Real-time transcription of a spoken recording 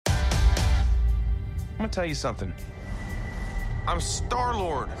gonna tell you something. I'm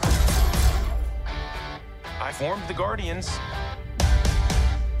Star-Lord. I formed the Guardians.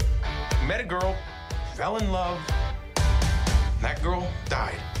 Met a girl, fell in love. That girl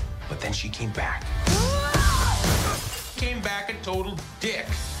died, but then she came back. Came back a total dick.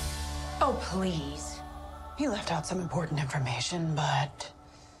 Oh, please. He left out some important information, but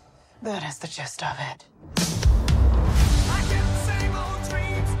that is the gist of it. I get the same old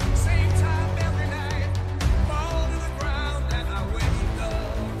dreams, same time every night. Fall to the ground and I wake up.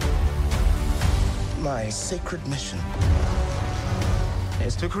 My sacred mission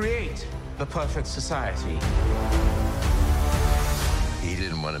Is to create the perfect society. He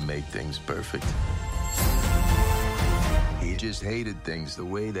didn't want to make things perfect. He just hated things the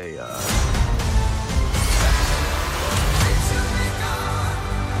way they are.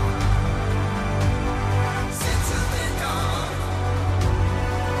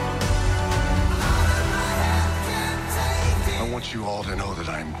 I want you all to know that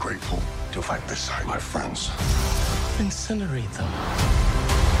I'm grateful to fight beside my friends. Incinerate them.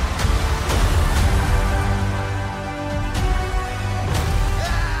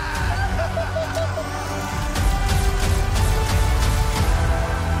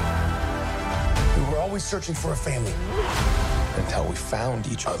 We were always searching for a family until we found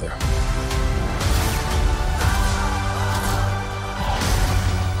each other.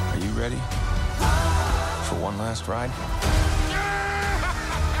 Are you ready for one last ride?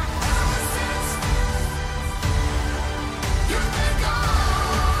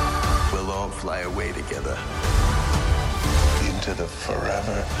 We'll all fly away together. Into the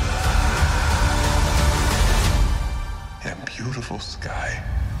forever and beautiful sky.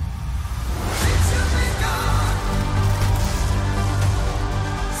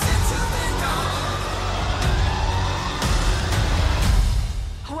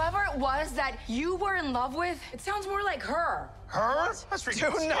 Whoever it was that you were in love with, it sounds more like her. Her? That's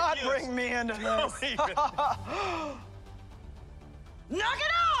ridiculous. Do not bring me into this. Knock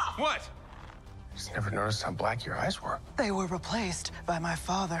it off! What? Just never noticed how black your eyes were. They were replaced by my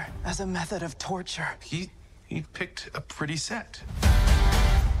father as a method of torture. He picked a pretty set.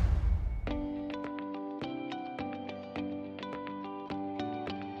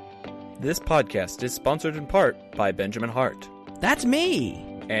 This podcast is sponsored in part by Benjamin Hart. That's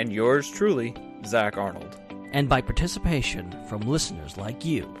me! And yours truly, Zach Arnold. And by participation from listeners like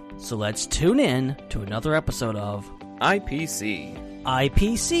you. So let's tune in to another episode of IPC.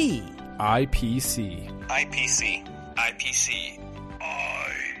 IPC. IPC. IPC. IPC.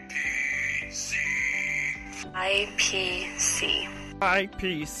 IPC.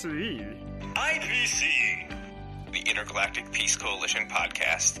 IPC. IPC. The Intergalactic Peace Coalition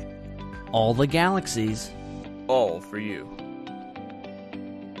podcast. All the galaxies. All for you.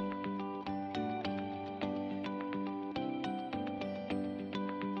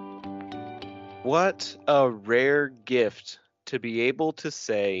 What a rare gift to be able to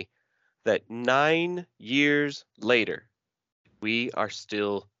say that 9 years later, we are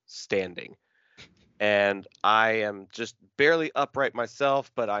still standing. And I am just barely upright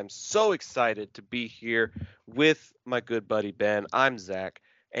myself, but I'm so excited to be here with my good buddy Ben. I'm Zach,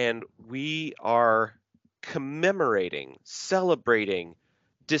 and we are commemorating, celebrating,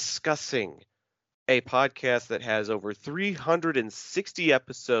 discussing a podcast that has over 360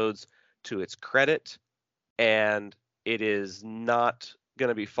 episodes to its credit, and it is not going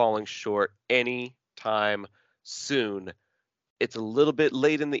to be falling short anytime soon. It's a little bit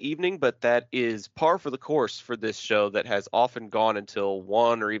late in the evening, but that is par for the course for this show that has often gone until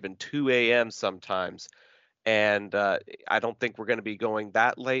 1 or even 2 a.m. sometimes. And I don't think we're going to be going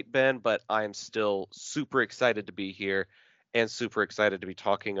that late, Ben, but I'm still super excited to be here and super excited to be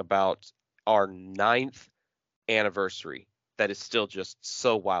talking about our 9th anniversary. That is still just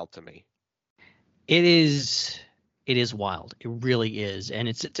so wild to me. It is wild. It really is. And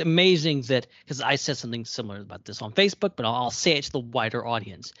it's amazing that, because I said something similar about this on Facebook, but I'll say it to the wider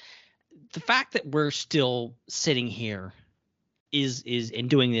audience. The fact that we're still sitting here is and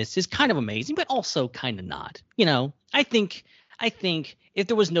doing this is kind of amazing, but also kind of not. You know, I think if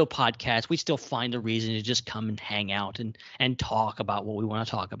there was no podcast, we'd still find a reason to just come and hang out and talk about what we want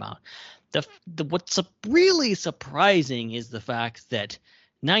to talk about. What's really surprising is the fact that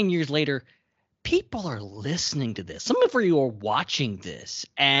 9 years later, people are listening to this. Some of you are watching this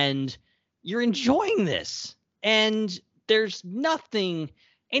and you're enjoying this. And there's nothing,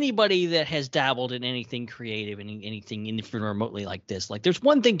 anybody that has dabbled in anything creative and anything even remotely like this, like there's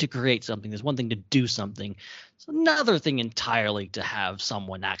one thing to create something, there's one thing to do something. It's another thing entirely to have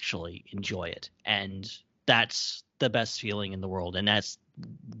someone actually enjoy it. And that's the best feeling in the world. And that's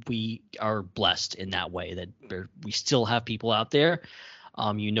we are blessed in that way that we still have people out there,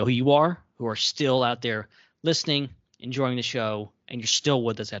 you know who you are, who are still out there listening, enjoying the show, and you're still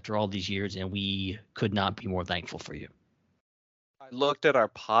with us after all these years, and we could not be more thankful for you. I looked at our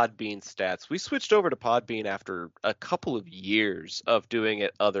Podbean stats. We switched over to Podbean after a couple of years of doing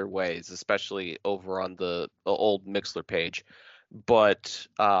it other ways, especially over on the old Mixler page. But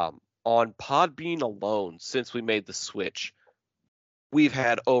on Podbean alone, since we made the switch, we've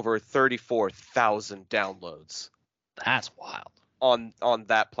had over 34,000 downloads. That's wild. On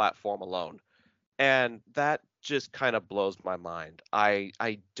that platform alone. And that just kind of blows my mind. I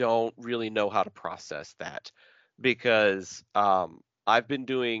don't really know how to process that, because I've been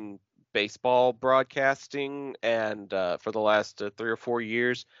doing baseball broadcasting and for the last 3 or 4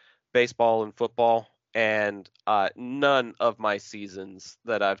 years, baseball and football, and none of my seasons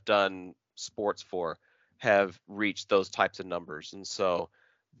that I've done sports for have reached those types of numbers. And so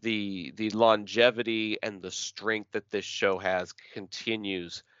the longevity and the strength that this show has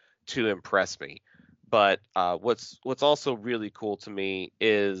continues to impress me. But what's also really cool to me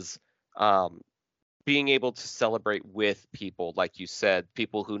is being able to celebrate with people, like you said,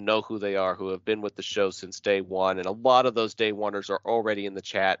 people who know who they are, who have been with the show since day one. And a lot of those day oneers are already in the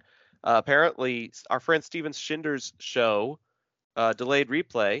chat. Apparently, our friend Steven Schinder's show, Delayed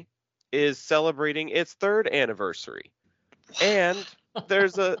Replay, is celebrating its 3rd anniversary. And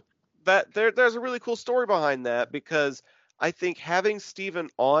there's a really cool story behind that, because I think having Steven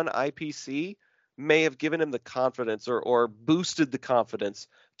on IPC may have given him the confidence or boosted the confidence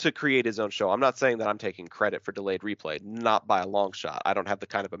to create his own show. I'm not saying that I'm taking credit for Delayed Replay, not by a long shot. I don't have the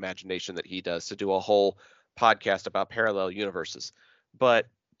kind of imagination that he does to do a whole podcast about parallel universes. But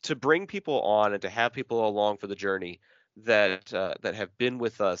to bring people on and to have people along for the journey that have been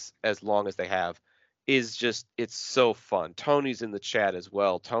with us as long as they have is just, it's so fun. Tony's in the chat as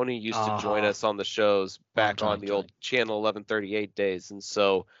well. Tony used to join us on the shows back on the old Channel 1138 days. And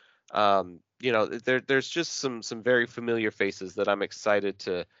so, there's just some very familiar faces that I'm excited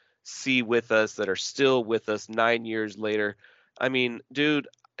to see with us, that are still with us 9 years later. I mean, dude,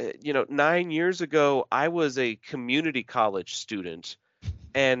 9 years ago, I was a community college student,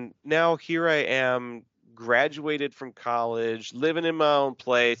 and now here I am, graduated from college, living in my own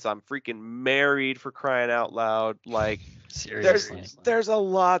place. I'm freaking married, for crying out loud. Like, seriously, there's a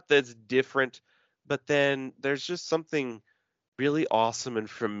lot that's different, but then there's just something really awesome and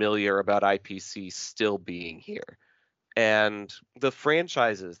familiar about IPC still being here. And the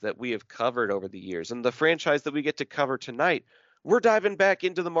franchises that we have covered over the years, and the franchise that we get to cover tonight, we're diving back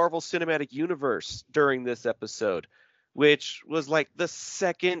into the Marvel Cinematic Universe during this episode, which was like the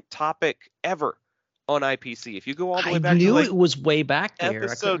 2nd topic ever on IPC. If you go all the way back, I knew to it was way back there.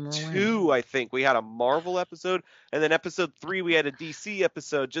 Episode 2, I think we had a Marvel episode, and then episode 3 we had a DC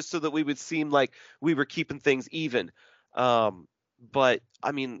episode, just so that we would seem like we were keeping things even. But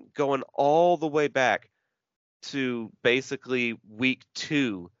I mean, going all the way back to basically week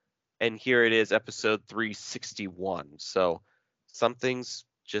 2, and here it is, episode 361. So some things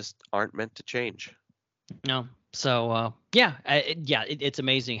just aren't meant to change. No. So it's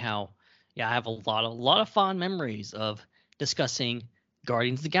amazing how I have a lot of fond memories of discussing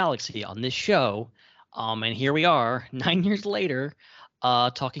Guardians of the Galaxy on this show. And here we are 9 years later,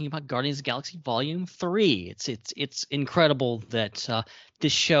 talking about Guardians of the Galaxy Volume 3. It's incredible that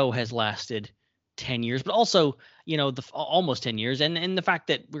this show has lasted 10 years, but also, almost 10 years, and the fact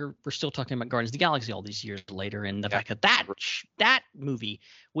that we're still talking about Guardians of the Galaxy all these years later, and the fact that movie,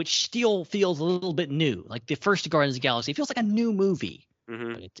 which still feels a little bit new, like the first Guardians of the Galaxy, feels like a new movie,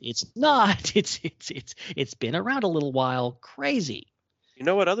 but it's not. It's been around a little while. Crazy. You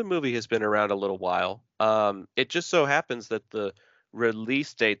know what other movie has been around a little while? It just so happens that the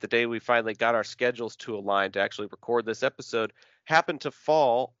release date, the day we finally got our schedules to align to actually record this episode, happened to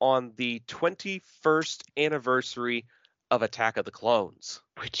fall on the 21st anniversary of Attack of the Clones,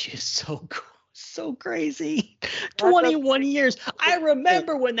 which is so crazy. 21 years. I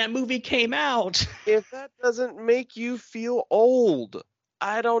remember when that movie came out. If that doesn't make you feel old,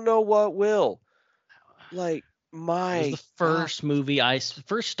 I don't know what will. Like, it was the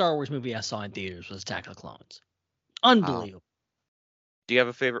first Star Wars movie I saw in theaters was Attack of the Clones. Unbelievable. Do you have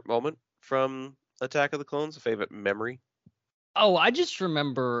a favorite moment from Attack of the Clones? A favorite memory? Oh, I just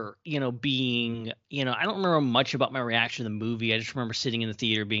remember, being, I don't remember much about my reaction to the movie. I just remember sitting in the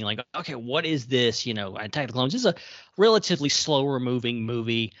theater being like, okay, what is this? Attack of the Clones is a relatively slower moving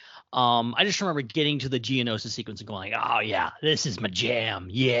movie. I just remember getting to the Geonosis sequence and going, oh yeah, this is my jam.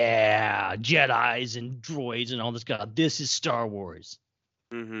 Yeah, Jedis and droids and all this stuff. This is Star Wars.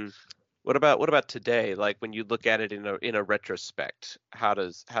 Mm-hmm. What about today? Like when you look at it in a retrospect, how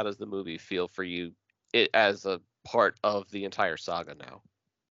does the movie feel for you as a part of the entire saga now?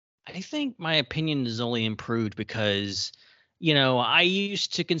 I think my opinion has only improved because, I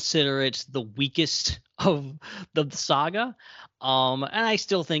used to consider it the weakest of the saga, and I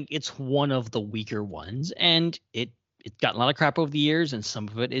still think it's one of the weaker ones. And it's gotten a lot of crap over the years, and some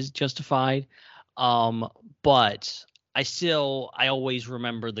of it is justified. But I always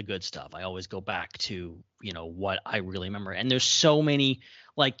remember the good stuff. I always go back to, what I really remember. And there's so many,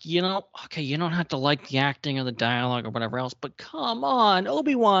 like, okay, you don't have to like the acting or the dialogue or whatever else, but come on,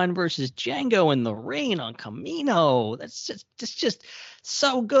 Obi-Wan versus Django in the rain on Camino. That's just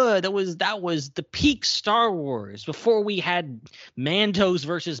so good. That was the peak Star Wars before we had Mandos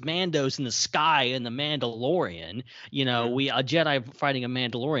versus Mandos in the sky and the Mandalorian. A Jedi fighting a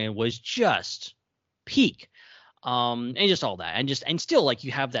Mandalorian was just peak. And just all that, and still, like,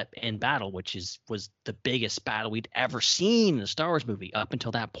 you have that end battle, which was the biggest battle we'd ever seen in a Star Wars movie up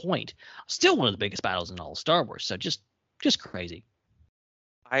until that point. Still one of the biggest battles in all of Star Wars. So just crazy.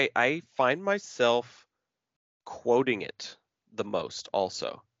 I find myself quoting it the most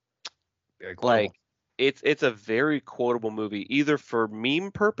also. Very cool. Like it's a very quotable movie, either for meme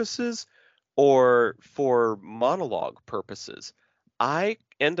purposes or for monologue purposes. I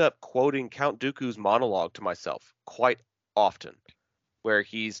end up quoting Count Dooku's monologue to myself quite often, where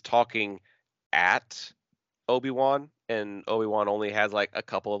he's talking at Obi-Wan, and Obi-Wan only has like a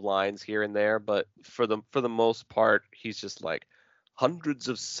couple of lines here and there, but for the most part, he's just like, hundreds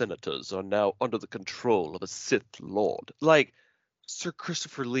of senators are now under the control of a Sith Lord. Like, Sir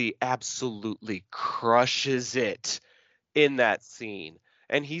Christopher Lee absolutely crushes it in that scene.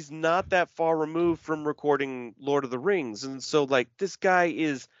 And he's not that far removed from recording Lord of the Rings. And so, like, this guy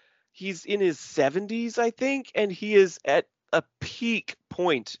he's in his 70s, I think, and he is at a peak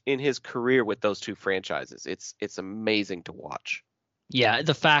point in his career with those two franchises. It's amazing to watch. Yeah,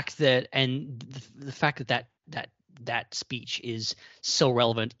 the fact that that speech is so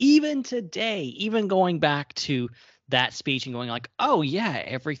relevant even today, even going back to that speech and going like, oh yeah,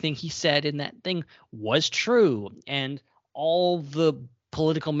 everything he said in that thing was true, and all the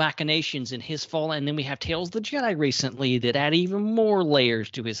political machinations in his fall. And then we have Tales of the Jedi recently that add even more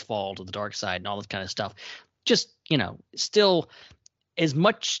layers to his fall to the dark side and all this kind of stuff. Just, still, as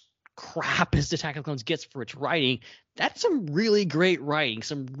much crap as Attack of the Clones gets for its writing, that's some really great writing,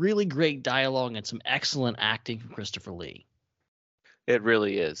 some really great dialogue, and some excellent acting from Christopher Lee. It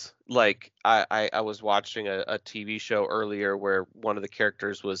really is. Like, I was watching a TV show earlier where one of the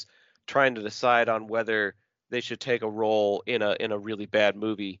characters was trying to decide on whether they should take a role in a really bad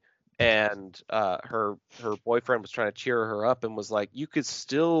movie, and her boyfriend was trying to cheer her up and was like, you could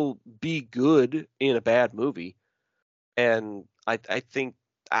still be good in a bad movie. And I think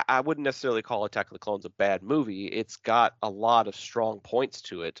I wouldn't necessarily call Attack of the Clones a bad movie. It's got a lot of strong points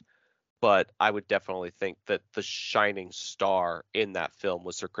to it, but I would definitely think that the shining star in that film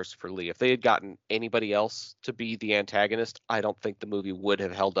was Sir Christopher Lee. If they had gotten anybody else to be the antagonist, I don't think the movie would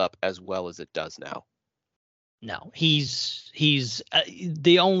have held up as well as it does now. No, he's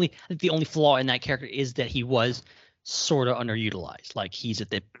the only flaw in that character is that he was sort of underutilized. Like, he's at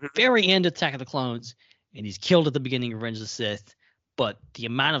the very end of Attack of the Clones, and he's killed at the beginning of Revenge of the Sith. But the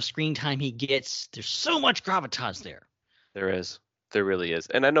amount of screen time he gets, there's so much gravitas there. There really is.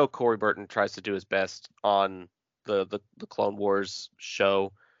 And I know Corey Burton tries to do his best on the Clone Wars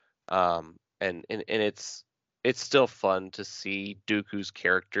show, and it's still fun to see Dooku's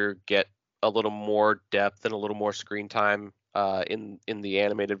character get a little more depth and a little more screen time in the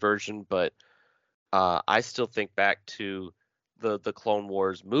animated version. But I still think back to the Clone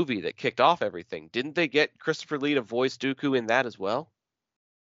Wars movie that kicked off everything. Didn't they get Christopher Lee to voice Dooku in that as well?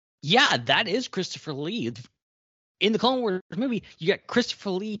 Yeah, that is Christopher Lee. In the Clone Wars movie, you got Christopher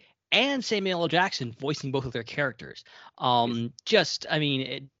Lee and Samuel L. Jackson voicing both of their characters. That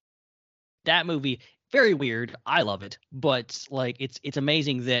movie, very weird. I love it, but like it's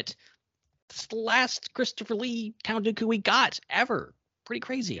amazing that it's the last Christopher Lee Count Dooku we got ever. Pretty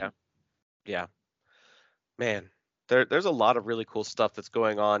crazy. Yeah. Man, there's a lot of really cool stuff that's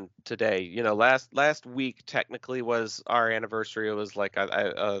going on today. Last week technically was our anniversary. It was like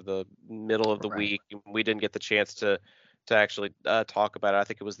the middle of the week. We didn't get the chance to actually talk about it. I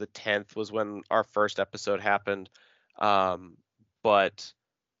think it was the 10th was when our first episode happened. But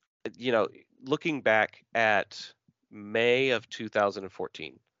looking back at May of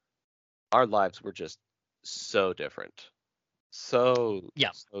 2014, our lives were just so different. So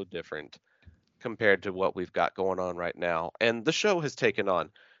different compared to what we've got going on right now. And the show has taken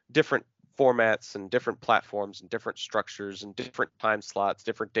on different formats and different platforms and different structures and different time slots,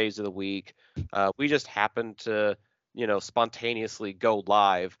 different days of the week. We just happened to, spontaneously go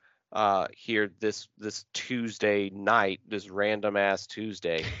live here this Tuesday night, this random ass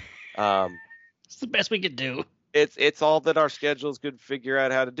Tuesday. It's the best we could do. It's all that our schedules could figure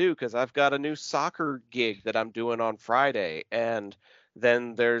out how to do, because I've got a new soccer gig that I'm doing on Friday, and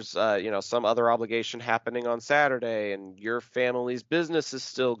then there's some other obligation happening on Saturday, and your family's business is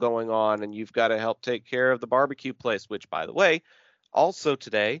still going on, and you've got to help take care of the barbecue place, which, by the way, also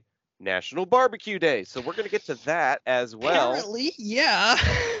today, National Barbecue Day. So we're going to get to that as well. Apparently, yeah.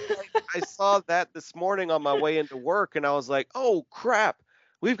 I saw that this morning on my way into work, and I was like, oh, crap.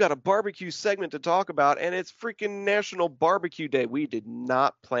 We've got a barbecue segment to talk about, and it's freaking National Barbecue Day. We did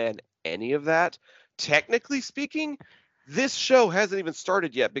not plan any of that. Technically speaking, this show hasn't even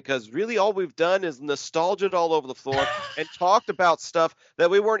started yet, because really all we've done is nostalgia'd all over the floor and talked about stuff that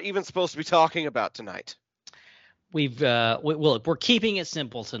we weren't even supposed to be talking about tonight. We're keeping it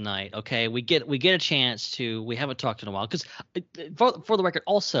simple tonight, okay? We get a chance to. We haven't talked in a while, because for the record,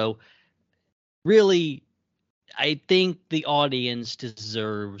 also, really, I think the audience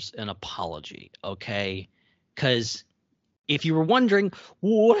deserves an apology, okay? Because if you were wondering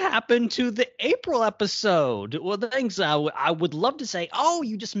what happened to the April episode, well, the things I would love to say, oh,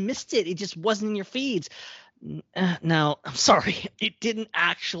 you just missed it. It just wasn't in your feeds. No, I'm sorry. It didn't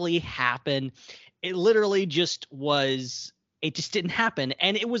actually happen. It literally just was. It just didn't happen.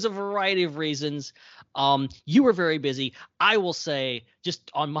 And it was a variety of reasons. You were very busy. I will say,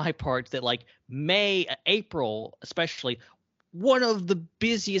 just on my part, that like April, especially, one of the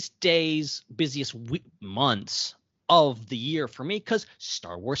busiest months of the year for me, because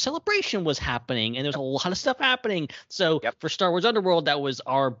Star Wars Celebration was happening and there's a lot of stuff happening. So for Star Wars Underworld, that was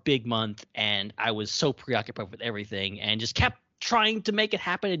our big month, and I was so preoccupied with everything and just kept trying to make it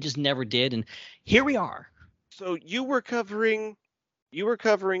happen. It just never did, and here we are. So you were covering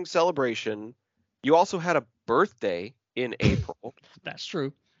Celebration. You also had a birthday in April. That's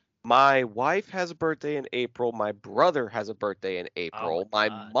true. My wife has a birthday in April. My brother has a birthday in April. Oh my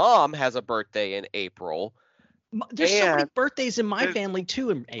my mom has a birthday in April. There's so many birthdays in my family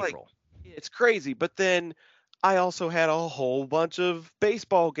too in April. It's crazy. But then I also had a whole bunch of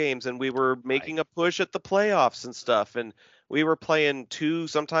baseball games, and we were making a push at the playoffs and stuff. And we were playing 2,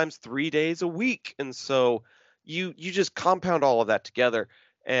 sometimes 3 days a week. And so you just compound all of that together,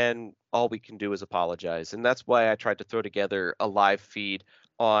 and all we can do is apologize. And that's why I tried to throw together a live feed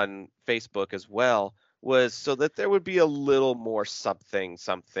on Facebook as well, was so that there would be a little more something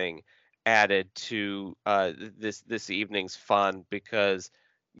added to this evening's fun, because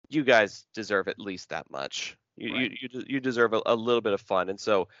you guys deserve at least that much. You deserve a little bit of fun. And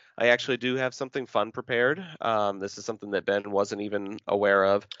so I actually do have something fun prepared. This is something that Ben wasn't even aware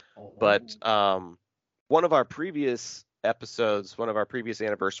of, but one of our previous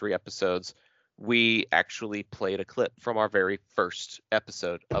anniversary episodes, we actually played a clip from our very first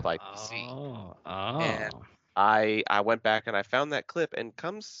episode of IPC. And I went back and I found that clip, and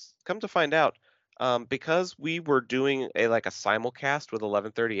come to find out, because we were doing a simulcast with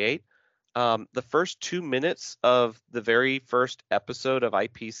 1138, the first 2 minutes of the very first episode of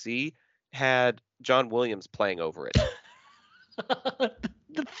IPC had John Williams playing over it.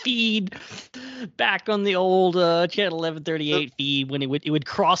 The feed back on the old channel 1138 feed, when it would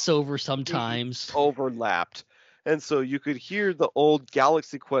cross over sometimes. Overlapped. And so you could hear the old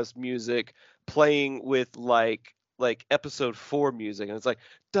Galaxy Quest music playing with like episode 4 music, and it's like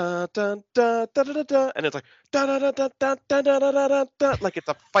da da da da da da, and it's like da da da da da da da da da da, like it's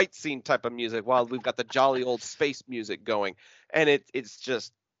a fight scene type of music, while we've got the jolly old space music going, and it's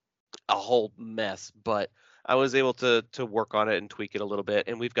just a whole mess. But I was able to work on it and tweak it a little bit,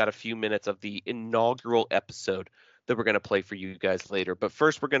 and we've got a few minutes of the inaugural episode that we're going to play for you guys later. But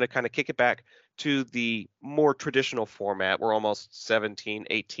first, we're going to kind of kick it back to the more traditional format. We're almost 17,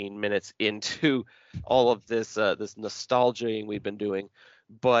 18 minutes into all of this this nostalgia we've been doing,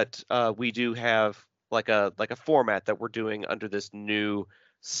 but we do have like a format that we're doing under this new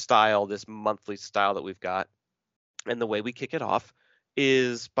style, this monthly style that we've got. And the way we kick it off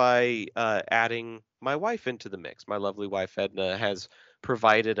is by adding my wife into the mix. My lovely wife Edna has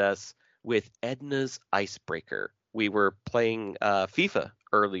provided us with Edna's Icebreaker. We were playing FIFA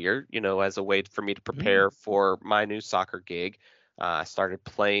earlier, as a way for me to prepare for my new soccer gig. I started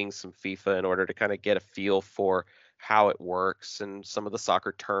playing some FIFA in order to kind of get a feel for how it works and some of the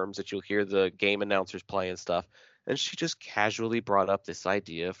soccer terms that you'll hear the game announcers play and stuff. And she just casually brought up this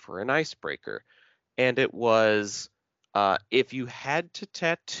idea for an icebreaker. And it was, if you had to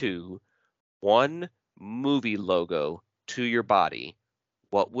tattoo one movie logo to your body,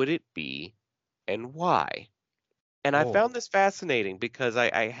 what would it be and why? And I found this fascinating because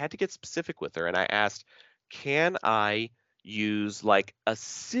I had to get specific with her, and I asked, can I use like a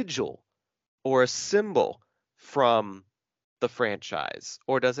sigil or a symbol from the franchise,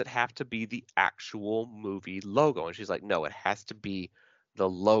 or does it have to be the actual movie logo? And she's like, no, it has to be the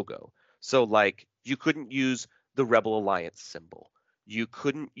logo. So like you couldn't use the Rebel Alliance symbol. You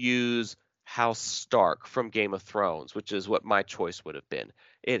couldn't use House Stark from Game of Thrones, which is what my choice would have been.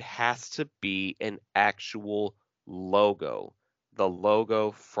 It has to be an actual logo, the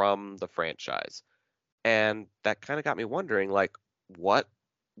logo from the franchise. And that kind of got me wondering, like, what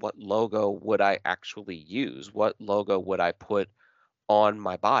logo would I actually use? What logo would I put on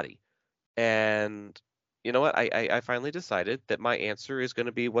my body? And you know what? I finally decided that my answer is going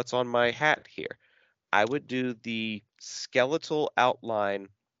to be what's on my hat here. I would do the skeletal outline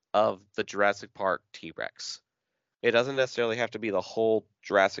of the Jurassic Park T-Rex. It doesn't necessarily have to be the whole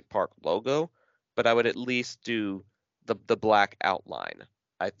Jurassic Park logo, but I would at least do the black outline.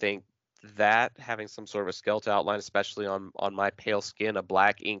 I think that having some sort of a skeletal outline, especially on my pale skin, a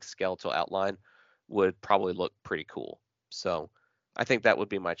black ink skeletal outline would probably look pretty cool. So I think that would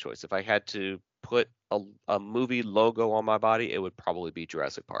be my choice. If I had to put a movie logo on my body, it would probably be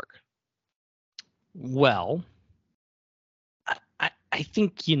Jurassic Park. Well, I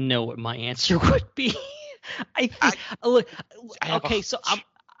think you know what my answer would be.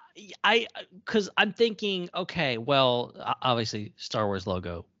 Because I'm thinking, okay, well, obviously Star Wars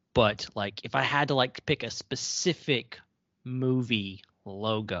logo, but like if I had to like pick a specific movie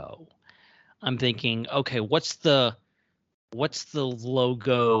logo, I'm thinking, okay, what's the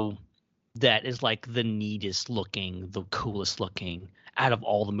logo that is like the neatest looking, the coolest looking out of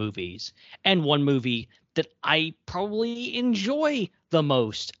all the movies? And one movie that I probably enjoy the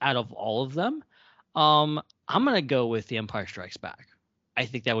most out of all of them, I'm going to go with The Empire Strikes Back. I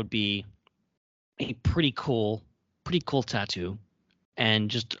think that would be a pretty cool tattoo.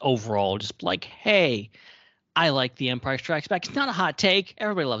 And just overall, just like, hey, I like The Empire Strikes Back. It's not a hot take.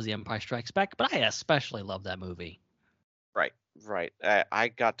 Everybody loves The Empire Strikes Back, but I especially love that movie. Right. I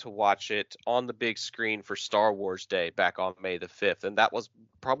got to watch it on the big screen for Star Wars Day back on May the 5th, and that was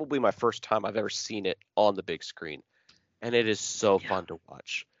probably my first time I've ever seen it on the big screen. And it is so fun to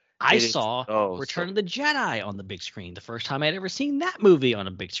watch. I saw Return of the Jedi on the big screen, the first time I'd ever seen that movie on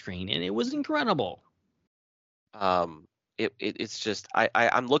a big screen, and it was incredible. It's just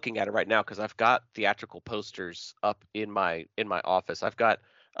I'm looking at it right now because I've got theatrical posters up in my office. I've got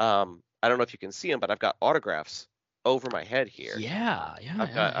I don't know if you can see them, but I've got autographs over my head here.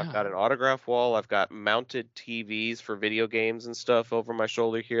 I've got an autograph wall. I've got mounted TVs for video games and stuff over my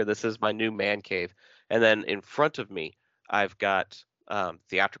shoulder here. This is my new man cave. And then in front of me, I've got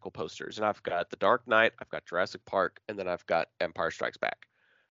theatrical posters, and I've got The Dark Knight, I've got Jurassic Park, and then I've got Empire Strikes Back.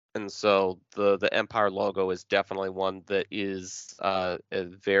 And so the Empire logo is definitely one that is a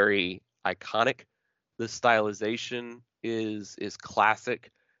very iconic. The stylization is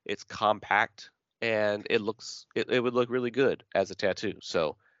classic. It's compact, and it would look really good as a tattoo.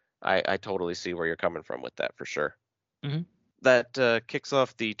 So I totally see where you're coming from with that for sure. Mm-hmm. That kicks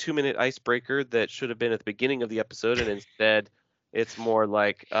off the 2-minute icebreaker that should have been at the beginning of the episode, and instead it's more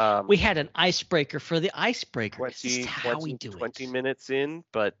like we had an icebreaker for the icebreaker. This is how we do 20 minutes in,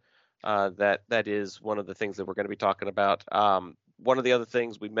 but that is one of the things that we're going to be talking about. One of the other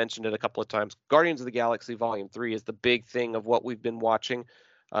things, we mentioned it a couple of times, Guardians of the Galaxy Volume 3 is the big thing of what we've been watching.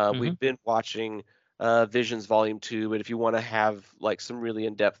 We've been watching Visions Volume 2, but if you want to have like some really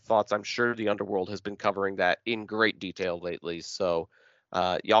in-depth thoughts, I'm sure the Underworld has been covering that in great detail lately. So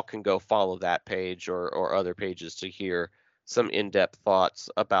y'all can go follow that page or other pages to hear some in-depth thoughts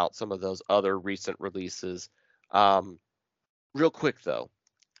about some of those other recent releases. Real quick though,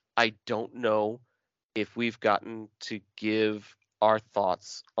 I don't know if we've gotten to give our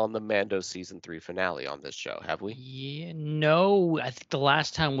thoughts on the Mando season 3 finale on this show, have we? Yeah, no. I think the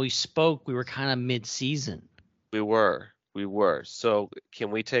last time we spoke, we were kind of mid-season. We were. So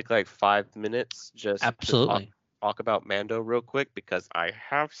can we take like 5 minutes just absolutely to talk about Mando real quick? Because I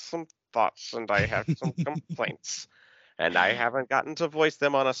have some thoughts and I have some complaints, and I haven't gotten to voice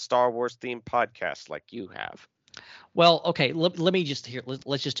them on a Star Wars themed podcast like you have. Well, okay, let me just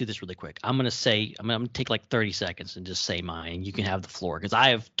let's just do this really quick. I'm going to take like 30 seconds and just say mine. You can have the floor because I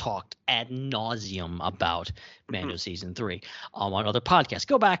have talked ad nauseum about Mando Season 3 on other podcasts.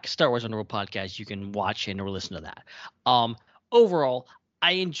 Go back, Star Wars Underworld podcast. You can watch and or listen to that. Overall,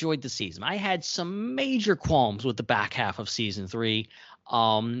 I enjoyed the season. I had some major qualms with the back half of Season 3.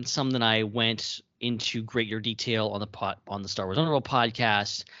 Some that I went into greater detail on the Star Wars Underworld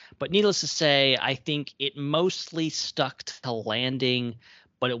podcast. But needless to say, I think it mostly stuck to landing,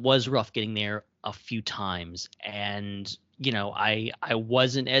 but it was rough getting there a few times. And I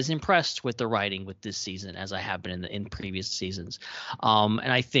wasn't as impressed with the writing with this season as I have been in previous seasons. And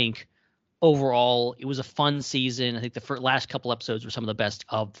I think overall it was a fun season. I think the last couple episodes were some of the best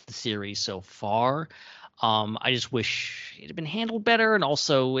of the series so far. I just wish it had been handled better. And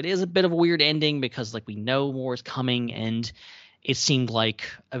also it is a bit of a weird ending because we know more is coming, and it seemed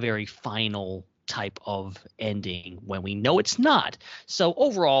like a very final type of ending when we know it's not. So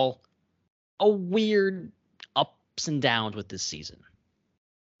overall, a weird ups and downs with this season.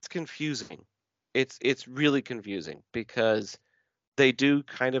 It's confusing. It's really confusing because they do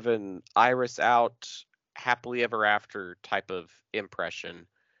kind of an Iris out, happily ever after type of impression,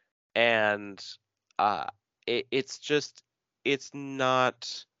 and it's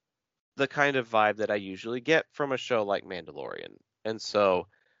not the kind of vibe that I usually get from a show like Mandalorian. And so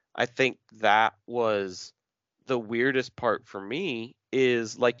I think that was the weirdest part for me,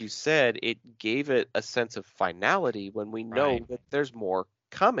 is like you said, it gave it a sense of finality when we know that there's more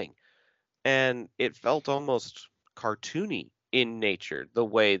coming. And it felt almost cartoony in nature, the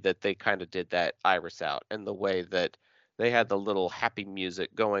way that they kind of did that Iris out, and the way that they had the little happy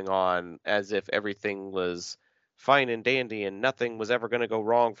music going on as if everything was fine and dandy and nothing was ever going to go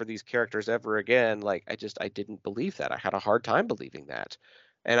wrong for these characters ever again. I didn't believe that. I had a hard time believing that.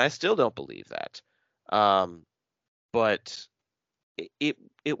 And I still don't believe that. But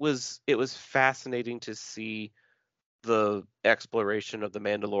it was fascinating to see the exploration of the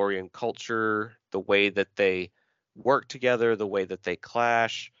Mandalorian culture, the way that they work together, the way that they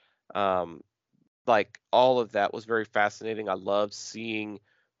clash. All of that was very fascinating. I loved seeing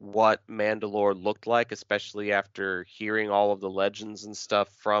what Mandalore looked like, especially after hearing all of the legends and stuff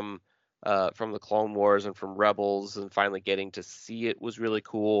from the Clone Wars and from Rebels, and finally getting to see it was really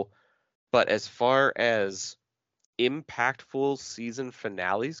cool. But as far as impactful season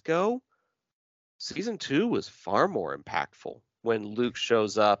finales go, season 2 was far more impactful when Luke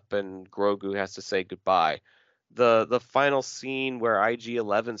shows up and Grogu has to say goodbye. The final scene where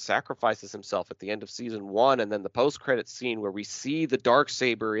IG-11 sacrifices himself at the end of season 1, and then the post-credit scene where we see the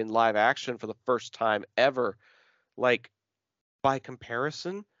Darksaber in live action for the first time ever. By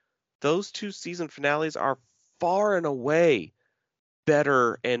comparison, those two season finales are far and away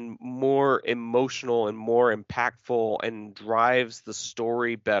better and more emotional and more impactful, and drives the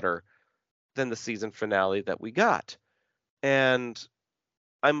story better than the season finale that we got. And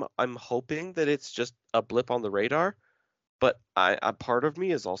I'm hoping that it's just a blip on the radar, but a part of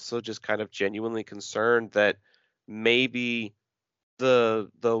me is also just kind of genuinely concerned that maybe the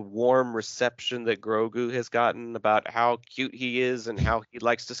warm reception that Grogu has gotten about how cute he is and how he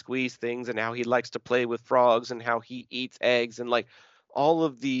likes to squeeze things and how he likes to play with frogs and how he eats eggs and all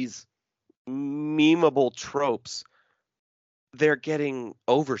of these memeable tropes, they're getting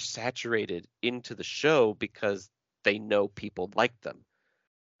oversaturated into the show because they know people like them.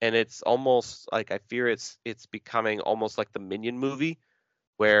 And it's almost I fear it's becoming almost like the Minion movie,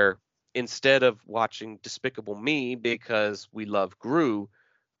 where instead of watching Despicable Me because we love Gru,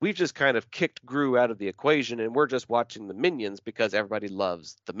 we've just kind of kicked Gru out of the equation and we're just watching the Minions because everybody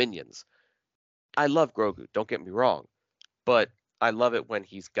loves the Minions. I love Grogu, don't get me wrong, but I love it when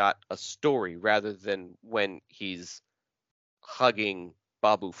he's got a story rather than when he's hugging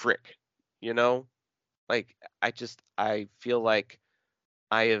Babu Frick, I feel like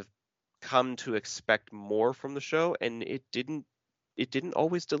I have come to expect more from the show, and it didn't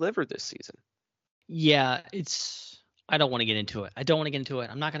always deliver this season. Yeah, I don't want to get into it. I'm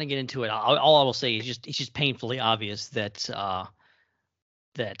not going to get into it. All I will say is it's just painfully obvious that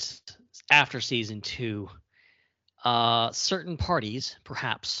that after season 2, certain parties,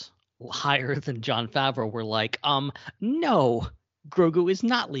 perhaps higher than Jon Favreau, were like, no, Grogu is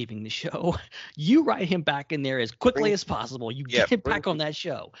not leaving the show. You write him back in there as quickly as possible. You get him back on that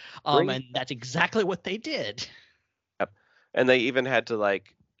show. And that's exactly what they did. Yep. And they even had to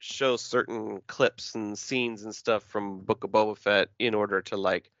show certain clips and scenes and stuff from Book of Boba Fett in order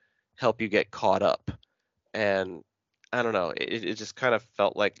to help you get caught up. And I don't know, it just kind of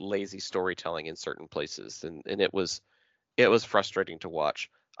felt like lazy storytelling in certain places, and it was frustrating to watch.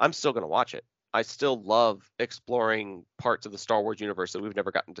 I'm still going to watch it. I still love exploring parts of the Star Wars universe that we've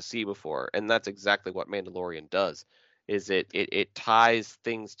never gotten to see before, and that's exactly what Mandalorian does. Is it ties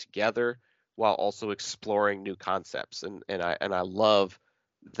things together while also exploring new concepts, and I love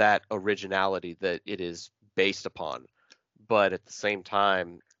that originality that it is based upon. But at the same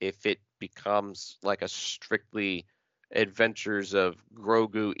time, if it becomes like a strictly adventures of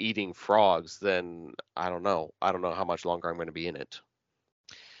Grogu eating frogs, then I don't know how much longer I'm going to be in it.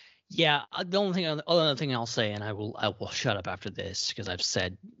 Yeah, the other thing I'll say, and I will shut up after this because I've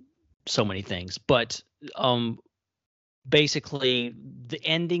said so many things, but basically the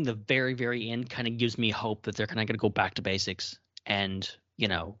ending, the very, very end, kind of gives me hope that they're kind of going to go back to basics and,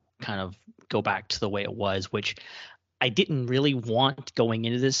 kind of go back to the way it was, which I didn't really want going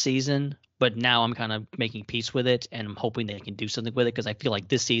into this season, but now I'm kind of making peace with it, and I'm hoping they can do something with it, because I feel like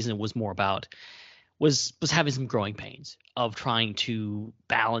this season was more about was having some growing pains of trying to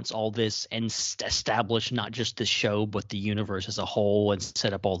balance all this and establish not just this show but the universe as a whole, and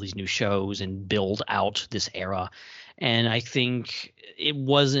set up all these new shows and build out this era. And I think it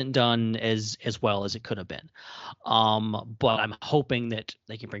wasn't done as well as it could have been. But I'm hoping that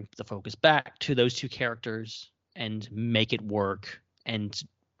they can bring the focus back to those two characters and make it work and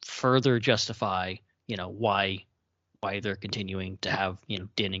further justify, why they're continuing to have,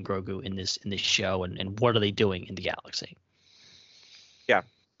 Din and Grogu in this show, and what are they doing in the galaxy. Yeah,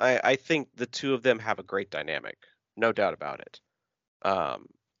 I think the two of them have a great dynamic, no doubt about it.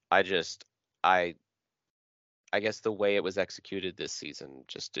 I guess the way it was executed this season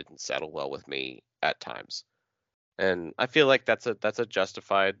just didn't settle well with me at times, and I feel like that's a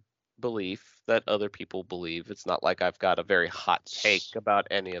justified belief that other people believe. It's not like I've got a very hot take about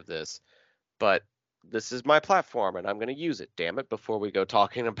any of this, but this is my platform and I'm going to use it, damn it, before we go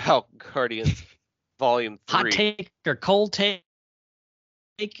talking about Guardians Volume 3. Hot take or cold take,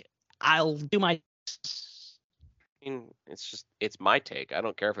 I'll do my... I mean, it's my take. I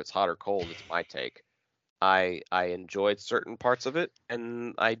don't care if it's hot or cold, it's my take. I enjoyed certain parts of it,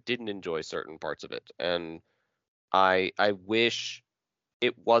 and I didn't enjoy certain parts of it. And I wish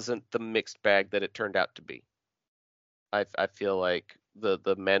it wasn't the mixed bag that it turned out to be. I feel like the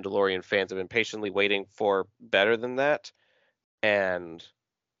Mandalorian fans have been patiently waiting for better than that, and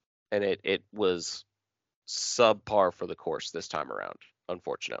it was subpar for the course this time around,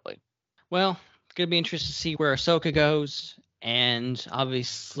 unfortunately. Well, it's gonna be interesting to see where Ahsoka goes, and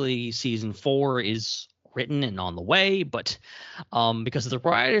obviously season 4 is written and on the way, but because of the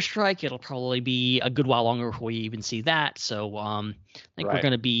writer's strike, it'll probably be a good while longer before we even see that. So I think we're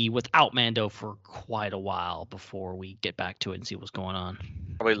going to be without Mando for quite a while before we get back to it and see what's going on.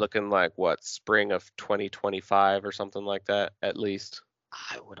 Probably looking like spring of 2025 or something like that, at least.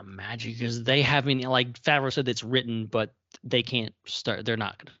 I would imagine, because they haven't, like Favreau said, it's written, but they can't start. They're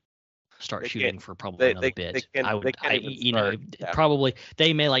not going to start shooting for probably another bit. Probably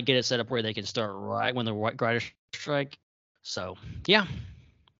they may get it set up where they can start right when the writer's strike. So yeah,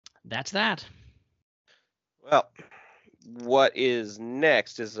 that's that. Well, what is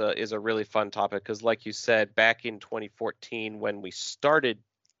next is a really fun topic, because like you said, back in 2014 when we started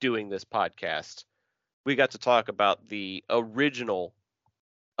doing this podcast, we got to talk about the original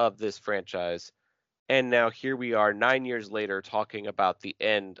of this franchise. And now here we are 9 years later talking about the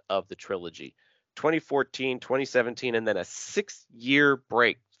end of the trilogy. 2014, 2017, and then a 6-year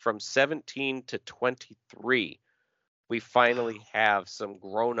break from 17 to 23. We finally have some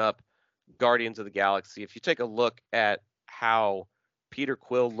grown-up Guardians of the Galaxy. If you take a look at how Peter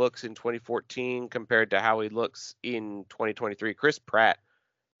Quill looks in 2014 compared to how he looks in 2023, Chris Pratt,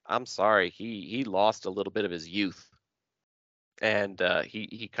 I'm sorry, he lost a little bit of his youth. And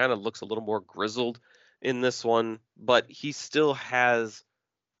he kind of looks a little more grizzled in this one, but he still has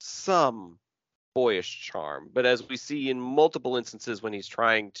some boyish charm. But as we see in multiple instances when he's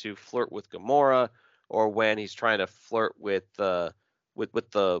trying to flirt with Gamora, or when he's trying to flirt with the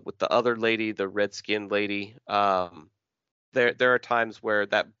other lady, the red-skinned lady, there are times where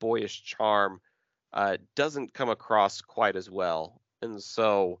that boyish charm doesn't come across quite as well. And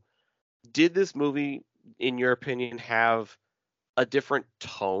so, did this movie, in your opinion, have a different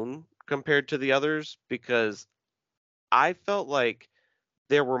tone compared to the others? Because I felt like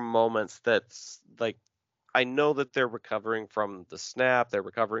there were moments I know that they're recovering from the snap, they're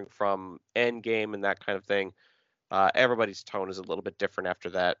recovering from Endgame and that kind of thing. Everybody's tone is a little bit different after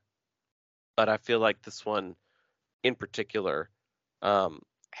that, but I feel like this one in particular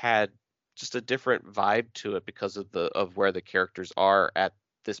had just a different vibe to it because of where the characters are at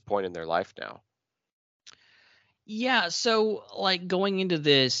this point in their life now. Yeah, so going into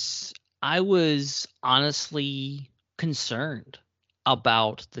this, I was honestly concerned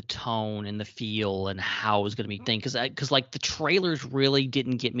about the tone and the feel and how it was going to be thing, because the trailers really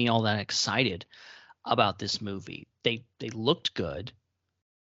didn't get me all that excited about this movie. They looked good,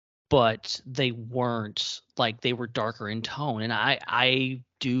 but they weren't they were darker in tone, and I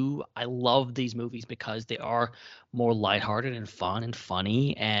love these movies because they are more lighthearted and fun and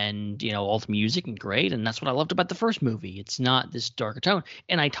funny, and all the music and great, and that's what I loved about the first movie. It's not this darker tone,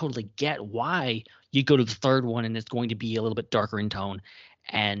 and I totally get why you go to the third one and it's going to be a little bit darker in tone,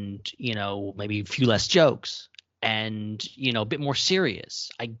 and maybe a few less jokes and a bit more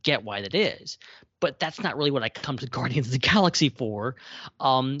serious. I get why that is, but that's not really what I come to Guardians of the Galaxy for.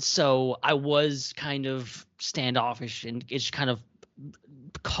 So I was kind of standoffish and it's kind of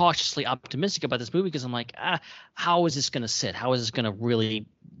cautiously optimistic about this movie because I'm like, how is this going to sit? How is this going to really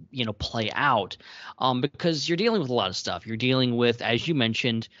play out? Because you're dealing with a lot of stuff. You're dealing with, as you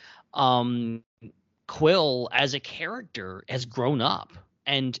mentioned, Quill as a character has grown up,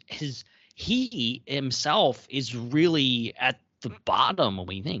 and he himself is really at the bottom of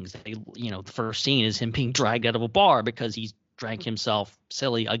things. The first scene is him being dragged out of a bar because he's drank himself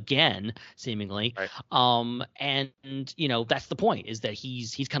silly again, seemingly. Right. And that's the point, is that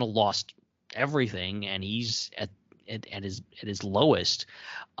he's kind of lost everything, and he's at his lowest.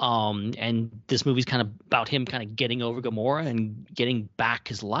 And this movie's kind of about him kind of getting over Gamora and getting back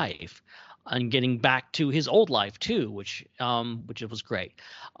his life and getting back to his old life too, which it was great.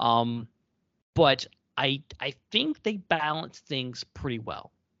 But I think they balance things pretty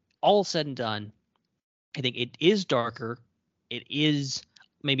well. All said and done, I think it is darker. It is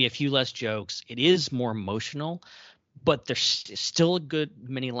maybe a few less jokes. It is more emotional, but there's still a good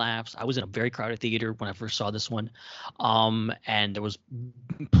many laughs. I was in a very crowded theater when I first saw this one, and there was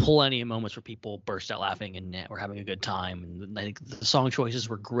plenty of moments where people burst out laughing and were having a good time. And I think the song choices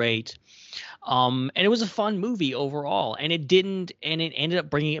were great, and it was a fun movie overall. And it ended up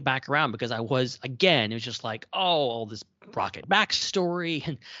bringing it back around because it was just like, all this Rocket backstory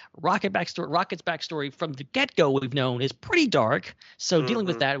and Rocket's backstory from the get-go we've known is pretty dark. So dealing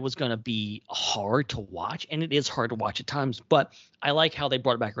with that was going to be hard to watch, and it is hard to watch at times. But I like how they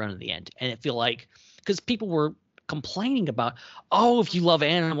brought it back around in the end, and I feel like because people were complaining about, if you love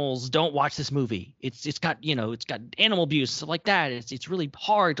animals, don't watch this movie. It's got animal abuse, stuff like that. It's really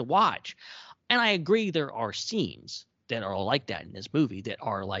hard to watch, and I agree. There are scenes that are like that in this movie that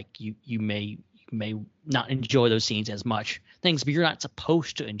are like you may not enjoy those scenes as much but you're not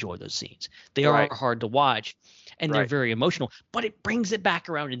supposed to enjoy those scenes. They are hard to watch, and they're very emotional, but it brings it back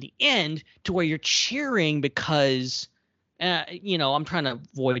around in the end to where you're cheering because I'm trying to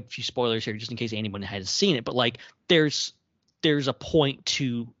avoid a few spoilers here just in case anyone has seen it, but like there's a point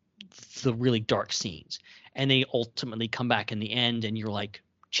to the really dark scenes, and they ultimately come back in the end, and you're like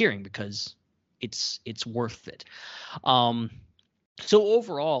cheering because it's worth it. So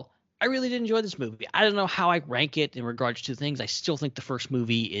overall, I really did enjoy this movie. I don't know how I rank it in regards to things. I still think the first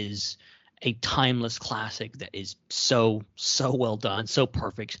movie is a timeless classic that is so well done, so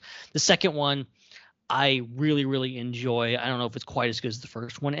perfect. The second one, I really, really enjoy. I don't know if it's quite as good as the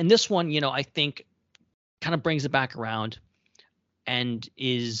first one. And this one, I think kind of brings it back around and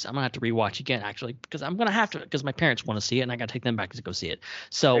I'm gonna have to rewatch again actually because because my parents want to see it and I gotta take them back to go see it.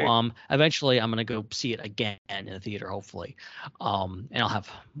 So eventually I'm gonna go see it again in the theater, hopefully, and I'll have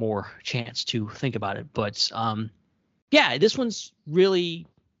more chance to think about it. But this one's really,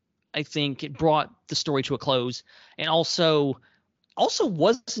 I think it brought the story to a close, and also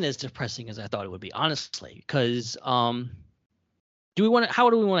wasn't as depressing as I thought it would be, honestly, because how do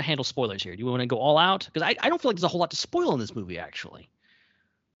we want to handle spoilers here? Do we want to go all out? Because I don't feel like there's a whole lot to spoil in this movie, actually.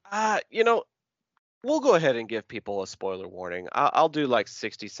 We'll go ahead and give people a spoiler warning. I'll do like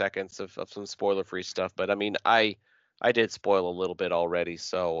 60 seconds of some spoiler-free stuff, but I mean, I did spoil a little bit already,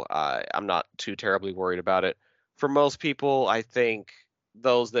 so I'm not too terribly worried about it. For most people, I think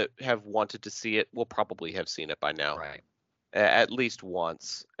those that have wanted to see it will probably have seen it by now. Right. At least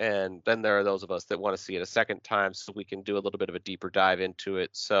once, and then there are those of us that want to see it a second time so we can do a little bit of a deeper dive into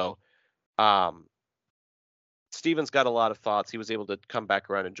it. So Steven's got a lot of thoughts. He was able to come back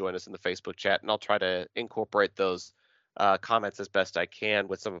around and join us in the Facebook chat, and I'll try to incorporate those comments as best I can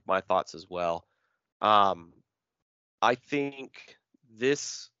with some of my thoughts as well. I think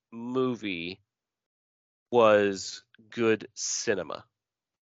this movie was good cinema.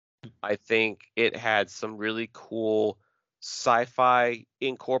 I think it had some really cool sci-fi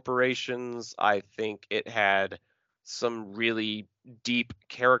incorporations. I think it had some really deep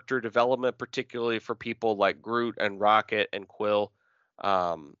character development, particularly for people like Groot and Rocket and Quill.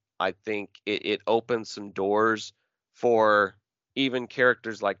 I think it opened some doors for even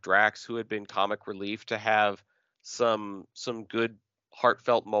characters like Drax, who had been comic relief, to have some good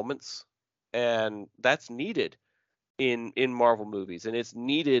heartfelt moments, and that's needed in Marvel movies, and it's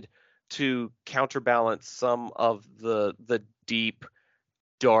needed to counterbalance some of the deep,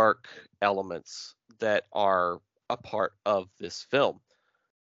 dark elements that are a part of this film.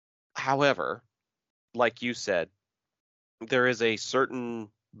 However, like you said, there is a certain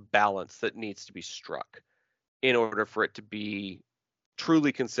balance that needs to be struck in order for it to be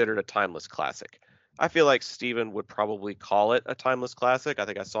truly considered a timeless classic. I feel like Steven would probably call it a timeless classic. I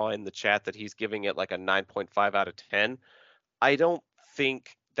think I saw in the chat that he's giving it like a 9.5 out of 10. I don't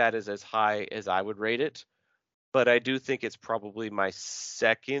think that is as high as I would rate it, but I do think it's probably my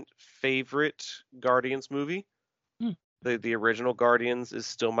second favorite Guardians movie. The original Guardians is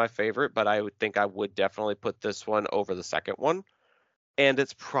still my favorite, but I would think I would definitely put this one over the second one. And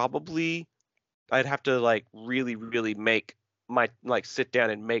it's probably, I'd have to like really, really make my, like sit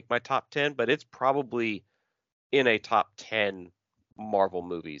down and make my top 10, but it's probably in a top 10 Marvel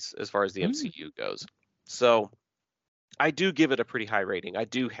movies as far as the MCU goes. So I do give it a pretty high rating. I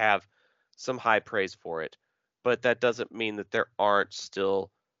do have some high praise for it, but that doesn't mean that there aren't still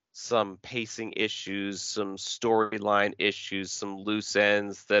some pacing issues, some storyline issues, some loose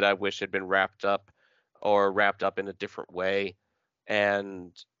ends that I wish had been wrapped up in a different way.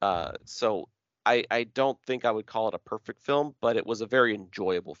 And so I don't think I would call it a perfect film, but it was a very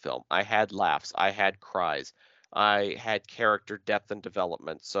enjoyable film. I had laughs, I had cries, I had character depth and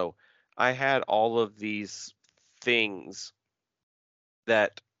development. So I had all of these things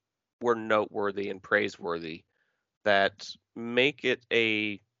that were noteworthy and praiseworthy that make it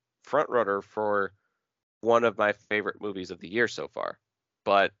a frontrunner for one of my favorite movies of the year so far.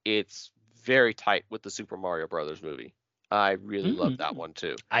 But it's very tight with the Super Mario Brothers movie. I really love that one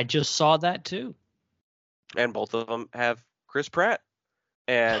too. I just saw that too. And both of them have Chris Pratt.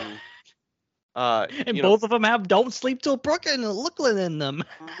 And both of them have Don't Sleep Till Brooklyn and Brooklyn in them.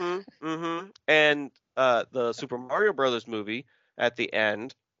 And the Super Mario Brothers movie at the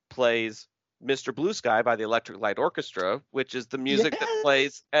end plays Mr. Blue Sky by the Electric Light Orchestra, which is the music that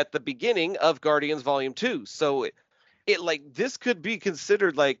plays at the beginning of Guardians Volume 2. So it like this could be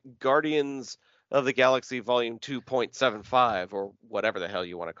considered like Guardians of the Galaxy Volume 2.75 or whatever the hell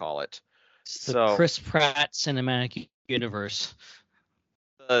you want to call it. The Chris Pratt Cinematic Universe.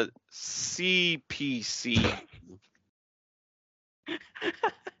 The CPC.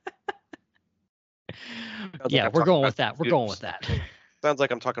 Yeah, we're going with that. We're going with that. Sounds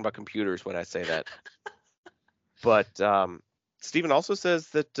like I'm talking about computers when I say that. But Steven also says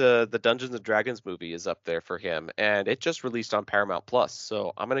that the Dungeons and Dragons movie is up there for him, and it just released on Paramount Plus.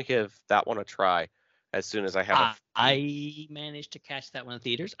 So I'm going to give that one a try as soon as I have I managed to catch that one in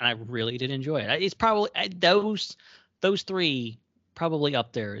theaters, and I really did enjoy it. It's probably those three probably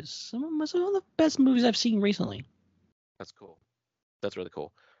up there as some of the best movies I've seen recently. That's cool. That's really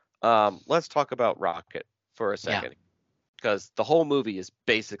cool. Let's talk about Rocket for a second, because the whole movie is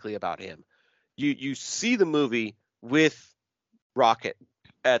basically about him. You see the movie with Rocket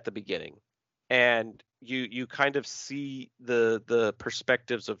at the beginning, and you kind of see the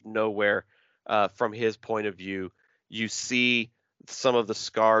perspectives of Nowhere from his point of view. You see some of the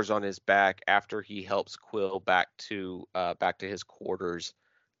scars on his back after he helps Quill back to his quarters,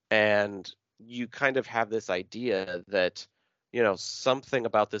 and you kind of have this idea that something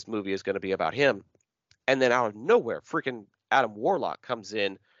about this movie is going to be about him. And then out of nowhere, freaking Adam Warlock comes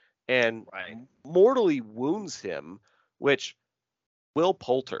in and mortally wounds him, which Will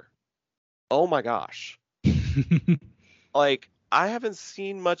Poulter, oh my gosh. Like, I haven't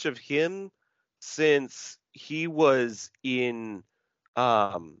seen much of him since he was in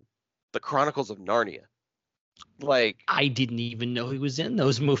the Chronicles of Narnia. Like, I didn't even know he was in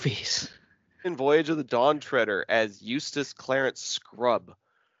those movies. In Voyage of the Dawn Treader as Eustace Clarence Scrubb.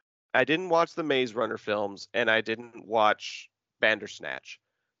 I didn't watch the Maze Runner films, and I didn't watch Bandersnatch.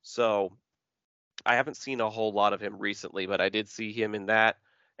 So I haven't seen a whole lot of him recently, but I did see him in that,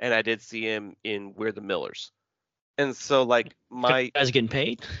 and I did see him in We're the Millers. And so, like, you guys are getting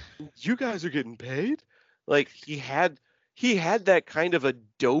paid? You guys are getting paid? Like, he had that kind of a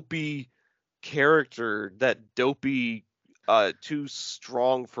dopey character, that dopey, too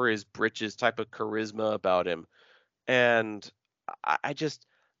strong for his britches type of charisma about him. And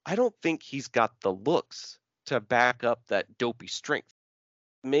I don't think he's got the looks to back up that dopey strength.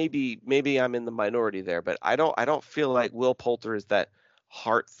 Maybe I'm in the minority there, but I don't feel like Will Poulter is that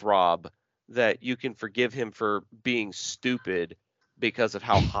heartthrob that you can forgive him for being stupid because of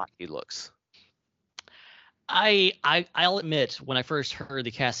how hot he looks. I'll admit, when I first heard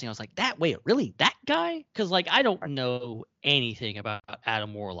the casting, I was like, really? That guy? Because, like, I don't know anything about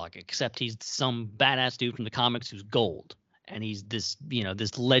Adam Warlock except he's some badass dude from the comics who's gold. And he's this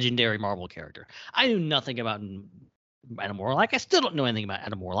legendary Marvel character. I knew nothing about Adam Warlock. I still don't know anything about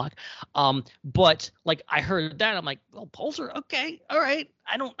Adam Warlock. But, like, I heard that. I'm like, well, Poulter, okay, all right.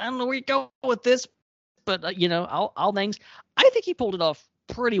 I don't know where you go with this. But, all things. I think he pulled it off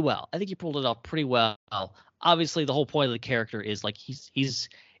pretty well. Obviously, the whole point of the character is like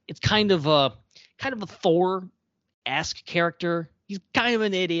it's kind of a Thor-esque character. he's kind of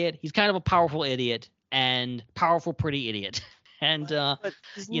an idiot. He's kind of a powerful idiot and powerful, pretty idiot. And but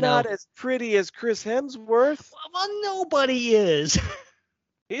he's you not know, as pretty as Chris Hemsworth. well, nobody is.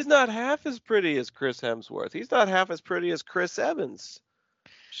 He's not half as pretty as Chris Hemsworth. He's not half as pretty as Chris Evans.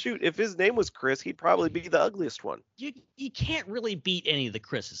 Shoot, if his name was Chris, he'd probably be the ugliest one. You can't really beat any of the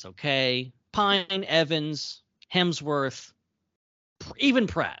Chris's, okay? Pine, Evans, Hemsworth, even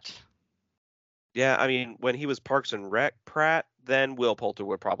Pratt. Yeah, I mean, when he was Parks and Rec Pratt, then Will Poulter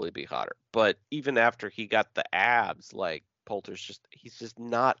would probably be hotter. But even after he got the abs, like he's just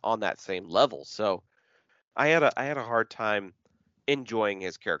not on that same level. So I had a hard time enjoying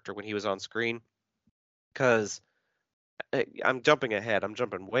his character when he was on screen, because I'm jumping ahead. I'm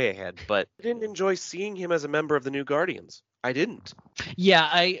jumping way ahead, but I didn't enjoy seeing him as a member of the New Guardians. I didn't.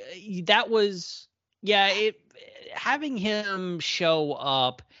 Yeah, having him show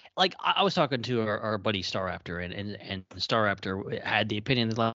up, like I was talking to our buddy Star Raptor, and Star Raptor had the opinion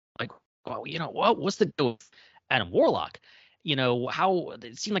that like, well, you know, what's the deal with Adam Warlock? You know, how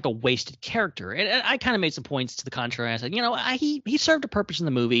it seemed like a wasted character. And I kind of made some points to the contrary. I said, you know, he served a purpose in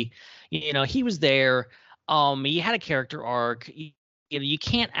the movie. You know, he was there. He had a character arc. You know, you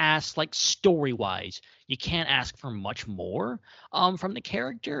can't ask, like, story-wise, you can't ask for much more from the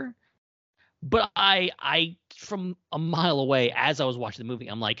character. But I from a mile away, as I was watching the movie,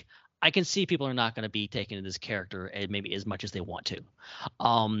 I'm like, I can see people are not going to be taken to this character and maybe as much as they want to,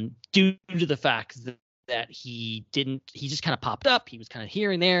 due to the fact that he just kind of popped up. He was kind of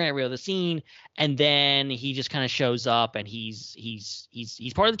here and there, every other scene, and then he just kind of shows up, and he's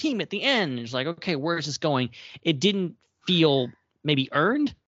part of the team at the end. And it's like, okay, where is this going? It didn't feel maybe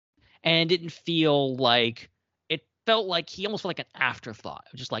earned, and it didn't feel like it felt like he almost felt like an afterthought.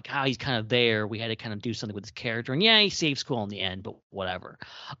 It was just like, he's kind of there. We had to kind of do something with his character, and yeah, he saves school in the end, but whatever.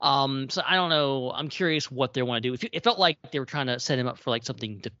 So I don't know. I'm curious what they want to do. It felt like they were trying to set him up for like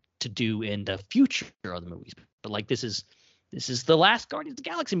something to do in the future of the movies, but like this is the last Guardians of the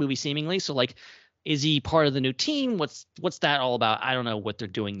Galaxy movie seemingly. So like, is he part of the new team? What's that all about? I don't know what they're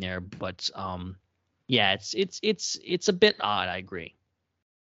doing there, but yeah, it's a bit odd. I agree.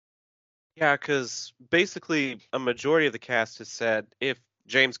 Yeah, because basically a majority of the cast has said if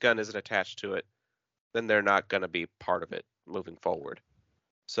James Gunn isn't attached to it, then they're not going to be part of it moving forward.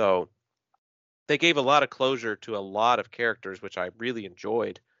 So they gave a lot of closure to a lot of characters, which I really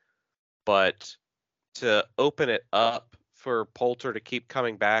enjoyed. But to open it up for Poulter to keep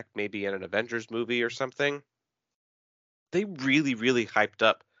coming back, maybe in an Avengers movie or something, they really, really hyped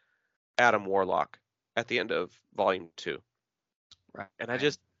up Adam Warlock at the end of Volume 2. Right. And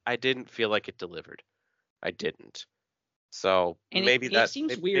I didn't feel like it delivered. I didn't. So and maybe it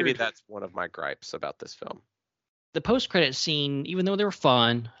seems weird. Maybe that's one of my gripes about this film. The post-credit scene, even though they were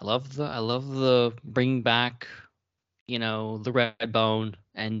fun, I love the bringing back, you know, the Red Bone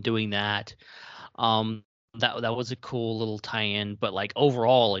and doing that. That was a cool little tie-in, but like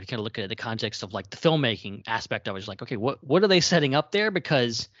overall, if you kind of look at the context of like the filmmaking aspect, I was like, okay, what are they setting up there?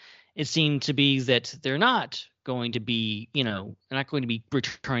 Because it seemed to be that they're not going to be, you know, they're not going to be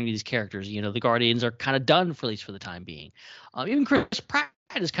returning these characters. You know, the Guardians are kind of done, for at least for the time being. Even Chris Pratt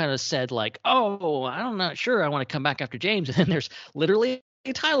has kind of said like, oh, I'm not sure I want to come back after James. And then there's literally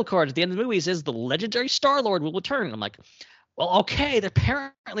a title card at the end of the movie. It says the legendary Star-Lord will return. And I'm like, well, okay,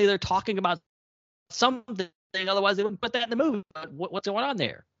 apparently they're talking about something, otherwise they wouldn't put that in the movie. What's going on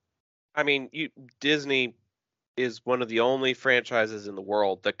there? I mean, Disney is one of the only franchises in the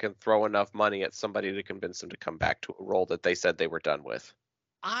world that can throw enough money at somebody to convince them to come back to a role that they said they were done with.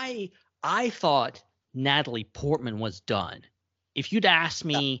 I thought Natalie Portman was done. If you'd asked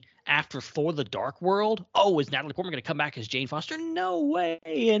me after Thor: The Dark World, oh, is Natalie Portman going to come back as Jane Foster? No way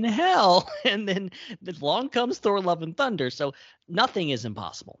in hell. And then along comes Thor: Love and Thunder. So nothing is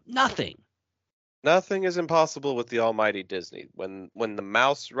impossible. Nothing is impossible with the almighty Disney. When the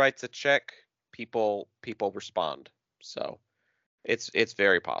mouse writes a check, people respond. So it's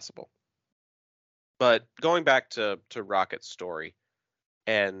very possible. But going back to Rocket's story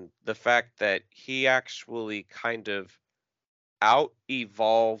and the fact that he actually kind of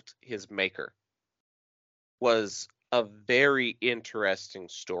out-evolved his maker was a very interesting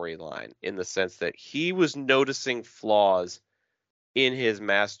storyline, in the sense that he was noticing flaws in his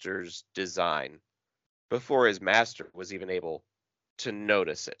master's design before his master was even able to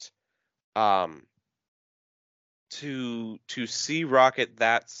notice it. To see Rocket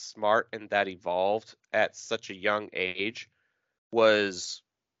that smart and that evolved at such a young age was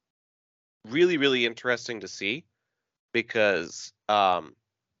really, really interesting to see, because I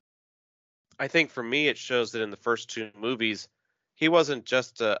think for me it shows that in the first two movies he wasn't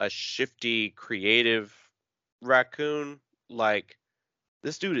just a shifty, creative raccoon. Like,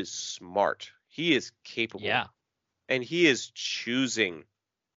 this dude is smart. He is capable. Yeah. And he is choosing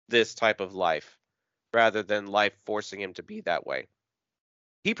this type of life rather than life forcing him to be that way.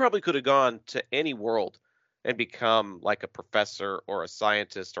 He probably could have gone to any world and become like a professor or a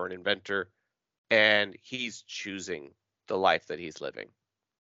scientist or an inventor, and he's choosing the life that he's living.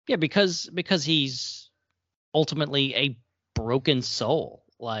 Yeah, because he's ultimately a broken soul.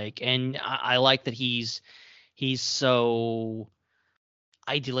 Like, and I like that he's so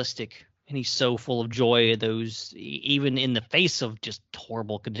idealistic and he's so full of joy. Those, even in the face of just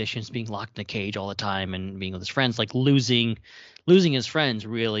horrible conditions, being locked in a cage all the time and being with his friends, like losing his friends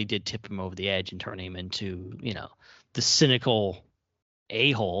really did tip him over the edge and turn him into, you know, the cynical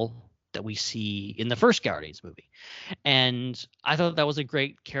a-hole that we see in the first Guardians movie. And I thought that was a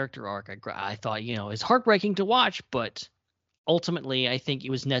great character arc. I thought, you know, it's heartbreaking to watch, but ultimately I think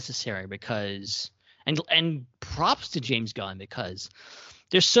it was necessary because, and props to James Gunn, because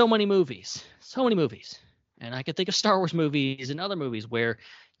there's so many movies, and I could think of Star Wars movies and other movies where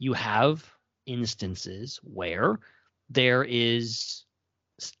you have instances where there is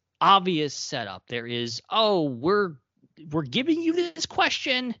obvious setup. There is, oh, we're giving you this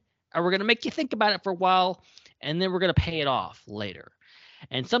question, and we're going to make you think about it for a while, and then we're going to pay it off later.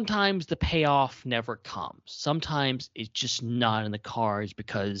 And sometimes the payoff never comes. Sometimes it's just not in the cards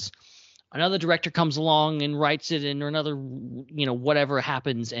because another director comes along and writes it, and or another, you know, whatever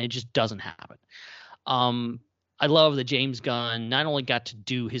happens, and it just doesn't happen. I love that James Gunn not only got to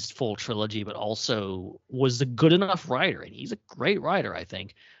do his full trilogy, but also was a good enough writer, and he's a great writer, I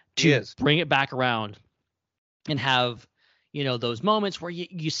think, to bring it back around and have, you know, those moments where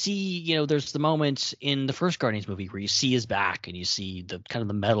you see, you know, there's the moments in the first Guardians movie where you see his back and you see the kind of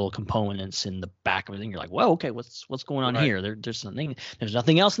the metal components in the back of everything. You're like, well, okay, what's going on here? There's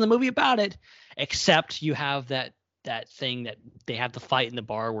nothing else in the movie about it, except you have that thing that they have the fight in the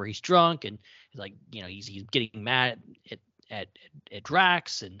bar where he's drunk and he's like, you know, he's getting mad at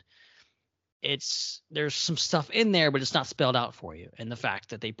Drax, and there's some stuff in there, but it's not spelled out for you. And the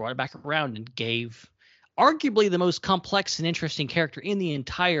fact that they brought it back around and gave arguably the most complex and interesting character in the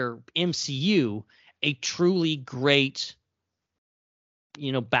entire MCU a truly great,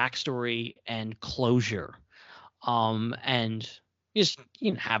 you know, backstory and closure. And just,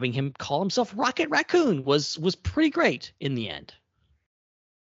 you know, having him call himself Rocket Raccoon was pretty great in the end.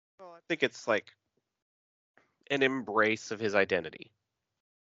 Well, I think it's like an embrace of his identity,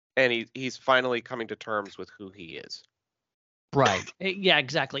 and he's finally coming to terms with who he is. Right. Yeah,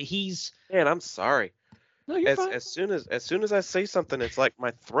 exactly. Man, I'm sorry. No, you're fine. As soon as I say something, it's like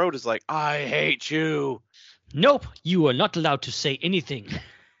my throat is like, I hate you. Nope, you are not allowed to say anything.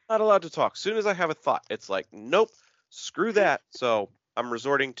 Not allowed to talk. As soon as I have a thought, it's like, nope, screw that. So I'm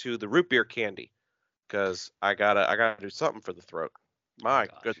resorting to the root beer candy because I gotta do something for the throat. My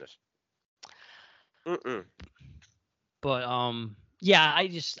goodness. But yeah,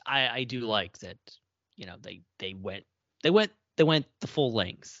 I do like that. You know, they went the full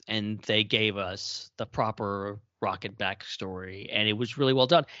length and they gave us the proper Rocket backstory, and it was really well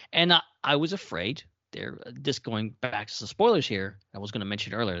done. And I was afraid. Just going back to the spoilers here, I was going to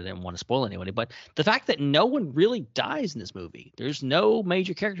mention earlier, I didn't want to spoil anybody, but the fact that no one really dies in this movie, there's no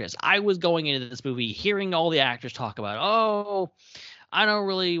major characters. I was going into this movie hearing all the actors talk about, oh, I don't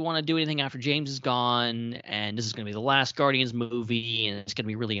really want to do anything after James is gone, and this is going to be the last Guardians movie, and it's going to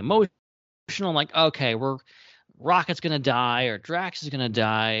be really emotional. I'm like, okay, Rocket's going to die, or Drax is going to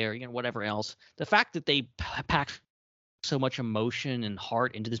die, or, you know, whatever else. The fact that they packed so much emotion and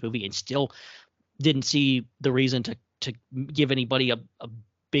heart into this movie and still didn't see the reason to give anybody a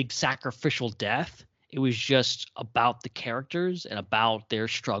big sacrificial death. It was just about the characters and about their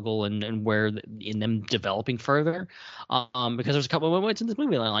struggle and where in them developing further. Because there's a couple of moments in this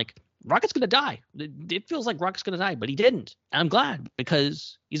movie that I'm like, Rocket's going to die. It feels like Rocket's going to die, but he didn't. And I'm glad,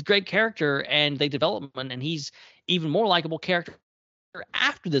 because he's a great character and they develop him, and he's even more likable character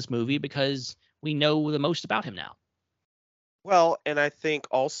after this movie because we know the most about him now. Well, and I think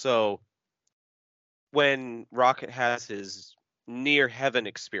also when Rocket has his near heaven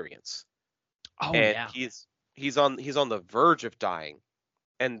experience, he's on the verge of dying,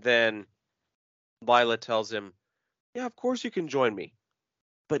 and then Lila tells him, "Yeah, of course you can join me,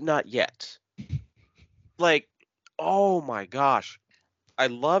 but not yet." Like, oh my gosh, I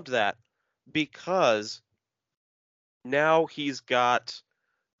loved that, because now he's got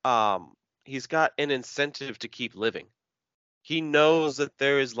an incentive to keep living. He knows that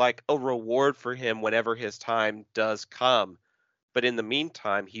there is like a reward for him whenever his time does come. But in the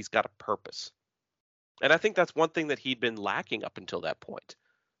meantime, he's got a purpose. And I think that's one thing that he'd been lacking up until that point.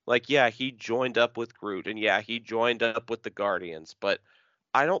 Like, yeah, he joined up with Groot, and yeah, he joined up with the Guardians. But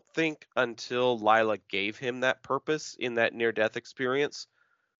I don't think until Lila gave him that purpose in that near-death experience,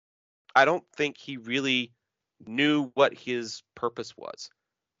 I don't think he really knew what his purpose was.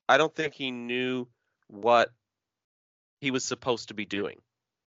 I don't think he knew what he was supposed to be doing.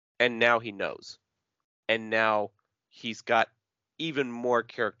 And now he knows. And now he's got even more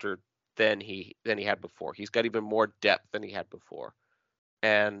character than he had before. He's got even more depth than he had before.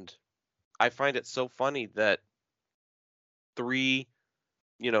 And I find it so funny that 3,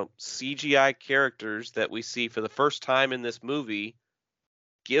 CGI characters that we see for the first time in this movie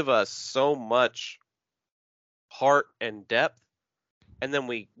give us so much heart and depth, and then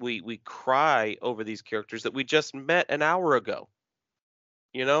we cry over these characters that we just met an hour ago.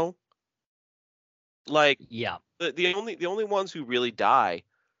 Like, yeah, the only ones who really die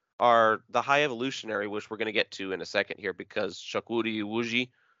are the High Evolutionary, which we're going to get to in a second here, because Shakur Iwuji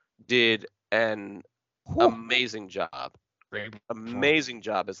did an amazing job. Amazing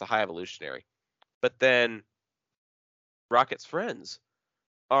job as the High Evolutionary. But then Rocket's friends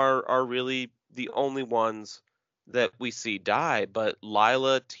are really the only ones that we see die. But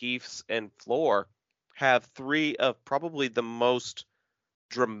Lila, Teefs, and Floor have 3 of probably the most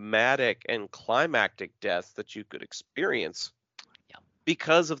dramatic and climactic deaths that you could experience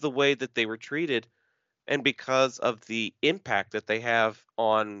because of the way that they were treated and because of the impact that they have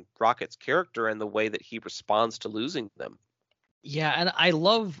on Rocket's character and the way that he responds to losing them. Yeah, and I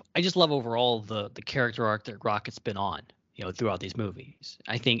just love overall the character arc that Rocket's been on, throughout these movies.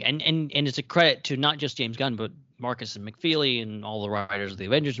 I think, and it's a credit to not just James Gunn, but Marcus and McFeely and all the writers of the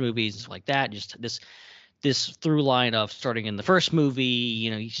Avengers movies and stuff like that. Just this through line of starting in the first movie,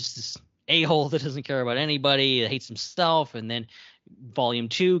 he's just this a-hole that doesn't care about anybody, that hates himself, and then Volume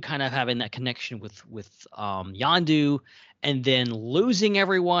 2 kind of having that connection with Yondu, and then losing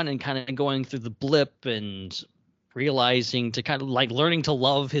everyone and kind of going through the blip and realizing to kind of like learning to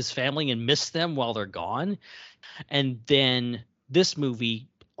love his family and miss them while they're gone. And then this movie,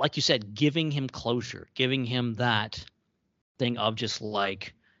 like you said, giving him closure, giving him that thing of just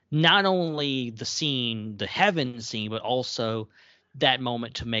like not only the heaven scene, but also that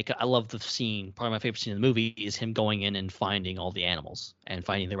moment to make. I love the scene. Probably my favorite scene in the movie is him going in and finding all the animals and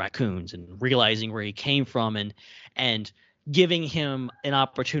finding the raccoons and realizing where he came from and giving him an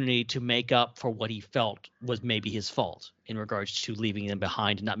opportunity to make up for what he felt was maybe his fault in regards to leaving them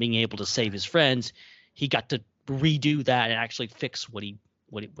behind and not being able to save his friends. He got to redo that and actually fix what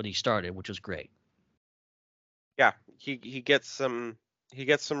he started, which was great. Yeah, he gets some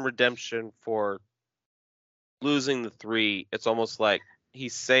redemption for losing the 3. It's almost like he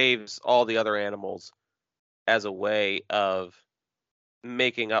saves all the other animals as a way of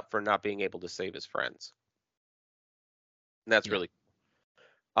making up for not being able to save his friends. And that's really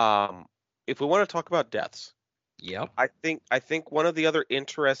cool. If we want to talk about deaths, I think one of the other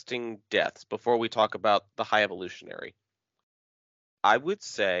interesting deaths before we talk about the High Evolutionary, I would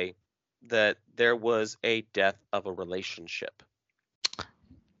say that there was a death of a relationship.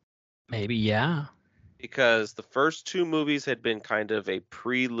 Maybe, yeah. Because the first 2 movies had been kind of a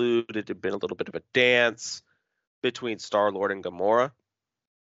prelude. It had been a little bit of a dance between Star-Lord and Gamora.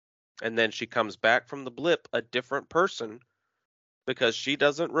 And then she comes back from the blip a different person because she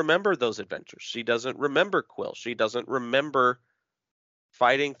doesn't remember those adventures. She doesn't remember Quill. She doesn't remember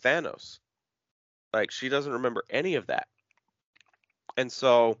fighting Thanos. Like, she doesn't remember any of that. And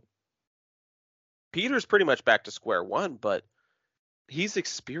so Peter's pretty much back to square one, but he's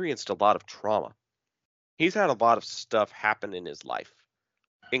experienced a lot of trauma. He's had a lot of stuff happen in his life,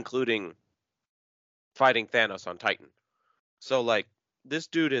 including fighting Thanos on Titan. So, like, this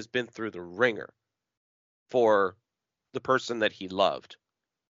dude has been through the ringer for the person that he loved.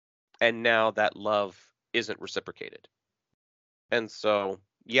 And now that love isn't reciprocated. And so,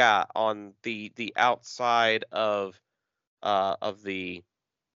 yeah, on the outside of the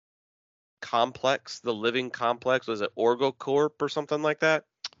complex, the living complex, was it OrgoCorp or something like that?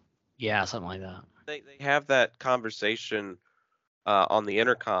 Yeah, something like that. They have that conversation on the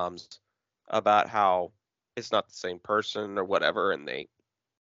intercoms about how it's not the same person or whatever, and they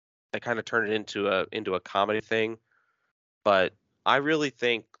kind of turn it into a comedy thing. But I really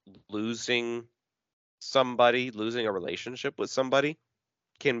think losing a relationship with somebody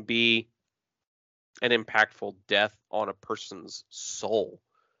can be an impactful death on a person's soul.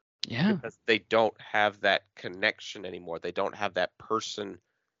 Yeah. Because they don't have that connection anymore. They don't have that person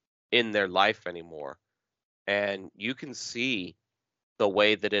in their life anymore. And you can see the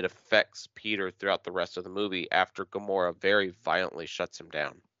way that it affects Peter throughout the rest of the movie after Gamora very violently shuts him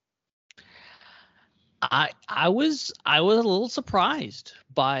down. I was a little surprised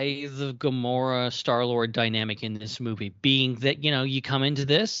by the Gamora Star-Lord dynamic in this movie, being that, you know, you come into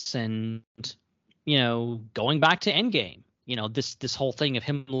this and, you know, going back to Endgame, you know, this whole thing of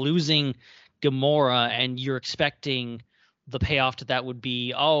him losing Gamora, and you're expecting the payoff to that would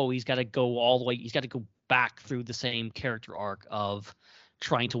be, oh, he's got to go all the way, he's got to go back through the same character arc of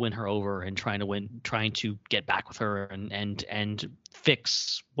trying to win her over and trying to get back with her and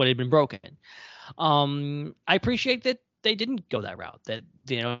fix what had been broken. I appreciate that they didn't go that route. That,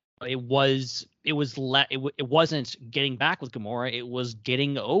 you know, it wasn't getting back with Gamora. It was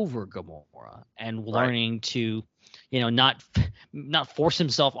getting over Gamora and learning to, you know, not force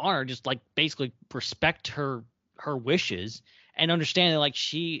himself on her, just like basically respect her wishes and understand that, like,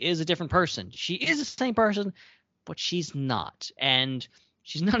 she is a different person. She is the same person, but she's not, and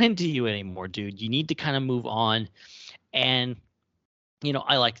she's not into you anymore, dude. You need to kind of move on. And, you know,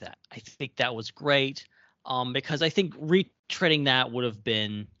 I like that. I think that was great, because I think retreading that would have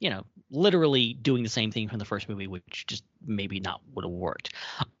been, you know, literally doing the same thing from the first movie, which just maybe not would have worked.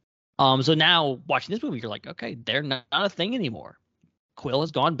 So now watching this movie, you're like, okay, they're not a thing anymore. Quill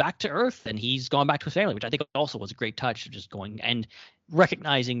has gone back to Earth, and he's gone back to his family, which I think also was a great touch of just going and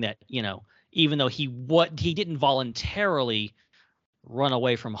recognizing that, you know, even though he didn't voluntarily run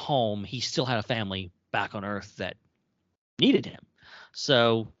away from home, he still had a family back on Earth that needed him.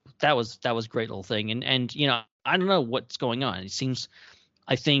 So that was a great little thing. And you know, I don't know what's going on. It seems,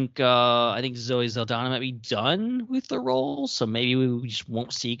 I think Zoe Saldana might be done with the role, so maybe we just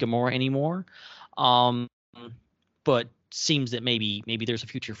won't see Gamora anymore. But seems that maybe there's a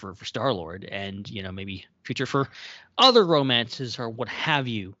future for Star-Lord, and, you know, maybe future for other romances or what have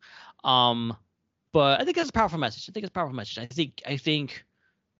you. But I think that's a powerful message. I think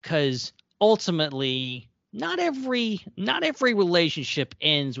because ultimately not every relationship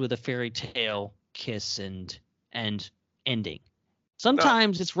ends with a fairy tale kiss and ending.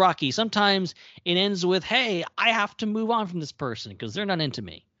 Sometimes it's rocky. Sometimes it ends with, hey, I have to move on from this person because they're not into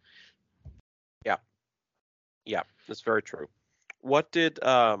me. Yeah, that's very true. What did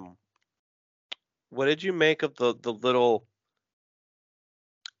you make of the little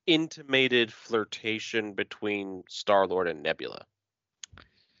intimated flirtation between Star-Lord and Nebula?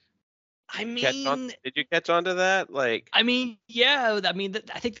 I mean, did you catch on to that? Like, I mean, yeah. I mean,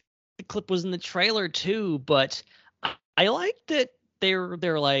 I think the clip was in the trailer too, but I like that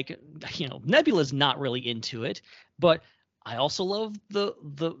they're like, you know, Nebula's not really into it, but I also love the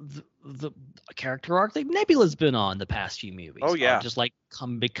character arc that Nebula's been on the past few movies. Oh yeah, just like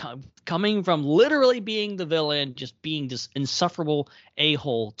coming from literally being the villain, just being this insufferable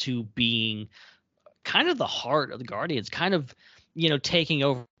a-hole, to being kind of the heart of the Guardians, kind of, you know, taking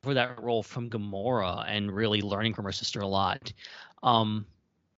over that role from Gamora and really learning from her sister a lot.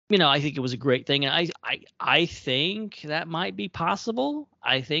 You know, I think it was a great thing, and I think that might be possible.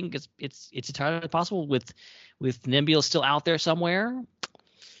 I think it's entirely possible with Nebula still out there somewhere.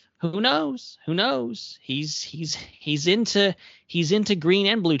 Who knows? He's into green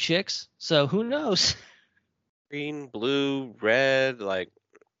and blue chicks, so who knows? Green, blue, red, like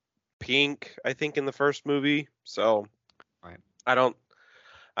pink, I think, in the first movie. So right. I don't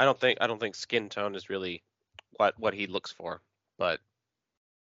think skin tone is really what he looks for, but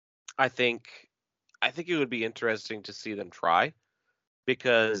I think it would be interesting to see them try,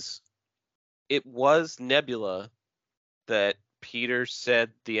 because it was Nebula that Peter said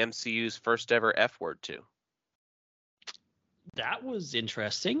the MCU's first ever F word to. That was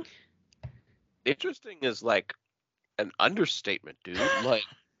interesting. Interesting is like an understatement, dude. Like,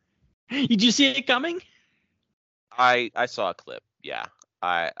 did you see it coming? I saw a clip. Yeah.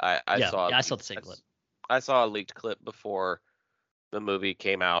 I saw the same clip. I saw a leaked clip before the movie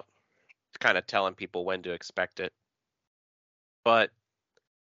came out, kind of telling people when to expect it. But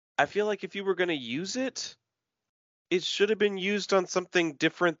I feel like if you were going to use it, it should have been used on something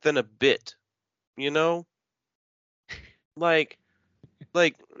different than a bit, you know? Like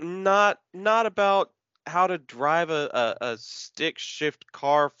not about how to drive a stick shift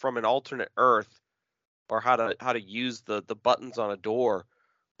car from an alternate Earth, or how to use the buttons on a door.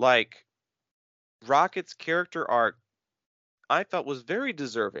 Like, Rocket's character arc, I felt, was very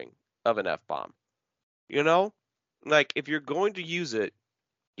deserving of an F-bomb. You know? Like, if you're going to use it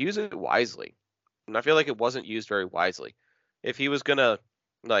wisely. And I feel like it wasn't used very wisely. If he was gonna,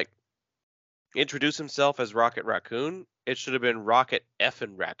 like, introduce himself as Rocket Raccoon, it should have been Rocket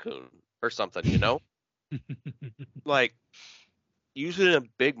Effin' Raccoon or something, you know? Like, use it in a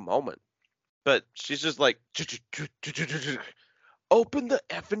big moment. But she's just like, open the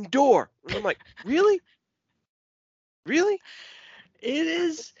effing door. And I'm like, really? Really? It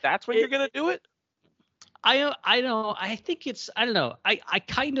is. That's when you're going to do it? I know. I think it's. I don't know. I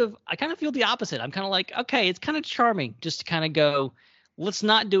kind of feel the opposite. I'm kind of like, okay, it's kind of charming just to kind of go. Let's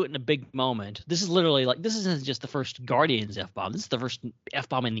not do it in a big moment. This is literally like, this isn't just the first Guardians F-bomb. This is the first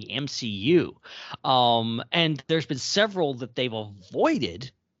F-bomb in the MCU. And there's been several that they've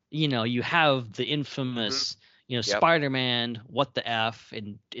avoided. You know, you have the infamous, Spider-Man, what the F,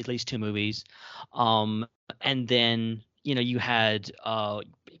 in at least 2 movies. And then, you had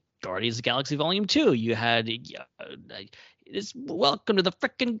Guardians of the Galaxy Volume 2. You had it's welcome to the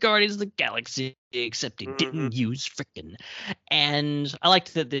frickin' Guardians of the Galaxy, except it didn't use frickin'. And I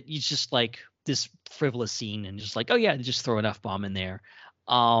liked that it's just like this frivolous scene and just like, oh yeah, just throw an F-bomb in there.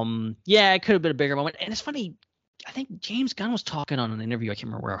 Yeah, it could have been a bigger moment. And it's funny, I think James Gunn was talking on an interview, I can't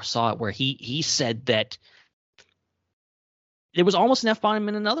remember where I saw it, where he said that there was almost an F-bomb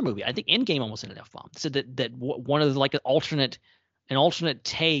in another movie. I think Endgame almost had an F-bomb. Said that one of the, like, an alternate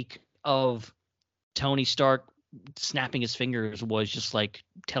take of Tony Stark snapping his fingers was just like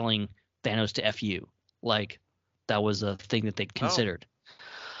telling Thanos to F you. Like, that was a thing that they'd considered.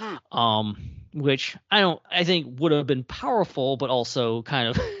 Which I think would have been powerful, but also kind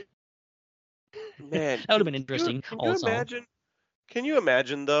of Man, that would have been interesting. Can you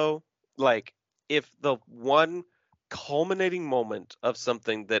imagine though, like, if the one culminating moment of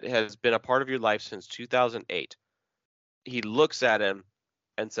something that has been a part of your life since 2008, he looks at him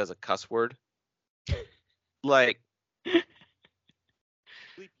and says a cuss word? Like,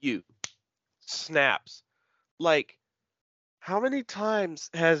 you snaps. Like, how many times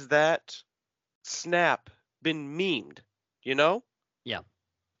has that snap been memed? You know? Yeah.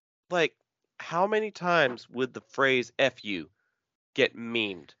 Like, how many times would the phrase F you get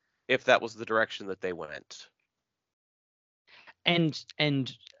memed if that was the direction that they went? And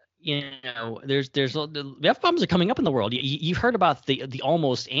there's the F-bombs are coming up in the world. You've heard about the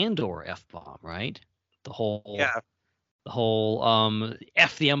almost Andor F-bomb, right? The whole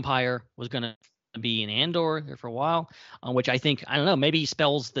F the Empire was going to be in Andor there for a while, which I think, I don't know, maybe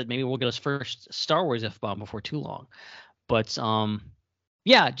spells that maybe we'll get us first Star Wars F-bomb before too long. But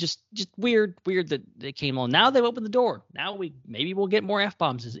yeah, just weird that they came on. Now they've opened the door. Now we'll get more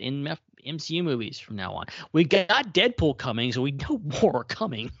F-bombs in MCU movies from now on. We got Deadpool coming, so we know more are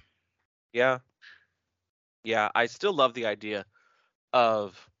coming. Yeah, I still love the idea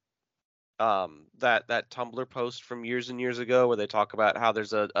of that Tumblr post from years and years ago where they talk about how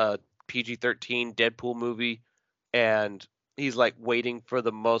there's a PG-13 Deadpool movie, and he's like waiting for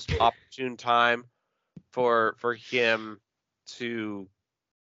the most opportune time for him to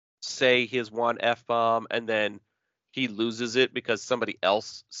say his one F-bomb, and then he loses it because somebody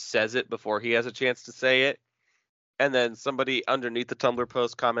else says it before he has a chance to say it. And then somebody underneath the Tumblr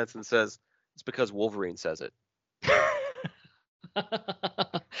post comments and says, it's because Wolverine says it.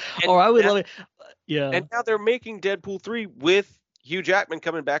 Or I would love it. Yeah. And now they're making Deadpool 3 with Hugh Jackman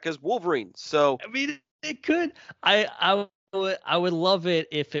coming back as Wolverine. So I mean, it could. I would love it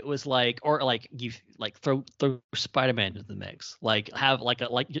if it was like, or like you like throw Spider-Man into the mix. Like have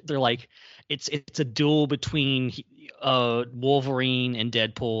they're like it's a duel between Wolverine and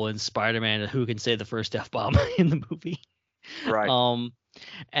Deadpool and Spider-Man, who can say the first F-bomb in the movie. Right.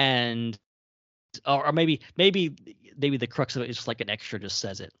 And or maybe the crux of it is just like an extra just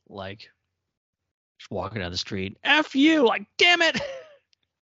says it, like just walking down the street, F you, like, damn it.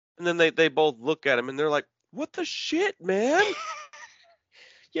 And then they both look at him and they're like, what the shit, man?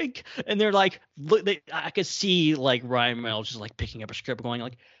 Yeah, and they're like, look, I could see like Ryan Reynolds just like picking up a script going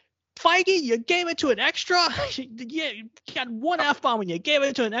like, Feige, you gave it to an extra? Yeah, you got one F-bomb and you gave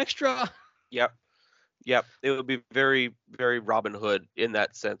it to an extra. Yep. It would be very, very Robin Hood in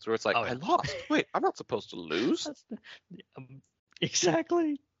that sense, where it's like, I lost. Wait, I'm not supposed to lose.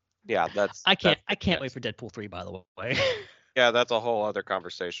 Exactly. Yeah, I can't wait for Deadpool 3, by the way. Yeah, that's a whole other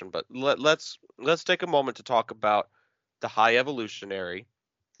conversation. But let's take a moment to talk about the High Evolutionary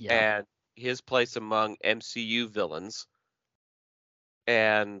and his place among MCU villains,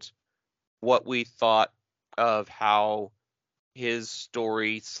 and what we thought of how his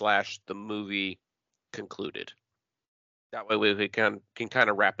story / the movie concluded. That way we can kind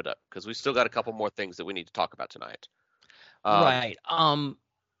of wrap it up, because we still got a couple more things that we need to talk about tonight. Right.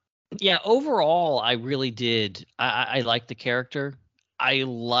 Yeah, overall, I really did. I liked the character. I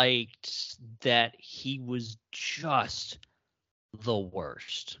liked that he was just the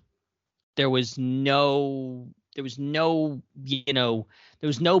worst. There was no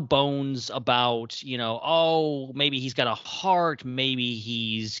bones about, oh, maybe he's got a heart, maybe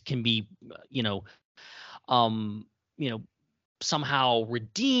he's can be, somehow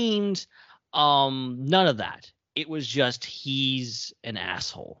redeemed. None of that. It was just, he's an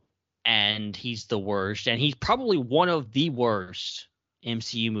asshole. and he's the worst, and he's probably one of the worst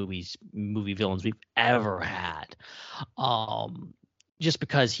MCU movie villains we've ever had. Just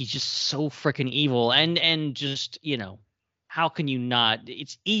because he's just so freaking evil, and just, you know, how can you not?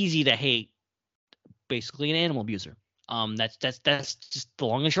 It's easy to hate basically an animal abuser. That's just the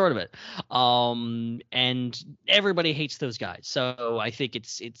long and short of it. And everybody hates those guys. So I think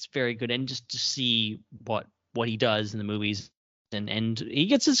it's very good, and just to see what he does in the movies, and he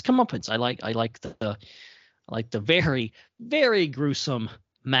gets his comeuppance. I like the very, very gruesome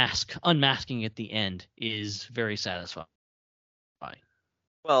unmasking at the end is very satisfying.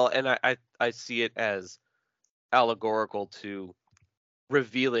 Well, and I see it as allegorical to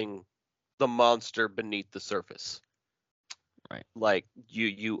revealing the monster beneath the surface. Right. Like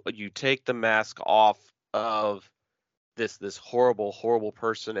you take the mask off of this horrible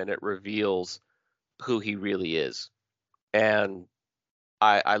person, and it reveals who he really is. And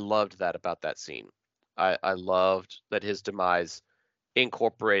I loved that about that scene. I loved that his demise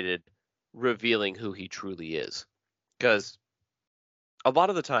incorporated revealing who he truly is. Because a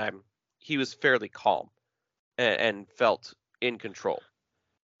lot of the time he was fairly calm and felt in control.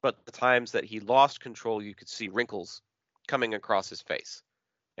 But the times that he lost control, you could see wrinkles coming across his face.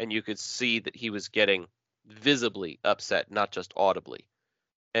 And you could see that he was getting visibly upset, not just audibly.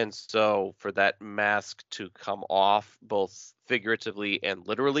 And so for that mask to come off, both figuratively and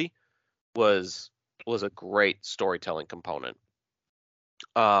literally, was a great storytelling component.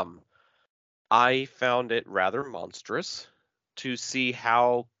 I found it rather monstrous to see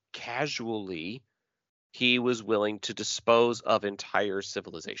how casually he was willing to dispose of entire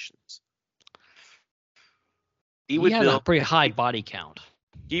civilizations. He had a pretty high body count.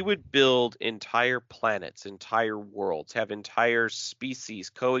 He would build entire planets, entire worlds, have entire species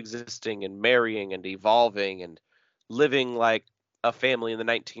coexisting and marrying and evolving and living like a family in the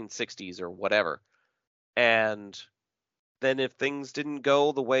 1960s or whatever. And then if things didn't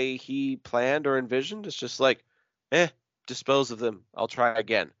go the way he planned or envisioned, it's just like, dispose of them. I'll try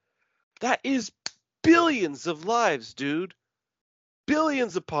again. That is billions of lives, dude.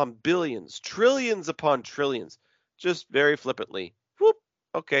 Billions upon billions, trillions upon trillions. Just very flippantly. Whoop.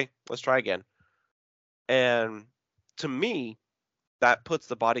 Okay, let's try again. And to me, that puts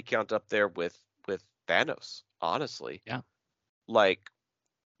the body count up there with Thanos, honestly. Yeah. Like,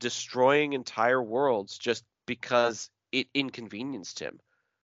 destroying entire worlds just because it inconvenienced him.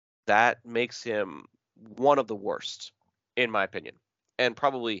 That makes him one of the worst, in my opinion. And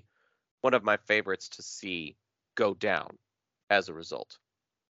probably one of my favorites to see go down as a result.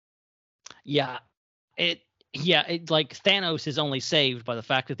 Yeah. It like Thanos is only saved by the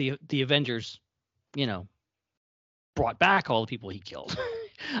fact that the Avengers, you know, brought back all the people he killed.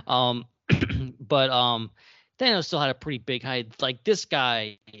 But Thanos still had a pretty big height. Like, this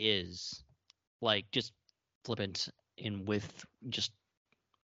guy is like just flippant in with just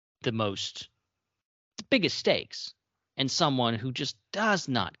the biggest stakes, and someone who just does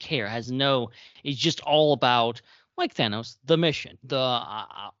not care, is just all about, like Thanos, the mission,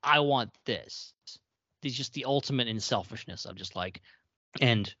 I want this. He's just the ultimate in selfishness of just like,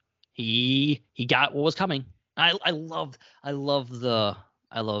 and he got what was coming. I love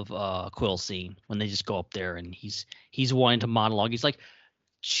Quill's scene when they just go up there and he's wanting to monologue. He's like,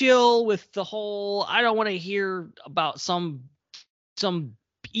 chill with the whole, I don't want to hear about some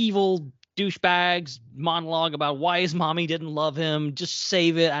evil douchebags monologue about why his mommy didn't love him. Just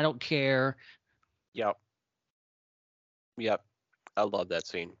save it. I don't care. Yep. I love that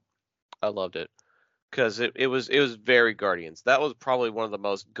scene. I loved it. Because it was very Guardians. That was probably one of the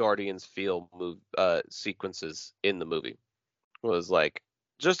most Guardians feel sequences in the movie. It was like,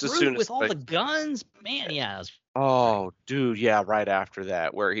 just as soon as with all the guns, man, yeah. Oh, dude, yeah, right after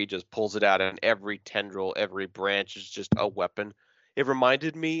that, where he just pulls it out and every tendril, every branch is just a weapon. It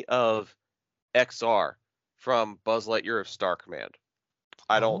reminded me of XR from Buzz Lightyear of Star Command.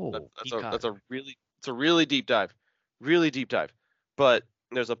 That's a really deep dive. Really deep dive. But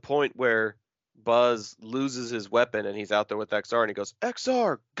there's a point where Buzz loses his weapon and he's out there with XR and he goes,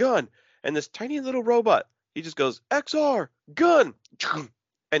 XR, gun. And this tiny little robot, he just goes, XR, gun.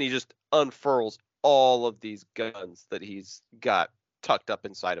 And he just unfurls all of these guns that he's got tucked up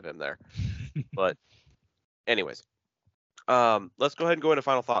inside of him there. But anyways, let's go ahead and go into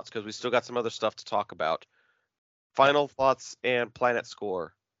final thoughts because we still got some other stuff to talk about. Final thoughts and planet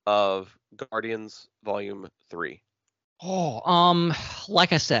score of Guardians Volume 3.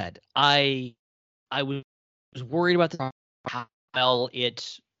 Like I said, I was worried about how well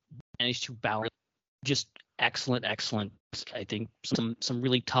it managed to balance. Just excellent. I think some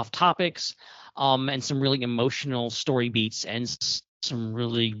really tough topics, and some really emotional story beats, and some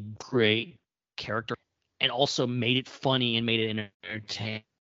really great character, and also made it funny and made it entertaining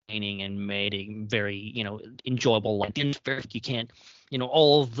and made it very, enjoyable. Like you can't,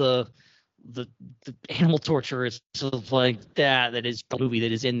 all of the animal torture is sort of like that is the movie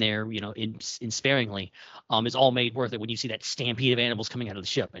that is in there, in sparingly, is all made worth it when you see that stampede of animals coming out of the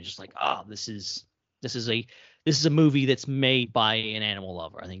ship. And just like, this is a movie that's made by an animal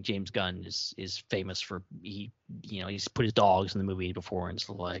lover. I think James Gunn is famous for he's put his dogs in the movie before and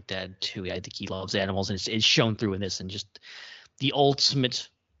stuff like that too. I think he loves animals, and it's shown through in this. And just the ultimate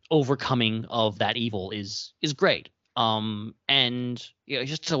overcoming of that evil is great. And it's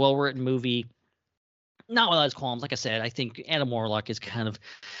just a well written movie. Not without its qualms. Like I said, I think Adam Warlock is kind of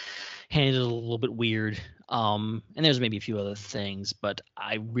handled a little bit weird. And there's maybe a few other things, but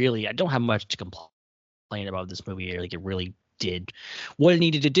I don't have much to complain about this movie. Like, it really did what it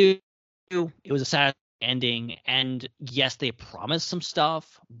needed to do. It was a sad ending, and yes, they promised some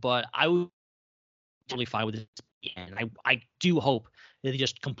stuff, but I was totally fine with it. And I do hope that they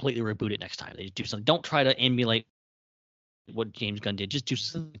just completely reboot it next time. They do something. Don't try to emulate what James Gunn did. Just do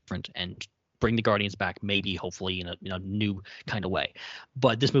something different and bring the Guardians back, maybe, hopefully, in a new kind of way.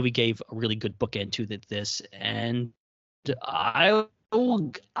 But this movie gave a really good bookend to this, and I'll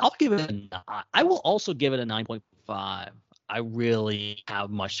give it I will also give it a 9.5. I really have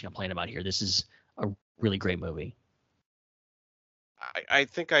much to complain about here. This is a really great movie. I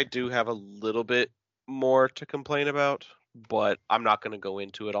think I do have a little bit more to complain about, but I'm not going to go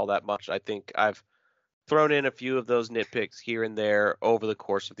into it all that much. I think I've thrown in a few of those nitpicks here and there over the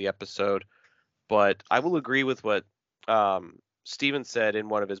course of the episode, but I will agree with what Steven said in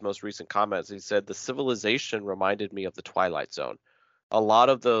one of his most recent comments. He said the civilization reminded me of the Twilight Zone. A lot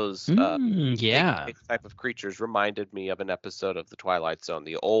of those type of creatures reminded me of an episode of the Twilight Zone,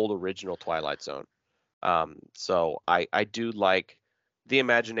 the old original Twilight Zone. So I do like the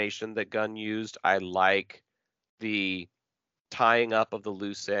imagination that Gunn used. I like the tying up of the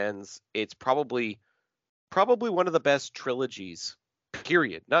loose ends. It's probably one of the best trilogies,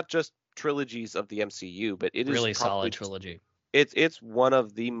 period. Not just trilogies of the MCU, but it is really solid trilogy. It's one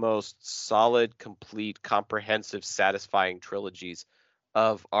of the most solid, complete, comprehensive, satisfying trilogies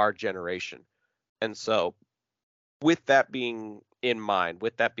of our generation. And so, with that being in mind,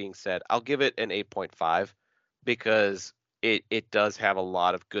 with that being said, I'll give it an 8.5 because it does have a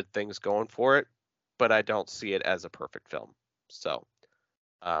lot of good things going for it, but I don't see it as a perfect film. So,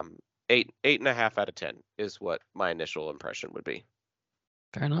 8.5 out of 10 is what my initial impression would be.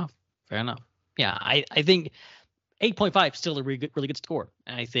 Fair enough. Yeah, I think 8.5 is still a really good score.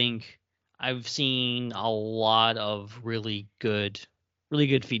 And I think I've seen a lot of really good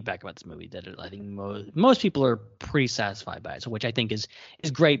feedback about this movie that I think most people are pretty satisfied by it. So, which I think is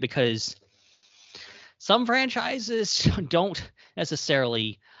great, because some franchises don't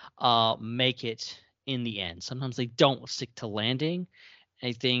necessarily make it in the end. Sometimes they don't stick to landing.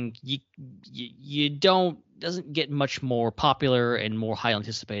 I think you doesn't get much more popular and more highly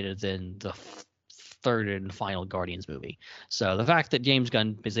anticipated than the third and final Guardians movie. So the fact that James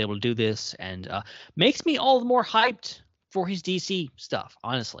Gunn is able to do this and makes me all the more hyped for his DC stuff,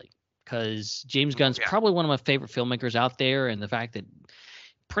 honestly, because James Gunn's probably one of my favorite filmmakers out there, and the fact that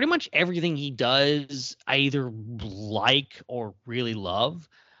pretty much everything he does I either like or really love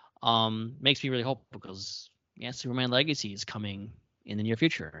makes me really hopeful, because Superman Legacy is coming in the near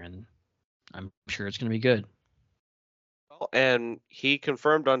future, and I'm sure it's going to be good. And he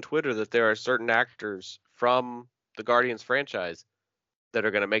confirmed on Twitter that there are certain actors from the Guardians franchise that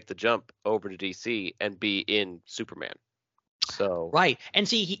are going to make the jump over to DC and be in Superman. So right, and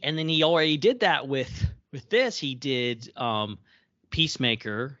see, then he already did that with this. He did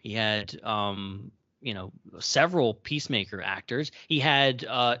Peacemaker. He had several Peacemaker actors. He had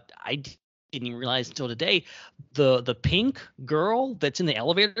I didn't even realize until today, the pink girl that's in the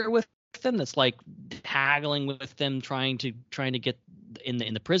elevator with them, that's like haggling with them, trying to get in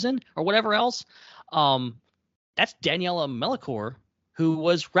the prison or whatever else. That's Daniela Melchior, who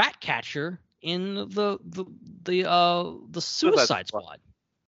was Ratcatcher in the Suicide Squad.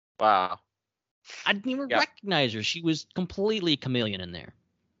 Wow. I didn't even recognize her. She was completely chameleon in there.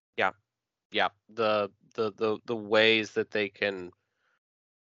 Yeah. The ways that they can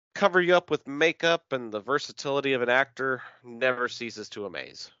cover you up with makeup and the versatility of an actor never ceases to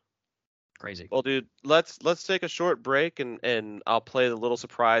amaze. Crazy. Well, dude, let's take a short break and I'll play the little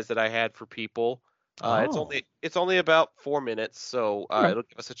surprise that I had for people. It's only about 4 minutes, so it'll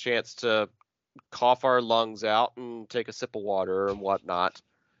give us a chance to cough our lungs out and take a sip of water and whatnot,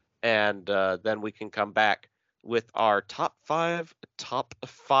 and then we can come back with our top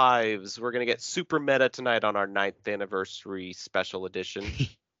fives. We're going to get super meta tonight on our 9th anniversary special edition.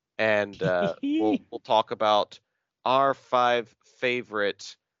 And we'll talk about our 5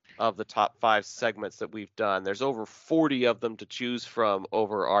 favorite of the top 5 segments that we've done. There's over 40 of them to choose from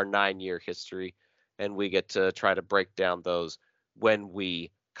over our 9-year history, and we get to try to break down those when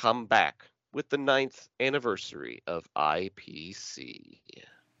we come back with the 9th anniversary of IPC.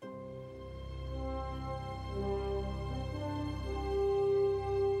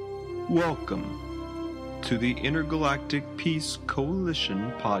 Welcome to the Intergalactic Peace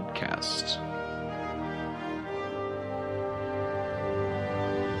Coalition podcast.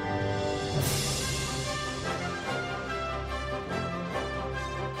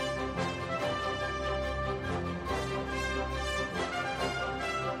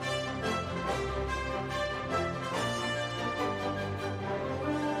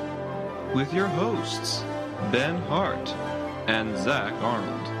 With your hosts, Ben Hart and Zach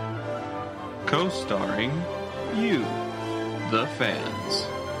Arnold. Co-starring you, the fans.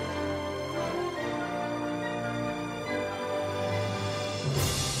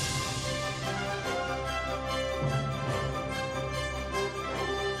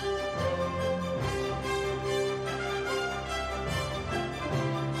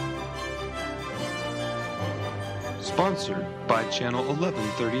 Sponsored by Channel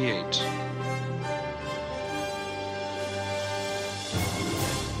 1138.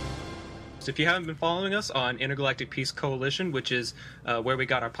 If you haven't been following us on Intergalactic Peace Coalition, which is where we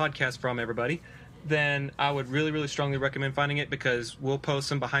got our podcast from, everybody, then I would really, really strongly recommend finding it, because we'll post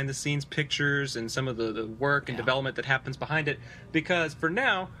some behind-the-scenes pictures and some of the work and development that happens behind it, because for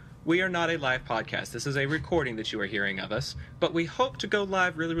now, we are not a live podcast. This is a recording that you are hearing of us, but we hope to go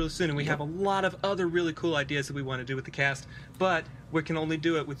live really, really soon, and we have a lot of other really cool ideas that we want to do with the cast, but we can only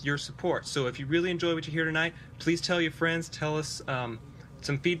do it with your support. So if you really enjoy what you hear tonight, please tell your friends, tell us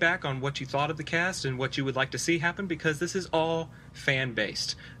some feedback on what you thought of the cast and what you would like to see happen, because this is all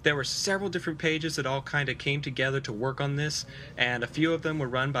fan-based. There were several different pages that all kind of came together to work on this, and a few of them were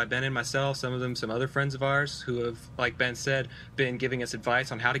run by Ben and myself, some of them some other friends of ours who have, like Ben said, been giving us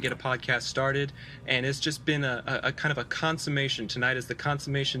advice on how to get a podcast started, and it's just been a kind of a consummation. Tonight is the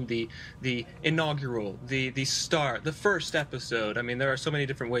consummation, the inaugural, the start, the first episode. I mean, there are so many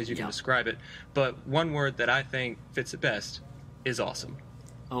different ways you can describe it, but one word that I think fits it best is awesome.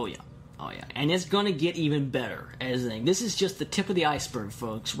 Oh yeah, and it's gonna get even better. This is just the tip of the iceberg,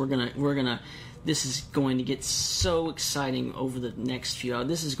 folks. This is going to get so exciting over the next few hours.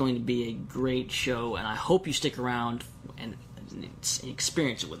 This is going to be a great show, and I hope you stick around and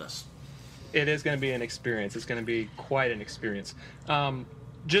experience it with us. It is going to be an experience. It's going to be quite an experience.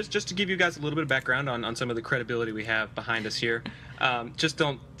 Just to give you guys a little bit of background on some of the credibility we have behind us here. Just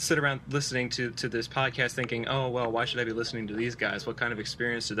don't sit around listening to this podcast thinking, oh, well, why should I be listening to these guys? What kind of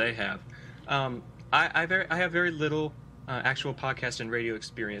experience do they have? I have very little actual podcast and radio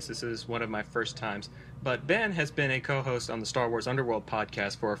experience. This is one of my first times. But Ben has been a co-host on the Star Wars Underworld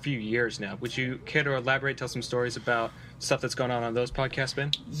podcast for a few years now. Would you care to elaborate, tell some stories about stuff that's going on those podcasts, Ben?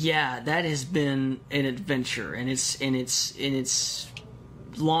 Yeah, that has been an adventure, and it's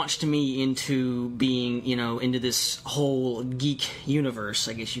launched me into being, into this whole geek universe,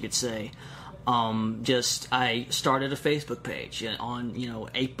 I guess you could say. I started a Facebook page on,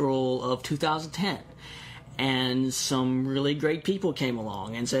 April of 2010. And some really great people came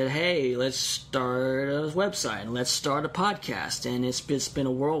along and said, hey, let's start a website and let's start a podcast. And it's been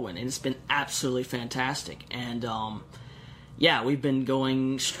a whirlwind, and it's been absolutely fantastic. And, we've been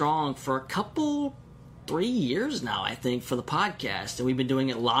going strong for 3 years now, I think, for the podcast. And we've been doing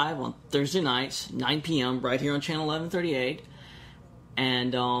it live on Thursday nights, 9 p.m., right here on Channel 1138.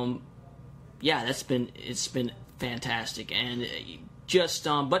 And, it's been fantastic. And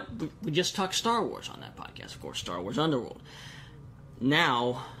but we just talk Star Wars on that podcast, of course, Star Wars Underworld.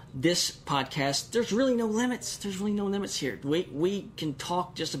 Now, this podcast, there's really no limits. There's really no limits here. We can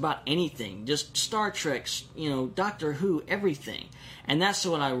talk just about anything, just Star Trek, Doctor Who, everything. And that's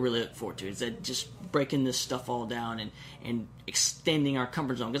what I really look forward to, is that just breaking this stuff all down and extending our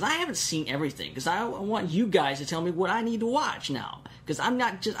comfort zone. Because I haven't seen everything. Because I want you guys to tell me what I need to watch now. Because I'm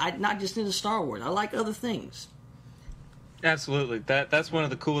not just into Star Wars. I like other things. Absolutely. That's one of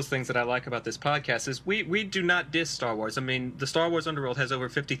the coolest things that I like about this podcast is we do not diss Star Wars. I mean, the Star Wars Underworld has over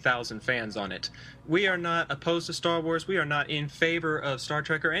 50,000 fans on it. We are not opposed to Star Wars. We are not in favor of Star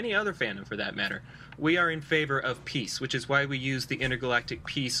Trek or any other fandom for that matter. We are in favor of peace, which is why we use the Intergalactic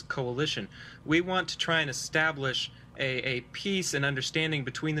Peace Coalition. We want to try and establish a peace and understanding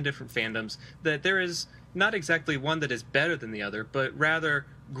between the different fandoms, that there is not exactly one that is better than the other, but rather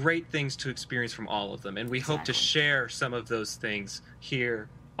great things to experience from all of them, and we hope to share some of those things here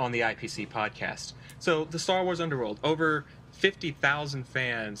on the IPC podcast. So the Star Wars Underworld, over 50,000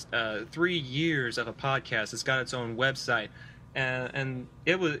 fans, 3 years of a podcast. It's got its own website, and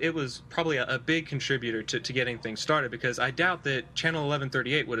it was probably a big contributor to getting things started, because I doubt that Channel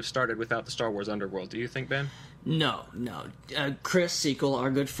 1138 would have started without the Star Wars Underworld. Do you think, Ben? No. Chris Sequel, our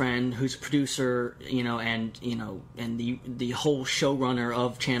good friend, who's producer, and the whole showrunner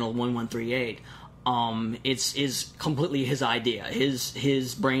of Channel 1138, is completely his idea,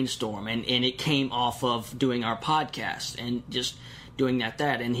 his brainstorm, and it came off of doing our podcast and just doing that,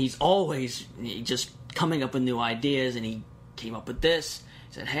 and he's always just coming up with new ideas, and he came up with this.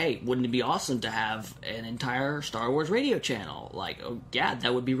 He said, hey, wouldn't it be awesome to have an entire Star Wars radio channel? Like, oh yeah,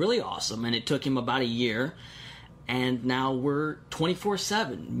 that would be really awesome. And it took him about a year. And now we're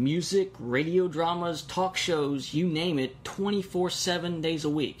 24/7. Music, radio dramas, talk shows, you name it, 24/7 days a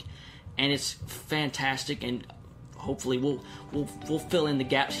week. And it's fantastic, and hopefully we'll fill in the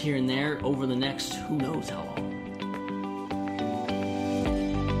gaps here and there over the next who knows how long.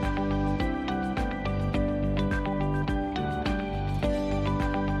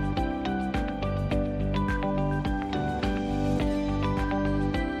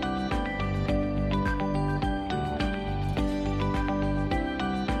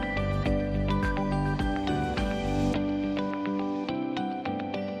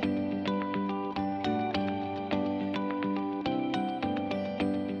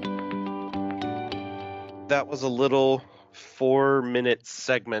 That was a little 4-minute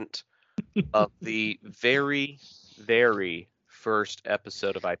segment of the very, very first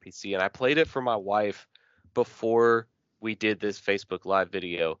episode of IPC, and I played it for my wife before we did this Facebook Live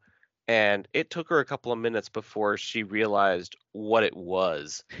video, and it took her a couple of minutes before she realized what it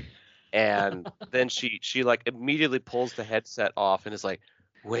was. And then she like immediately pulls the headset off and is like,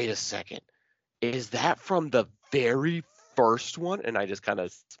 wait a second, is that from the very first one? And I just kind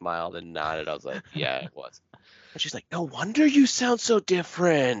of smiled and nodded. I was like, yeah, it was. And she's like, no wonder you sound so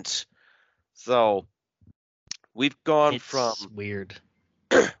different. So we've gone from weird.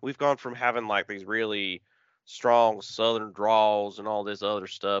 We've gone from having like these really strong Southern draws and all this other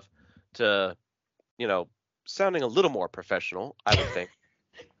stuff to, sounding a little more professional, I would think.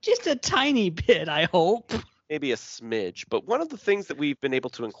 Just a tiny bit, I hope. Maybe a smidge. But one of the things that we've been able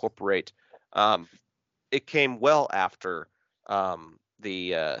to incorporate, it came well after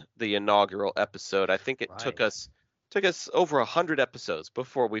the inaugural episode. I think it took us over 100 episodes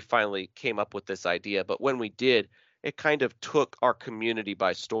before we finally came up with this idea. But when we did, it kind of took our community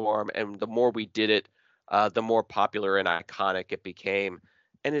by storm. And the more we did it, the more popular and iconic it became.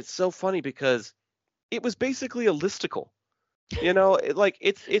 And it's so funny because it was basically a listicle.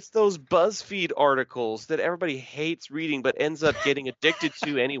 It's those BuzzFeed articles that everybody hates reading but ends up getting addicted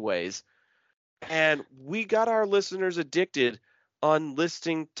to anyways. And we got our listeners addicted on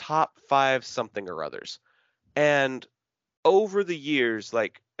listing top 5 something or others. And over the years,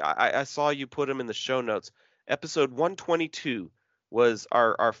 like I saw you put them in the show notes, episode 122 was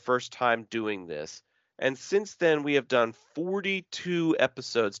our first time doing this. And since then, we have done 42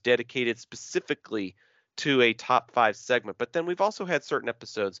 episodes dedicated specifically to a top 5 segment. But then we've also had certain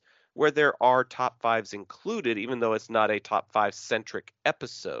episodes where there are top 5s included, even though it's not a top 5 centric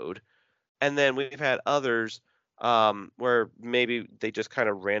episode. And then we've had others where maybe they just kind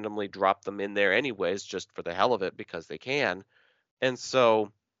of randomly drop them in there anyways, just for the hell of it, because they can. And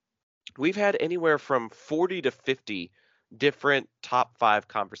so we've had anywhere from 40 to 50 different top 5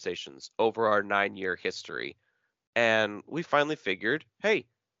 conversations over our 9-year history. And we finally figured, hey,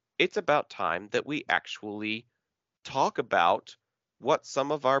 it's about time that we actually talk about what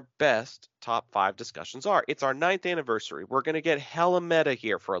some of our best top 5 discussions are. It's our 9th anniversary. We're going to get hella meta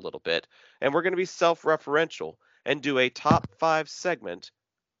here for a little bit, and we're going to be self-referential and do a top 5 segment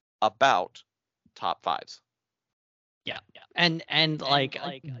about top 5s. Yeah. And like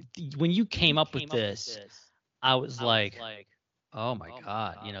when you came up with this, I was like, oh my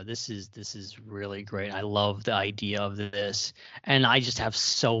God, this is really great. I love the idea of this. And I just have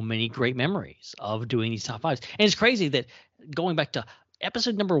so many great memories of doing these top 5s. And it's crazy that going back to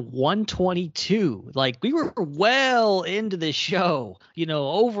episode number 122, like we were well into this show,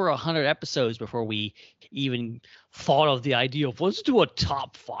 over 100 episodes before we even thought of the idea of let's do a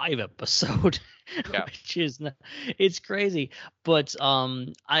top 5 episode. Yeah. Which is, it's crazy. But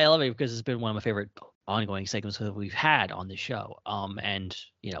I love it because it's been one of my favorite ongoing segments that we've had on the show. And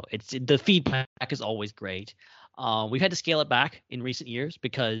it's the feedback is always great. We've had to scale it back in recent years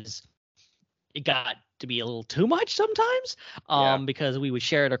because it got to be a little too much sometimes, because we would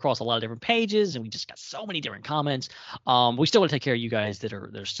share it across a lot of different pages, and we just got so many different comments. We still want to take care of you guys that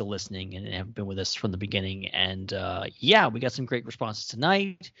are still listening and have been with us from the beginning. And we got some great responses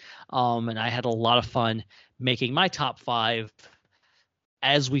tonight, and I had a lot of fun making my top 5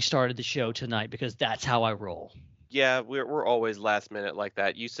 as we started the show tonight, because that's how I roll. Yeah, we're always last minute like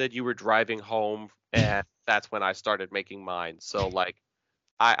that. You said you were driving home, and that's when I started making mine. So like,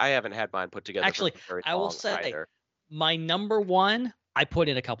 I haven't had mine put together. Actually, I will say either. My number 1 I put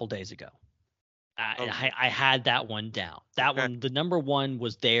in a couple days ago. I had that one down. That one, the number 1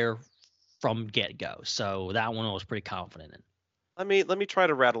 was there from get-go. So that one I was pretty confident in. Let me try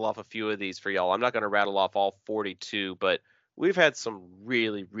to rattle off a few of these for y'all. I'm not going to rattle off all 42, but we've had some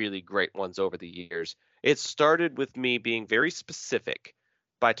really, really great ones over the years. It started with me being very specific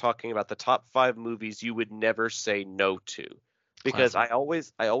by talking about the top 5 movies you would never say no to. Because I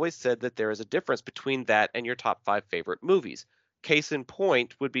always said that there is a difference between that and your top 5 favorite movies. Case in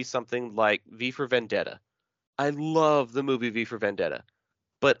point would be something like V for Vendetta. I love the movie V for Vendetta,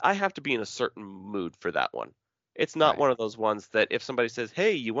 but I have to be in a certain mood for that one. It's not one of those ones that if somebody says,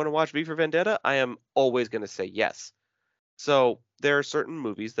 hey, you want to watch V for Vendetta? I am always going to say yes. So there are certain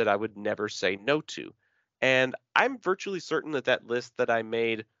movies that I would never say no to. And I'm virtually certain that list that I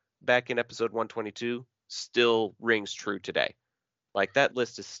made back in episode 122 still rings true today. Like, that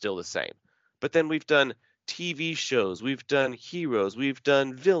list is still the same. But then we've done TV shows, we've done heroes, we've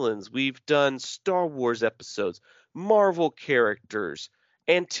done villains, we've done Star Wars episodes, Marvel characters,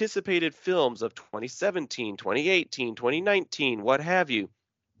 anticipated films of 2017, 2018, 2019, what have you.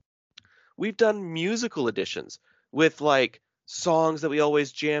 We've done musical editions with, like, songs that we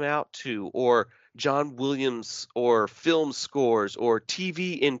always jam out to, or John Williams, or film scores, or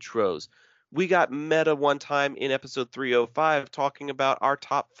TV intros. We got meta one time in episode 305 talking about our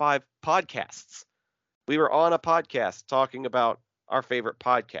top 5 podcasts. We were on a podcast talking about our favorite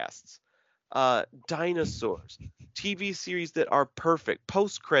podcasts. Dinosaurs, TV series that are perfect,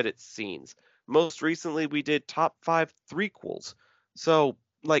 post-credit scenes. Most recently, we did top 5 threequels. So,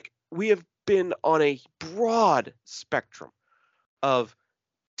 like, we have been on a broad spectrum of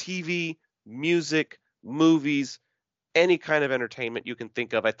TV, music, movies, any kind of entertainment you can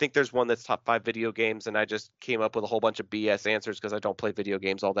think of. I think there's one that's top 5 video games, and I just came up with a whole bunch of BS answers because I don't play video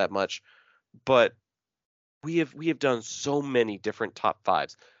games all that much. But we have done so many different top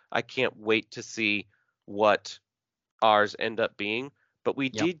 5s. I can't wait to see what ours end up being. But we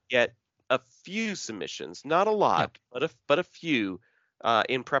did get a few submissions, not a lot, but a few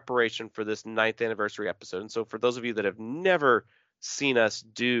in preparation for this 9th anniversary episode. And so for those of you that have never seen us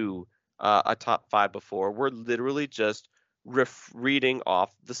do a top 5 before, we're literally just reading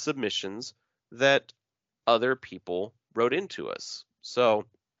off the submissions that other people wrote into us. So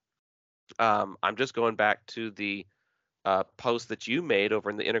I'm just going back to the post that you made over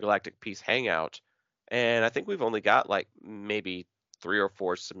in the Intergalactic Peace Hangout, and I think we've only got like maybe 3 or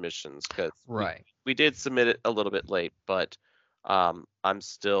 4 submissions because we did submit it a little bit late, but I'm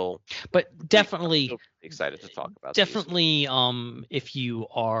still definitely excited to talk about definitely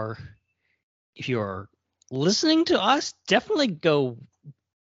these. If you're listening to us, definitely go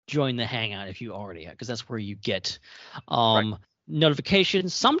join the Hangout if you already have, because that's where you get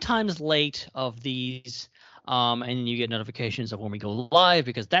notifications, sometimes late, of these, and you get notifications of when we go live,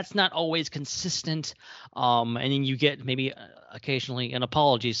 because that's not always consistent. And then you get maybe occasionally an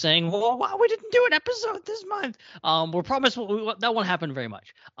apology saying, well, why we didn't do an episode this month. We're promised that won't happen very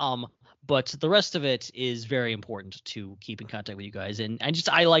much. But the rest of it is very important to keep in contact with you guys. And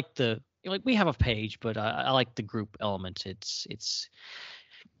I like we have a page, but I like the group element. It's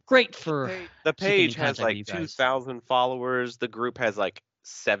great for the page has like 2,000 followers. The group has like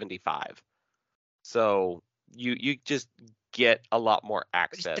 75. So you just get a lot more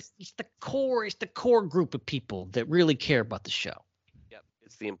access. It's the core group of people that really care about the show. Yep,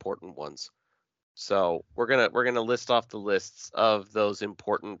 it's the important ones. So we're gonna list off the lists of those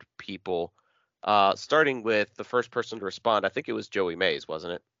important people, starting with the first person to respond. I think it was Joey Mays,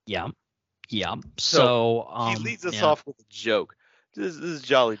 wasn't it? Yeah. So he leads us off with a joke. This is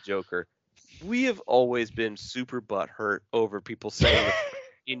Jolly Joker. We have always been super butthurt over people saying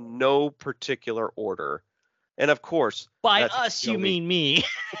in no particular order. And of course, by us, you mean me.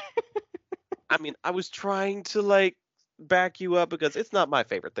 I mean, I was trying to like back you up because it's not my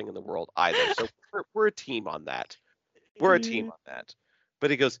favorite thing in the world either. So we're a team on that. But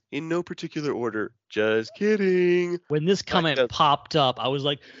he goes, in no particular order. Just kidding. When this comment popped up, I was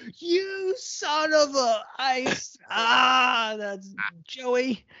like, yes. You son of a ice. That's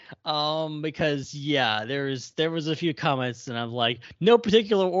Joey. Because yeah, there was a few comments and I'm like, no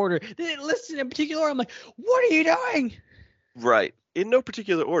particular order. They didn't listen in particular. I'm like, what are you doing? Right. In no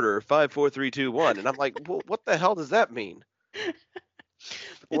particular order, 5, 4, 3, 2, 1. And I'm like, well, what the hell does that mean?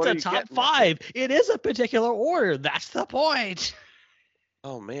 It's a top 5. It is a particular order. That's the point.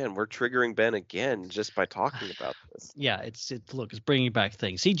 Oh man, we're triggering Ben again just by talking about this. Yeah, it's bringing back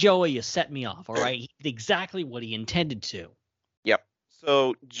things. See, Joey, you set me off. All right, he did exactly what he intended to. Yep.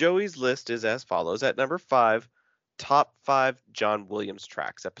 So Joey's list is as follows. At number 5, top 5 John Williams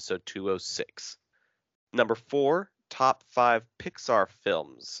tracks, episode 206. Number 4, top 5 Pixar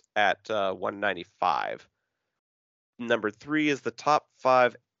films at 195. Number 3 is the top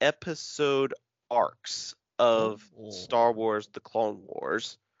 5 episode arcs of Star Wars The Clone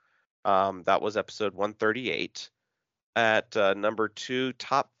Wars. That was episode 138. At number 2,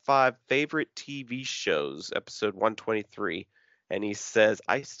 top 5 favorite TV shows, episode 123. And he says,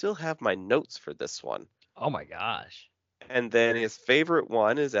 I still have my notes for this one. Oh my gosh. And then his favorite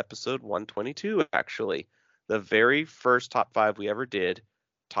one is episode 122, actually. The very first top 5 we ever did,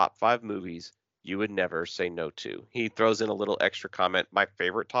 top 5 movies you would never say no to. He throws in a little extra comment. My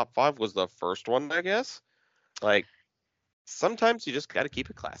favorite top 5 was the first one, I guess. Like, sometimes you just got to keep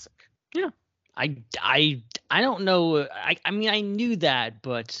it classic. Yeah. I don't know. I mean, I knew that,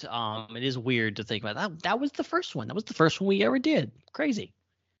 but it is weird to think about that. That was the first one. That was the first one we ever did. Crazy.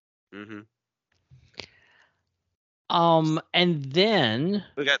 Mm-hmm. And then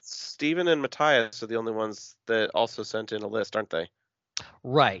we got Steven and Matthias are the only ones that also sent in a list, aren't they?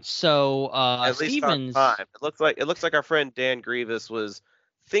 Right. So at least Steven's on time. It looks like our friend Dan Grievous was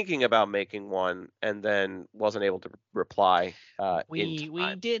thinking about making one and then wasn't able to reply. We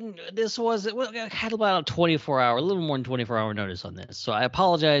didn't. It had about a 24-hour, a little more than 24-hour notice on this. So I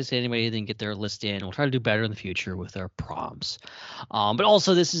apologize to anybody who didn't get their list in. We'll try to do better in the future with our prompts. But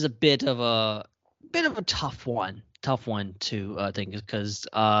also this is a bit of a tough one to think, because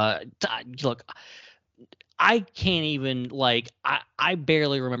look, I can't even, I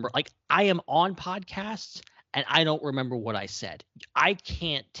barely remember. I am on podcasts and I don't remember what I said. I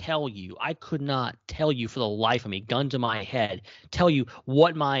can't tell you. I could not tell you for the life of me, gun to my head, tell you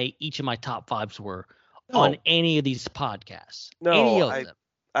what each of my top 5s were on any of these podcasts. No, any of them.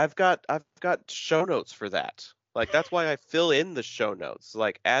 I've got show notes for that. That's why I fill in the show notes.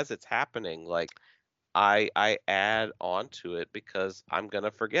 As it's happening, I add on to it because I'm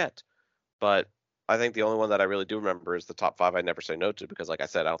gonna forget. But I think the only one that I really do remember is the top 5 I never say no to, because like I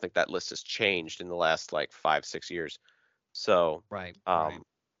said, I don't think that list has changed in the last 5-6 years. So right.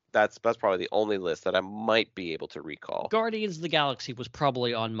 That's probably the only list that I might be able to recall. Guardians of the Galaxy was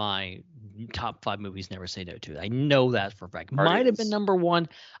probably on my top 5 movies never say no to. I know that for a fact. Might have been number 1.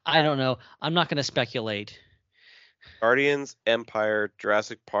 I don't know. I'm not going to speculate. Guardians, Empire,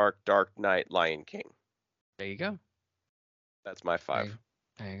 Jurassic Park, Dark Knight, Lion King. There you go. That's my 5.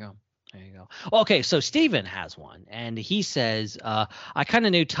 There you go. Okay, so Steven has one, and he says, I kind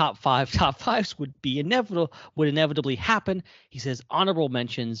of knew top 5s would inevitably happen. He says honorable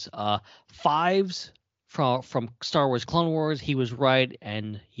mentions, 5s from Star Wars Clone Wars. He was right,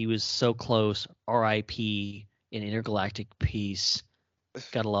 and he was so close. R.I.P. in Intergalactic Peace.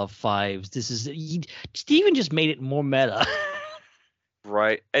 Gotta love 5s. Steven just made it more meta.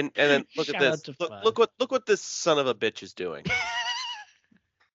 Right, and then look at this. Look what this son of a bitch is doing.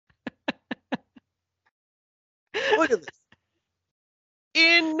 Look at this.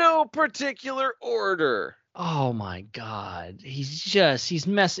 In no particular order. Oh my God. He's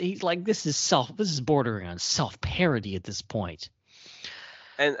messy. This is bordering on self-parody at this point.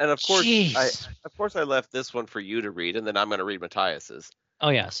 And of course I left this one for you to read, and then I'm going to read Matthias's. Oh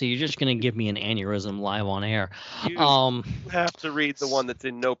yeah, so you're just going to give me an aneurysm live on air. You have to read the one that's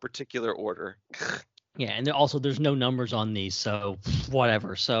in no particular order. Yeah, and there's no numbers on these, so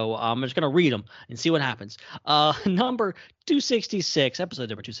whatever. So I'm just going to read them and see what happens. Number 266, episode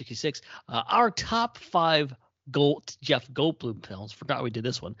number 266, our top 5 Jeff Goldblum films. Forgot we did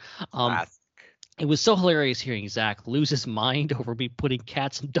this one. It was so hilarious hearing Zach lose his mind over me putting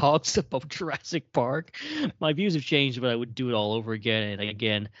cats and dogs above Jurassic Park. My views have changed, but I would do it all over again. And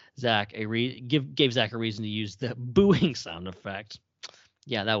again, Zach gave Zach a reason to use the booing sound effect.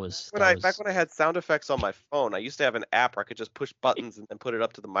 Yeah, that was back when I had sound effects on my phone. I used to have an app where I could just push buttons and then put it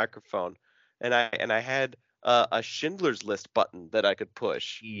up to the microphone, and I had a Schindler's List button that I could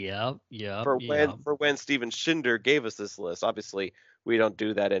push. Yeah. For when Steven Schindler gave us this list. Obviously, we don't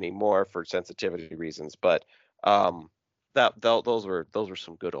do that anymore for sensitivity reasons, but those were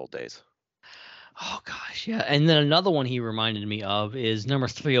some good old days. Oh gosh, yeah. And then another one he reminded me of is number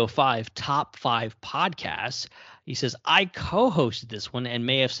 305, Top 5 Podcasts. He says, I co-hosted this one and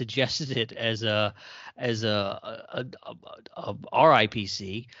may have suggested it as a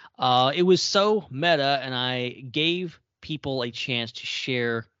RIPC. It was so meta, and I gave people a chance to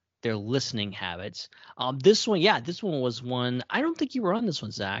share their listening habits. This one was one. I don't think you were on this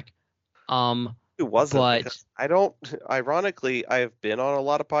one, Zach. It wasn't. But because I don't. Ironically, I have been on a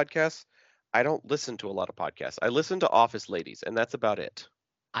lot of podcasts. I don't listen to a lot of podcasts. I listen to Office Ladies, and that's about it.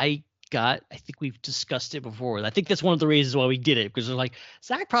 I think we've discussed it before. I think that's one of the reasons why we did it, because we're like,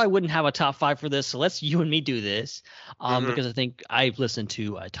 Zach probably wouldn't have a top 5 for this, so let's you and me do this. Because I think I've listened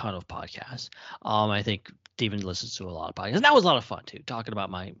to a ton of podcasts. I think Steven listens to a lot of podcasts. And that was a lot of fun too, talking about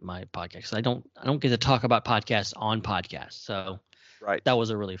my podcast. I don't get to talk about podcasts on podcasts. So right. That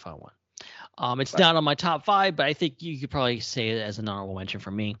was a really fun one. It's not on my top 5, but I think you could probably say it as an honorable mention for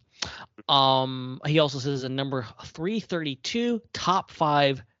me. He also says a number 332, top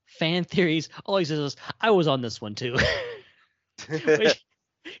 5 fan theories. All he says is, I was on this one too.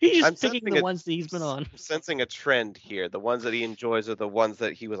 He's just picking the ones that he's been on. I'm sensing a trend here. The ones that he enjoys are the ones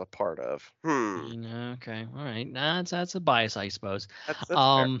that he was a part of. Okay. All right. That's a bias, I suppose. That's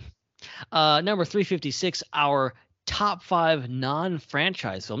number 356, our top 5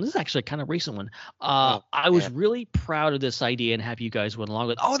 non-franchise film. This is actually a kind of recent one. I was really proud of this idea and happy you guys went along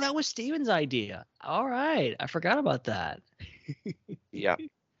with. Oh, that was Steven's idea. All right. I forgot about that. Yeah.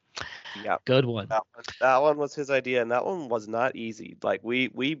 Yeah, good one. That one was his idea, and that one was not easy. Like we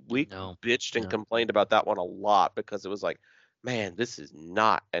bitched and complained about that one a lot because it was like, man, this is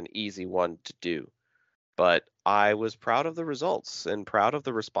not an easy one to do. But I was proud of the results and proud of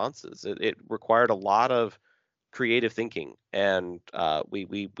the responses. It required a lot of creative thinking, and we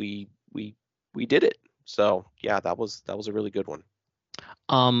did it. So yeah, that was a really good one.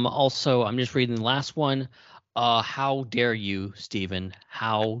 Also, I'm just reading the last one. How dare you, Steven?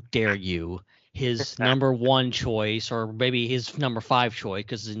 How dare you? His number 1 choice, or maybe his number 5 choice,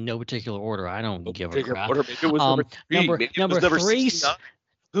 because in no particular order. I don't give a crap. Maybe it was number 3.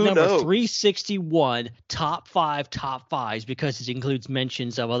 Who number knows? 361, top 5s, because it includes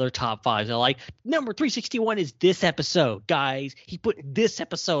mentions of other top 5s. I like number 361 is this episode, guys. He put this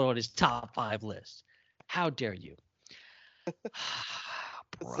episode on his top 5 list. How dare you?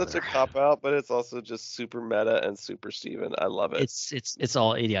 It's such a cop out, but it's also just super meta and super Steven. I love it. It's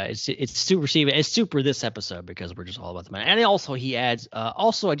all it's super Steven. It's super this episode because we're just all about the meta. And also he adds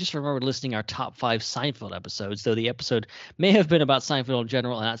also I just remembered listing our top 5 Seinfeld episodes, though the episode may have been about Seinfeld in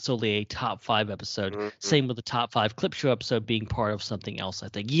general and not solely a top 5 episode. Mm-hmm. Same with the top 5 clip show episode being part of something else, I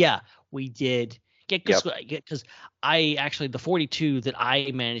think. Yeah, we did. Because I actually, the 42 that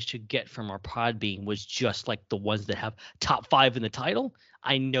I managed to get from our Podbean was just like the ones that have top 5 in the title.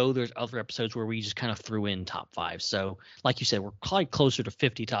 I know there's other episodes where we just kind of threw in top 5. So like you said, we're probably closer to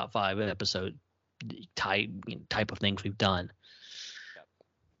 50 top 5 episode type of things we've done.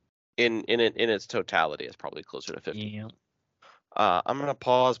 In its totality, it's probably closer to 50. Yeah. I'm going to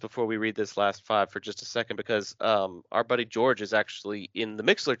pause before we read this last 5 for just a second because our buddy George is actually in the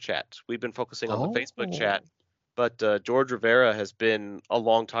Mixler chat. We've been focusing on the Facebook chat, but George Rivera has been a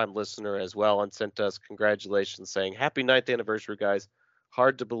longtime listener as well and sent us congratulations saying, happy 9th anniversary, guys.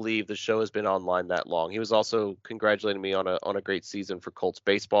 Hard to believe the show has been online that long. He was also congratulating me on a great season for Colts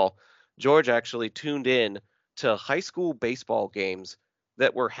baseball. George actually tuned in to high school baseball games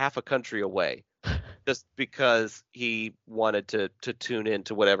that were half a country away. Just because he wanted to tune in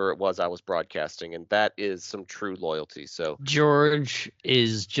to whatever it was I was broadcasting, and that is some true loyalty. So George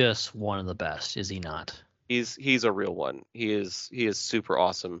is just one of the best, is he not? He's a real one. He is super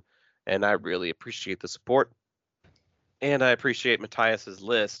awesome, and I really appreciate the support. And I appreciate Matthias's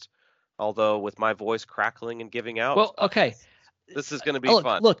list, although with my voice crackling and giving out. Well, okay. This is going to be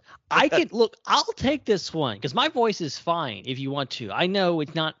fun. Look, I'll take this one because my voice is fine if you want to. I know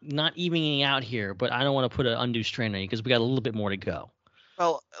it's not evening out here, but I don't want to put an undue strain on you because we got a little bit more to go.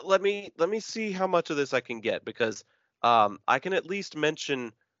 Well, let me see how much of this I can get because I can at least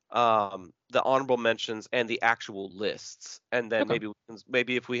mention the honorable mentions and the actual lists, and then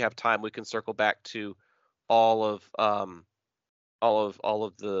maybe if we have time, we can circle back to all of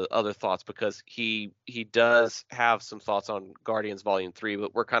the other thoughts because he does have some thoughts on Guardians Volume 3,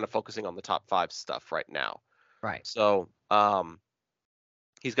 but we're kind of focusing on the top 5 stuff right now. Right. So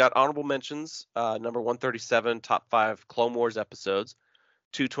he's got honorable mentions, number 137, top 5 Clone Wars episodes,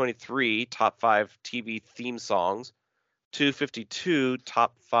 223, top 5 TV theme songs, 252,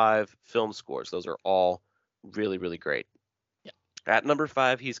 top 5 film scores. Those are all really, really great. Yeah. At number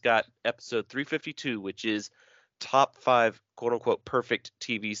 5, he's got episode 352, which is top 5 quote unquote perfect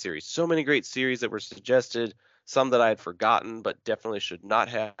TV series. So many great series that were suggested, some that I had forgotten, but definitely should not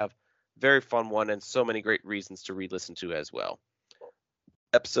have. Very fun one, and so many great reasons to re-listen to as well.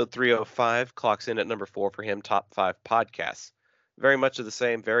 Episode 305 clocks in at number 4 for him, top 5 podcasts. Very much of the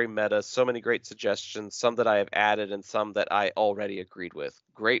same, very meta, so many great suggestions, some that I have added and some that I already agreed with.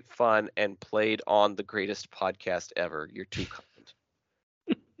 Great fun and played on the greatest podcast ever. You're too kind.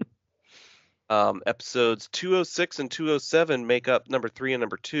 Episodes 206 and 207 make up number 3 and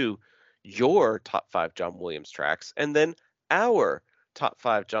number 2, your top 5 John Williams tracks, and then our top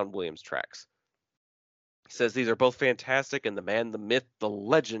 5 John Williams tracks. He says these are both fantastic, and the man, the myth, the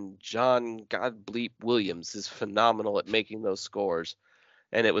legend, John Godbleep Williams is phenomenal at making those scores,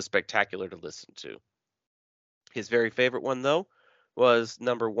 and it was spectacular to listen to. His very favorite one, though, was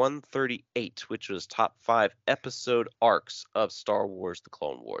number 138, which was top 5 episode arcs of Star Wars: The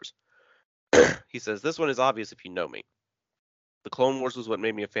Clone Wars. He says, this one is obvious if you know me. The Clone Wars was what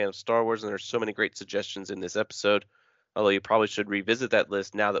made me a fan of Star Wars, and there's so many great suggestions in this episode, although you probably should revisit that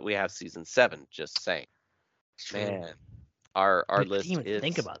list now that we have season 7, just saying. Man, our list didn't even is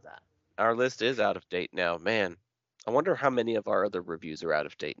think about that. Our list is out of date now. Man, I wonder how many of our other reviews are out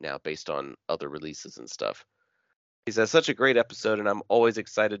of date now based on other releases and stuff. He says, such a great episode, and I'm always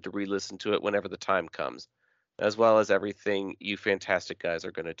excited to re-listen to it whenever the time comes, as well as everything you fantastic guys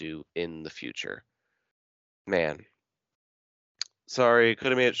are going to do in the future. Man. Sorry,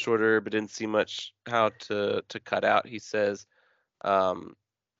 could have made it shorter, but didn't see much how to cut out. He says,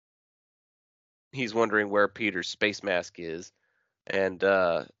 he's wondering where Peter's space mask is, and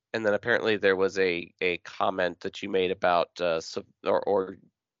then apparently there was a comment that you made about or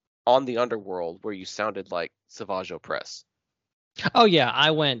on the Underworld where you sounded like Savage Opress. Oh yeah,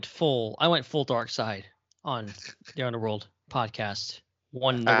 I went full dark side on the Underworld podcast.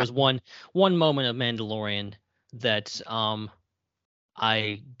 There was one moment of Mandalorian that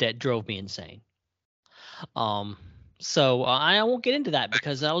that drove me insane. So I won't get into that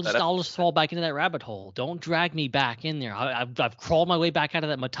because I'll just fall back into that rabbit hole. Don't drag me back in there. I've crawled my way back out of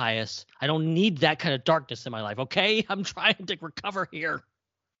that, Matthias. I don't need that kind of darkness in my life. Okay, I'm trying to recover here.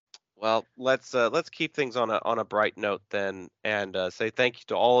 Well, let's keep things on a bright note then, and say thank you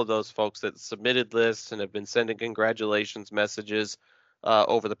to all of those folks that submitted lists and have been sending congratulations messages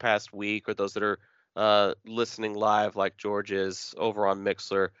over the past week, or those that are listening live like George is over on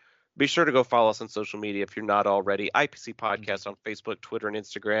Mixlr. Be sure to go follow us on social media if you're not already. IPC Podcast on Facebook, Twitter, and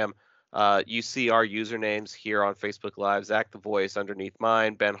Instagram. You see our usernames here on Facebook Live. Zach the Voice underneath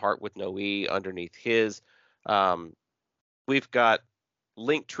mine. Ben Hart with no E underneath his. We've got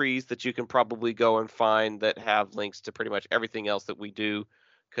link trees that you can probably go and find that have links to pretty much everything else that we do,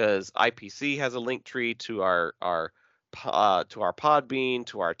 because IPC has a link tree to our Podbean,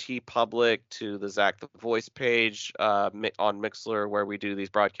 to our TeePublic, to the Zach the Voice page on Mixlr where we do these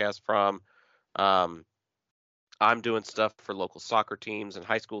broadcasts from. I'm doing stuff for local soccer teams and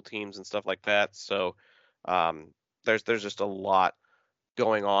high school teams and stuff like that. So there's just a lot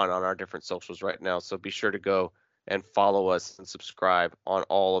going on our different socials right now. So be sure to go and follow us and subscribe on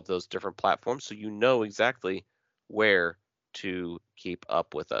all of those different platforms so you know exactly where to keep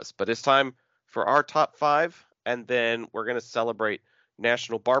up with us. But it's time for our top 5. And then we're going to celebrate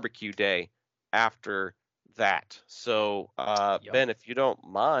National Barbecue Day after that. So, Ben, if you don't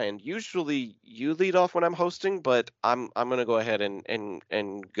mind, usually you lead off when I'm hosting, but I'm going to go ahead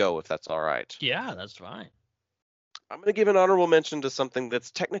and go if that's all right. Yeah, that's fine. I'm going to give an honorable mention to something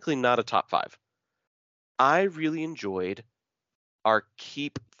that's technically not a top 5. I really enjoyed our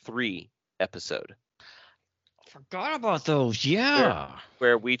Keep 3 episode. Forgot about those. Yeah.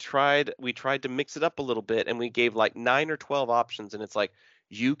 Where we tried to mix it up a little bit, and we gave like 9 or 12 options, and it's like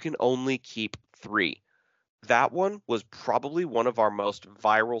you can only keep 3. That one was probably one of our most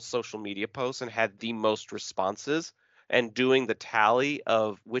viral social media posts and had the most responses, and doing the tally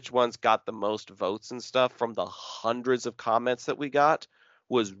of which ones got the most votes and stuff from the hundreds of comments that we got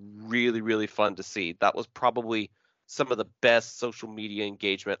was really, really fun to see. That was probably some of the best social media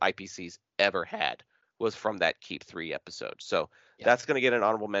engagement IPC's ever had. Was from that Keep 3 episode. So that's going to get an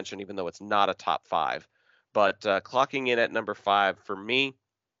honorable mention, even though it's not a top 5. But clocking in at number 5 for me,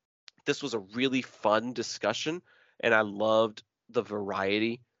 this was a really fun discussion, and I loved the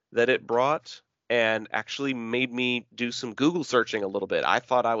variety that it brought and actually made me do some Google searching a little bit. I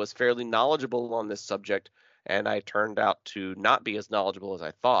thought I was fairly knowledgeable on this subject, and I turned out to not be as knowledgeable as I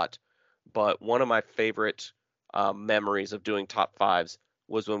thought. But one of my favorite memories of doing top 5s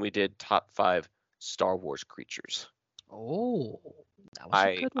was when we did top 5 Star Wars creatures. Oh.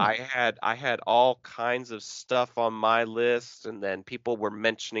 I had all kinds of stuff on my list, and then people were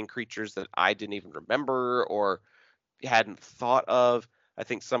mentioning creatures that I didn't even remember or hadn't thought of. I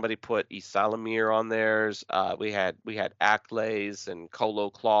think somebody put Isalamir on theirs. We had Acklays and Colo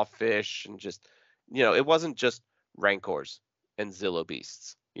Clawfish, and just, it wasn't just Rancors and Zillo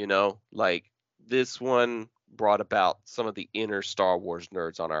Beasts. Like, this one brought about some of the inner Star Wars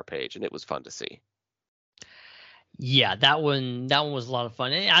nerds on our page, and it was fun to see. Yeah, that one was a lot of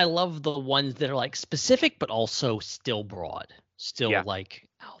fun. And I love the ones that are like specific, but also still broad, like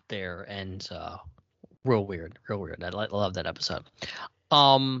out there, and real weird. I love that episode.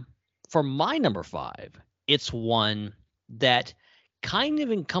 For my number 5, it's one that kind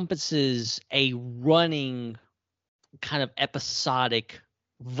of encompasses a running kind of episodic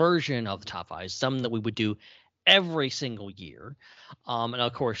version of the top 5, some that we would do every single year. And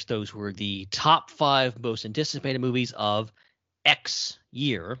of course, those were the top 5 most anticipated movies of X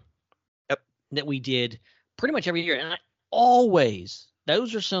year. Yep. That we did pretty much every year. And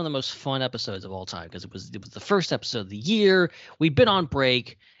those are some of the most fun episodes of all time, because it was the first episode of the year. We'd been on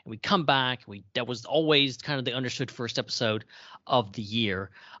break and we come back. That was always kind of the understood first episode of the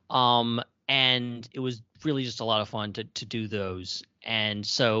year. And it was really just a lot of fun to do those. And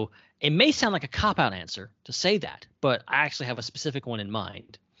so it may sound like a cop-out answer to say that, but I actually have a specific one in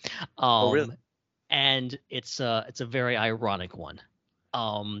mind. Really? And it's a very ironic one,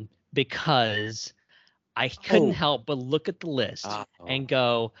 because I couldn't help but look at the list and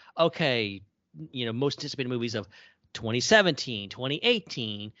go, okay, most anticipated movies of 2017,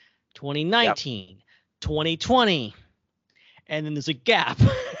 2018, 2019, 2020, and then there's a gap.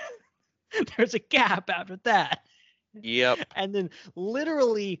 There's a gap after that. Yep. And then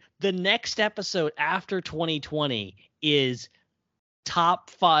literally the next episode after 2020 is top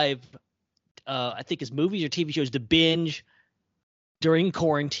 5, I think it's movies or TV shows to binge during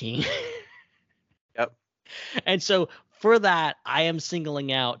quarantine. Yep. And so for that, I am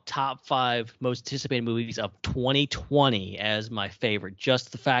singling out top 5 most anticipated movies of 2020 as my favorite.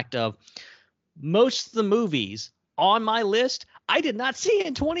 Just the fact of most of the movies on my list I did not see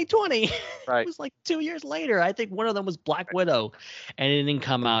in 2020. Right. It was like 2 years later. I think one of them was Black Widow, and it didn't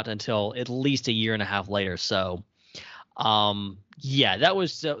come out until at least a year and a half later. So, yeah,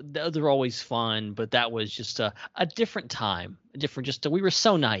 those are always fun, but that was just a different time, we were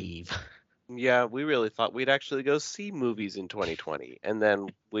so naive. Yeah, we really thought we'd actually go see movies in 2020, and then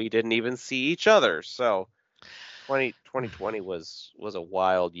we didn't even see each other. So 2020 was a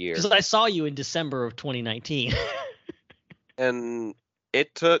wild year. Because I saw you in December of 2019. And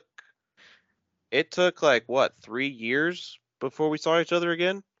it took like, what, 3 years before we saw each other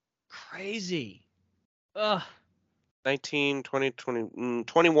again? Crazy. 19, 20,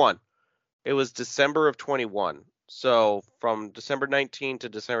 21. It was December of 21. So from December 19 to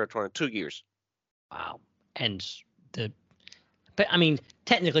December 20, 2 years. Wow. And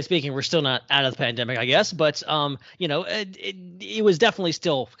technically speaking, we're still not out of the pandemic, I guess. But, it was definitely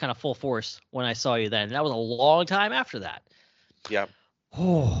still kind of full force when I saw you then. That was a long time after that. Yep.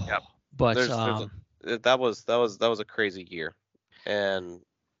 Oh, yep. But that was a crazy year, and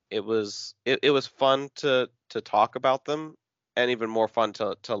it was fun to talk about them, and even more fun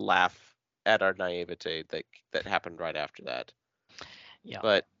to laugh at our naivete that happened right after that. Yeah.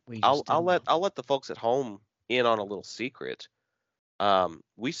 But I'll let the folks at home in on a little secret.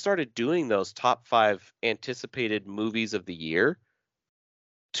 We started doing those top 5 anticipated movies of the year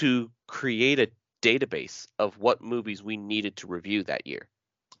to create a database of what movies we needed to review that year.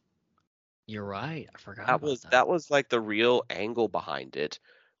 You're right. I forgot That was like the real angle behind it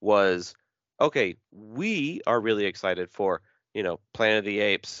was, okay, we are really excited for, Planet of the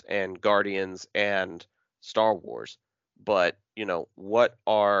Apes and Guardians and Star Wars. But, what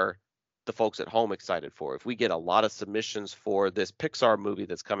are the folks at home excited for? If we get a lot of submissions for this Pixar movie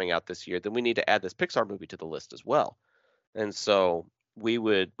that's coming out this year, then we need to add this Pixar movie to the list as well. And so we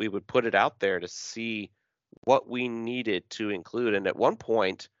would put it out there to see what we needed to include. And at one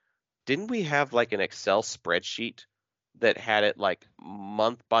point, didn't we have like an Excel spreadsheet that had it like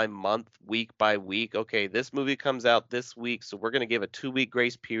month by month, week by week? Okay, this movie comes out this week, so we're going to give a 2-week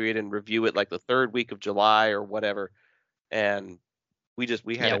grace period and review it like the 3rd week of July or whatever. And we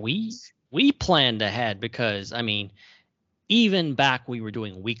planned ahead because, even back we were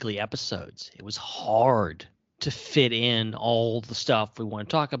doing weekly episodes, it was hard to fit in all the stuff we want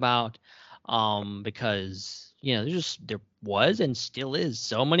to talk about, because there was and still is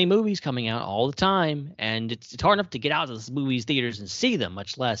so many movies coming out all the time, and it's hard enough to get out to the movies theaters and see them,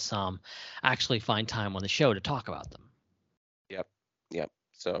 much less actually find time on the show to talk about them. Yep.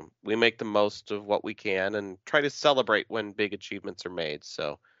 So we make the most of what we can and try to celebrate when big achievements are made.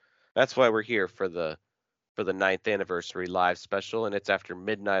 So that's why we're here for the 9th anniversary live special, and it's after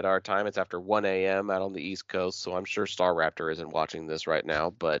midnight our time. It's after 1 a.m. out on the East Coast, so I'm sure Star Raptor isn't watching this right now,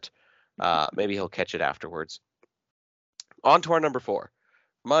 but maybe he'll catch it afterwards. On to our number 4.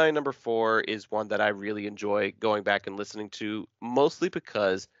 My number 4 is one that I really enjoy going back and listening to, mostly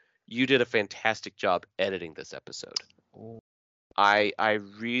because you did a fantastic job editing this episode. I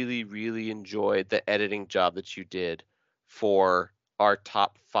really, really enjoyed the editing job that you did for our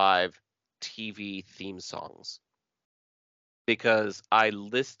top 5 TV theme songs, because I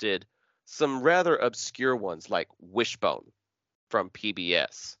listed some rather obscure ones like Wishbone from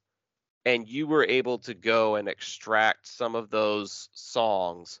PBS, and you were able to go and extract some of those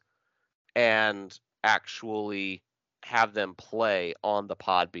songs and actually have them play on the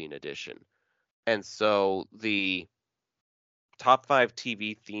Podbean edition. And so the top 5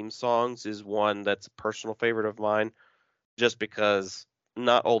 TV theme songs is one that's a personal favorite of mine, just because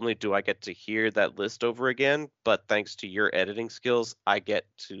not only do I get to hear that list over again, but thanks to your editing skills, I get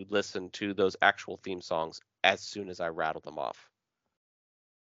to listen to those actual theme songs as soon as I rattle them off.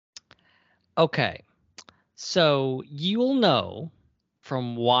 Okay. So you'll know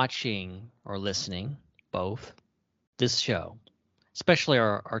from watching or listening, both, this show, especially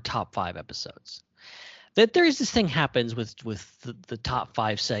our top 5 episodes, that there's this thing happens with the top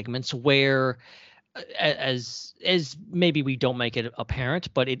 5 segments where as maybe we don't make it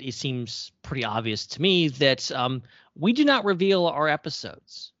apparent, but it seems pretty obvious to me that we do not reveal our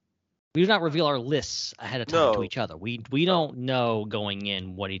episodes. We do not reveal our lists ahead of time to each other. We don't know going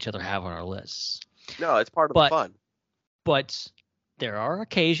in what each other have on our lists. No, it's part of the fun. But there are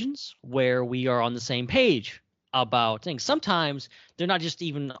occasions where we are on the same page about things. Sometimes they're not just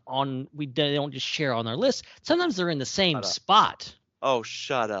even on. They don't just share on our list. Sometimes they're in the same spot. Oh,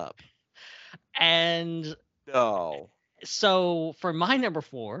 shut up. And no. So for my number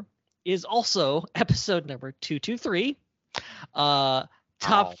 4 is also episode number 223,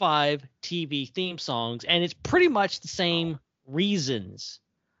 top 5 TV theme songs, and it's pretty much the same reasons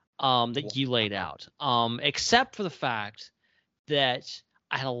that you laid out, except for the fact that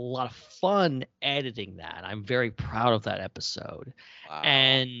I had a lot of fun editing that. I'm very proud of that episode. Wow.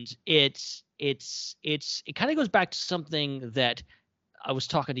 And it kind of goes back to something that I was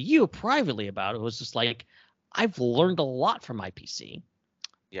talking to you privately about. It was just like, I've learned a lot from IPC.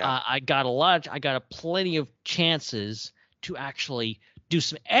 Yeah. I got plenty of chances to actually do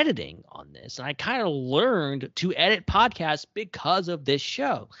some editing on this. And I kind of learned to edit podcasts because of this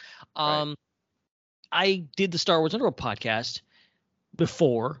show. Right. I did the Star Wars Underworld podcast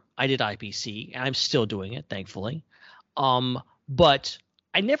before I did IPC, and I'm still doing it, thankfully. But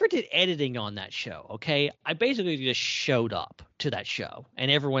I never did editing on that show, okay? I basically just showed up to that show, and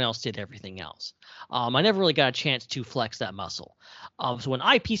everyone else did everything else. I never really got a chance to flex that muscle. So when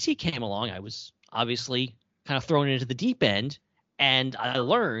IPC came along, I was obviously kind of thrown into the deep end, and I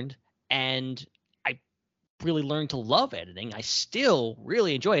learned, and I really learned to love editing. I still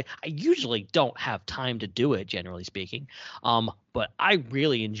really enjoy it. I usually don't have time to do it, generally speaking, but I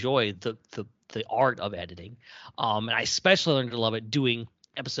really enjoy the art of editing, and I especially learned to love it doing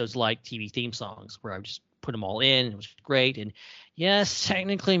episodes like TV theme songs, where I just put them all in, and it was great. And yes,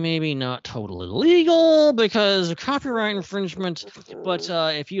 technically maybe not totally legal because of copyright infringement, but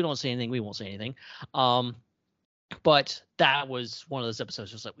if you don't say anything, we won't say anything. But that was one of those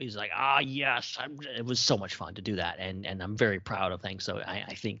episodes just like he's like, yes, it was so much fun to do that, and I'm very proud of things. So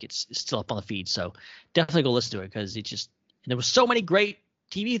I think it's still up on the feed, so definitely go listen to it, because there was so many great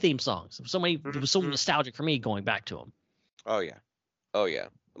TV theme songs. It was so nostalgic for me going back to them. Oh yeah.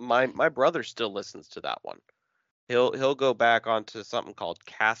 My brother still listens to that one. He'll go back onto something called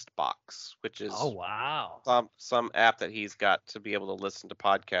Castbox, which is some app that he's got to be able to listen to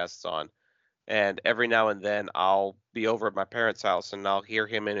podcasts on. And every now and then I'll be over at my parents' house and I'll hear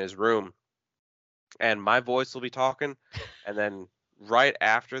him in his room, and my voice will be talking, and then right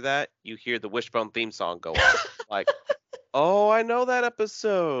after that you hear the Wishbone theme song go on. Like, oh, I know that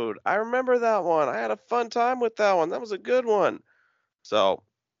episode. I remember that one. I had a fun time with that one. That was a good one. So,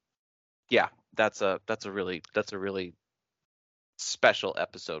 yeah, that's a really special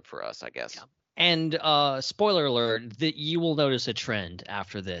episode for us, I guess. Yeah. And spoiler alert, that you will notice a trend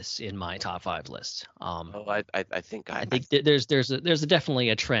after this in my top 5 list. I think there's definitely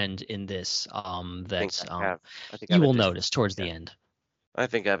a trend in this that you will notice towards the end. I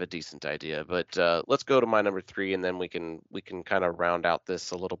think I have a decent idea, but let's go to my number 3, and then we can kind of round out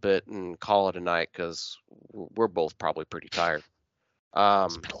this a little bit and call it a night, because we're both probably pretty tired.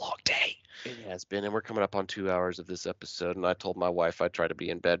 It's been a long day. It has been, and we're coming up on 2 hours of this episode, and I told my wife I'd try to be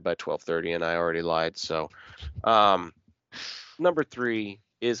in bed by 12:30, and I already lied. So, number 3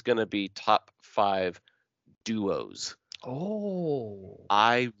 is going to be top 5 duos. Oh.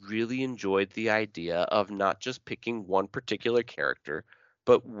 I really enjoyed the idea of not just picking one particular character,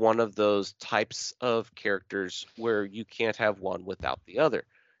 but one of those types of characters where you can't have one without the other.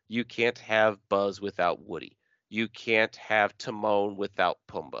 You can't have Buzz without Woody. You can't have Timon without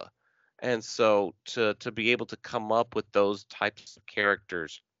Pumbaa. And so to be able to come up with those types of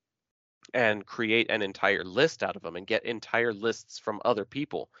characters and create an entire list out of them and get entire lists from other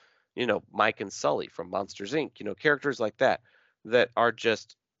people, Mike and Sully from Monsters Inc., characters like that are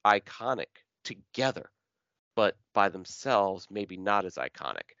just iconic together, but by themselves, maybe not as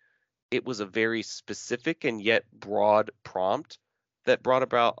iconic. It was a very specific and yet broad prompt that brought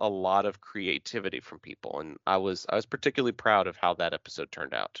about a lot of creativity from people. And I was particularly proud of how that episode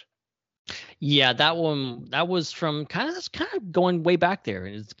turned out. Yeah, that was from kind of going way back there.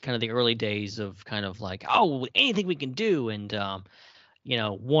 It's kind of the early days of kind of like, oh, anything we can do. And,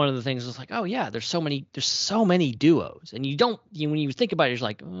 one of the things was like, oh yeah, there's so many duos. And when you think about it, you're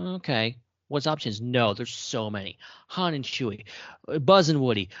like, okay, what's options? No, there's so many. Han and Chewie, Buzz and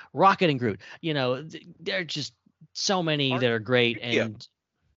Woody, Rocket and Groot. They're just so many that are great. And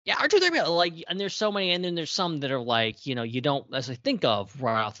yeah, R2-3PO, like, and there's so many, and then there's some that are like, you don't necessarily think of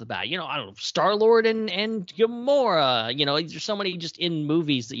right off the bat. I don't know, Star-Lord and Gamora. There's so many just in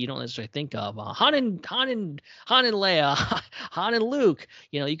movies that you don't necessarily think of. Han and Leia, Han and Luke.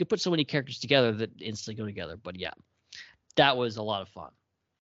 You could put so many characters together that instantly go together. But yeah, that was a lot of fun.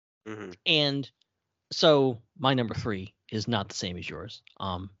 Mm-hmm. And so my number 3 is not the same as yours.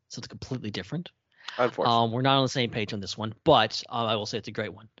 So it's completely different. Unfortunately. We're not on the same page on this one, but I will say it's a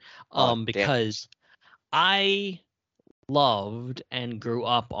great one. Because I loved and grew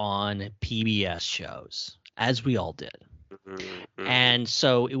up on PBS shows, as we all did. Mm-hmm. And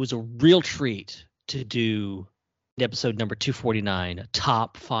so it was a real treat to do episode number 249,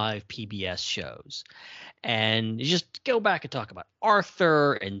 top 5 PBS shows. And just go back and talk about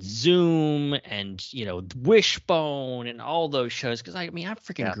Arthur and Zoom and, Wishbone and all those shows. Because I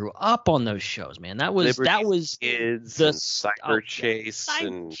freaking grew up on those shows, man. That was Kids the Cyber Chase.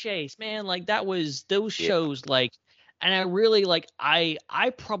 Cyber Chase, man. Like that was those shows. Like, and I really I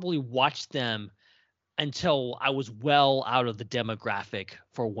probably watched them until I was well out of the demographic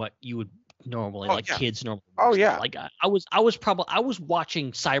for what you would normally kids normally. Oh yeah. Like I was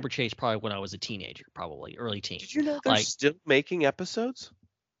watching Cyber Chase probably when I was a teenager, probably early teen. Did you know they're still making episodes?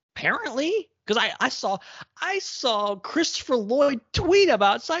 Apparently, because I saw Christopher Lloyd tweet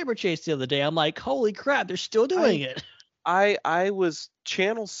about Cyber Chase the other day. I'm like, holy crap, they're still doing it. I was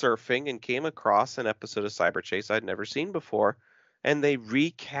channel surfing and came across an episode of Cyber Chase I'd never seen before, and they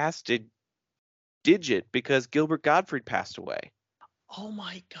recasted Digit because Gilbert Gottfried passed away. Oh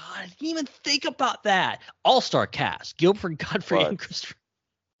my God! I didn't even think about that. All-star cast: Gilbert Gottfried and Christopher.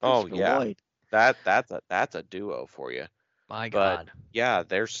 Oh yeah, Lloyd. That's a duo for you. My God. But yeah,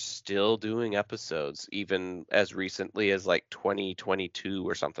 they're still doing episodes, even as recently as like 2022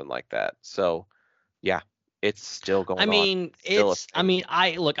 or something like that. So yeah, it's still going on.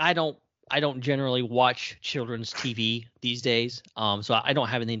 I don't generally watch children's TV these days, so I don't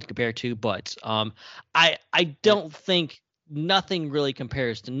have anything to compare to. But I don't think. Nothing really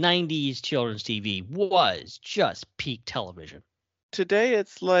compares to 90s children's TV was just peak television. Today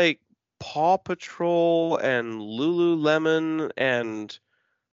it's like Paw Patrol and Lululemon and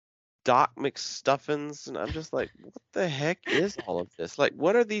Doc McStuffins, and I'm just like, what the heck is all of this? Like,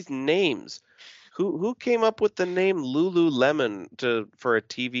 what are these names? Who came up with the name Lululemon for a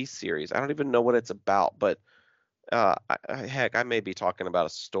TV series? I don't even know what it's about, but heck, I may be talking about a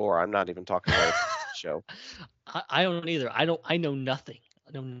store. I'm not even talking about a show. I don't either. I know nothing.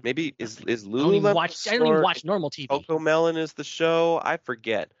 Maybe is Lululemon? I don't even watch normal TV. Coco Melon is the show. I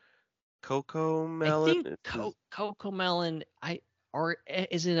forget. Coco Melon. I think Coco Melon. Or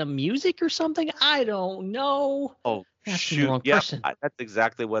is it a music or something? I don't know. Oh that's shoot! The wrong person. That's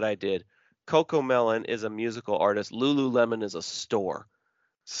exactly what I did. Coco Melon is a musical artist. Lululemon is a store.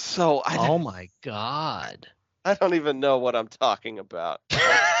 So oh my God! I don't even know what I'm talking about.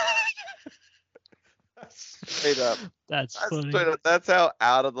 Straight up. That's funny. Straight up, that's how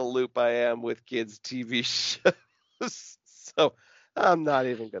out of the loop I am with kids' TV shows. So I'm not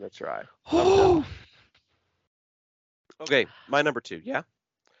even going to try. Okay, my number 2, yeah?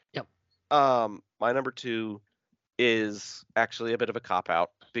 Yep. My number 2 is actually a bit of a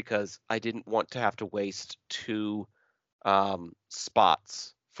cop-out because I didn't want to have to waste 2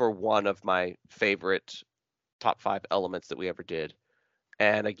 spots for one of my favorite top 5 elements that we ever did.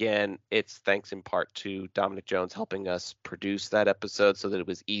 And again, it's thanks in part to Dominic Jones helping us produce that episode so that it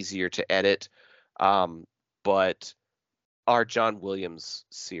was easier to edit. But our John Williams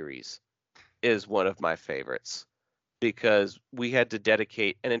series is one of my favorites because we had to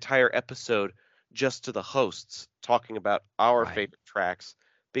dedicate an entire episode just to the hosts talking about our favorite tracks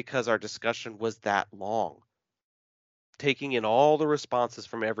because our discussion was that long. Taking in all the responses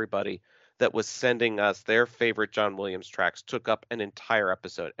from everybody that was sending us their favorite John Williams tracks took up an entire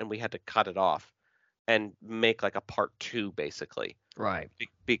episode, and we had to cut it off and make like a part 2 basically. Right.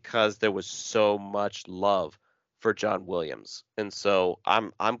 Because there was so much love for John Williams. And so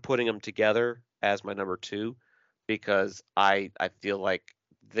I'm putting them together as my number 2 because I feel like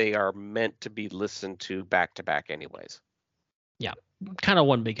they are meant to be listened to back to back anyways. Yeah. Kind of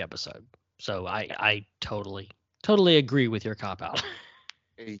one big episode. So I totally agree with your cop out.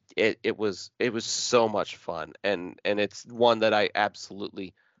 It was so much fun, and it's one that I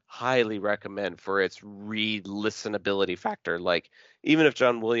absolutely highly recommend for its re-listenability factor. Like, even if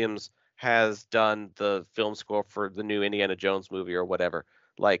John Williams has done the film score for the new Indiana Jones movie or whatever,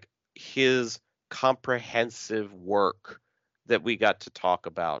 like, his comprehensive work that we got to talk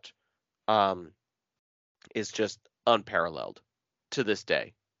about is just unparalleled to this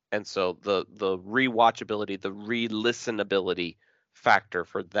day. And so the rewatchability, the re-listenability factor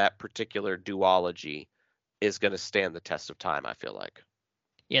for that particular duology is going to stand the test of time, I feel like.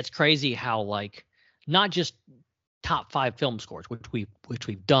 Yeah, it's crazy how, like, not just top 5 film scores, which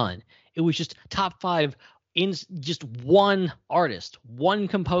we've done. It was just top 5 in just one artist, one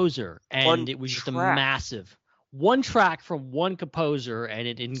composer, and it was just a massive one track from one composer, and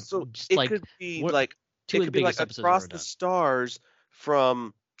it could be like Across the Stars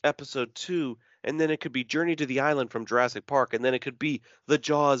from episode 2, and then it could be Journey to the Island from Jurassic Park, and then it could be the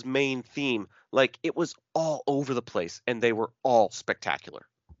Jaws main theme. Like, it was all over the place, and they were all spectacular.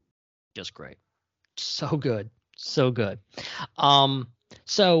 Just great. So good. So good.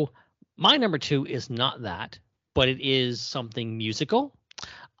 So my number 2 is not that, but it is something musical.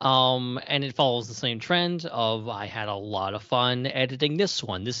 And it follows the same trend of I had a lot of fun editing this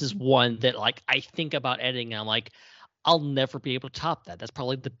one. This is one that, like, I think about editing and I'm like, I'll never be able to top that. That's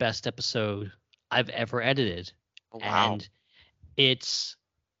probably the best episode I've ever edited. Oh, wow. And it's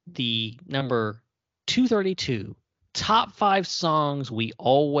the number 232 top 5 songs we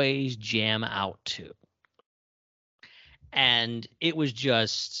always jam out to. And it was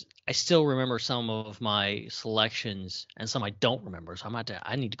just, I still remember some of my selections and some I don't remember. So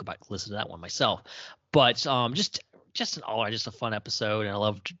I need to go back and listen to that one myself. But just a fun episode, and I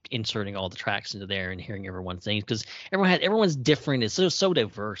loved inserting all the tracks into there and hearing everyone's things because everyone's different. It's so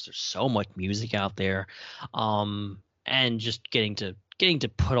diverse. There's so much music out there, and just getting to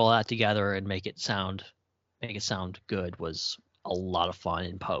put all that together and make it sound good was a lot of fun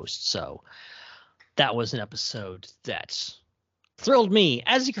in post. So that was an episode that thrilled me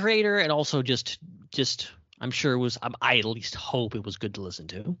as a creator, and also just I'm sure it was. I at least hope it was good to listen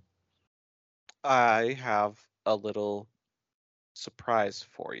to. I have a little surprise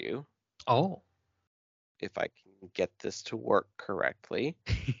for you. Oh. If I can get this to work correctly.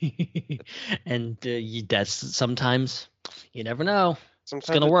 And that's sometimes you never know. Sometimes it's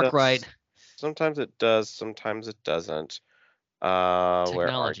going to work right. Sometimes it does. Sometimes it doesn't.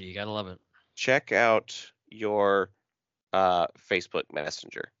 Technology, you got to love it. Check out your Facebook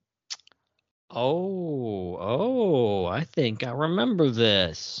Messenger. Oh, I think I remember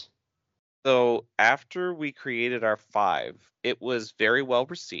this. So after we created our 5, it was very well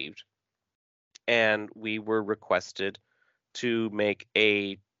received, and we were requested to make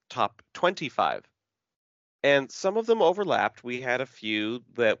a top 25. And some of them overlapped. We had a few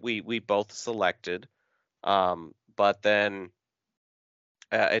that we both selected, but then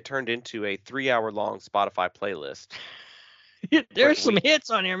it turned into a 3-hour-long Spotify playlist. There's some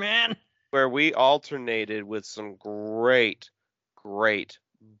hits on here, man. Where we alternated with some great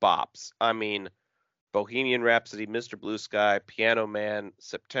bops. I mean, Bohemian Rhapsody, Mr. Blue Sky, Piano Man,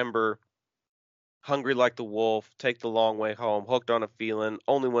 September, Hungry Like the Wolf, Take the Long Way Home, Hooked on a Feeling,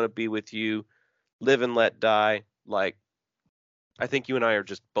 Only Want to Be With You, Live and Let Die. Like, I think you and I are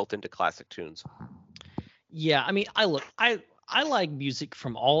just both into classic tunes. Yeah, I mean, I like music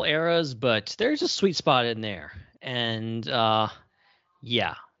from all eras, but there's a sweet spot in there. And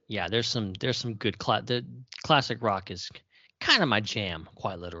yeah, there's some good the classic rock is kind of my jam,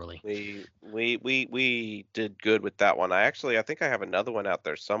 quite literally. We did good with that one. I think I have another one out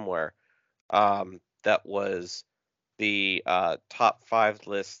there somewhere. That was the top 5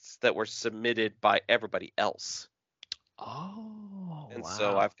 lists that were submitted by everybody else. Oh. And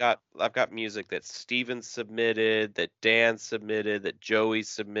so I've got music that Steven submitted, that Dan submitted, that Joey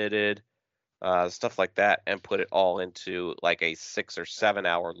submitted, stuff like that, and put it all into like a 6 or 7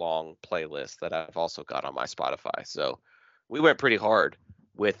 hour long playlist that I've also got on my Spotify. So we went pretty hard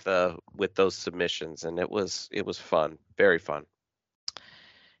with those submissions, and it was fun, very fun.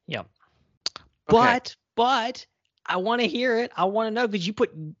 Yeah. Okay. But I want to hear it. I want to know, because you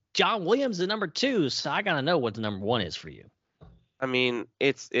put John Williams at number 2, so I gotta know what the number 1 is for you. I mean,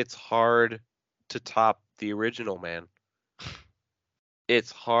 it's hard to top the original, man.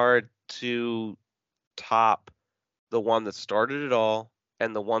 It's hard to top the one that started it all,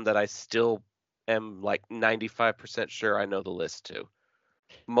 and the one that I still am like 95% sure I know the list to.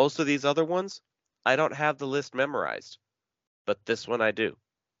 Most of these other ones, I don't have the list memorized, but this one I do.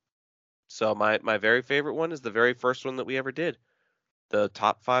 So my very favorite one is the very first one that we ever did. The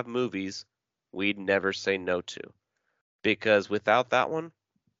top 5 movies we'd never say no to. Because without that one,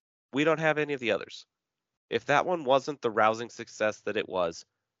 we don't have any of the others. If that one wasn't the rousing success that it was,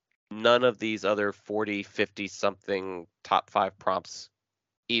 none of these other 40, 50 something top 5 prompts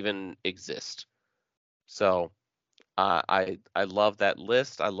even exist. So I love that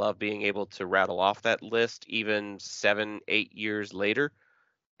list. I love being able to rattle off that list even 7, 8 years later.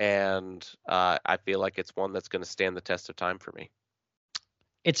 And I feel like it's one that's going to stand the test of time for me.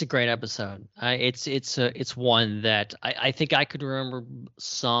 It's a great episode. It's one that I think I could remember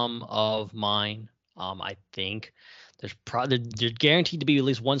some of mine. I think there's guaranteed to be at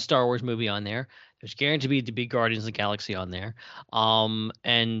least one Star Wars movie on there. There's guaranteed to be Guardians of the Galaxy on there.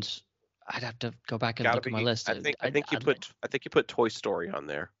 And I'd have to go back and look at my list. I think you put Toy Story on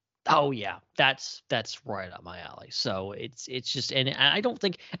there. Oh yeah, that's right up my alley. So it's just, and I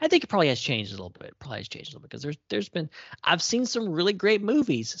think it probably has changed a little bit. Because there's been, I've seen some really great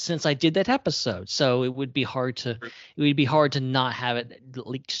movies since I did that episode. So it would be hard to not have it at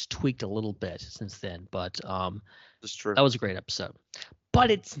least tweaked a little bit since then. But that's true. That was a great episode.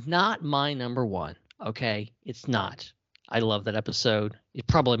 But it's not my number 1. Okay, it's not. I love that episode. It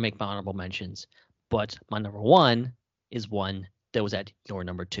probably make my honorable mentions, but my number 1 is one that was at your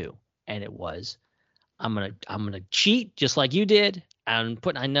number 2, and it was, I'm gonna cheat just like you did. I'm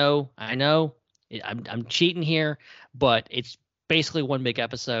cheating here, but it's basically one big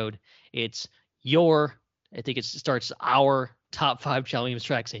episode. It's I think it starts our top 5 John Williams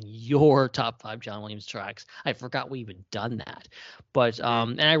tracks and your top 5 John Williams tracks. I forgot we even done that, but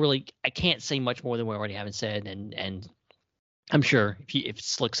and I can't say much more than we already haven't said, and I'm sure if it's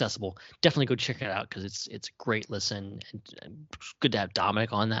still accessible, definitely go check it out, because it's a great listen, and good to have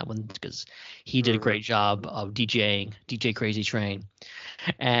Dominic on that one, because he did a great job of DJ Crazy Train,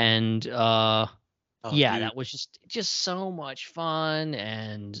 and that was just so much fun,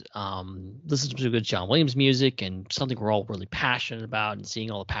 and listen to good John Williams music, and something we're all really passionate about, and seeing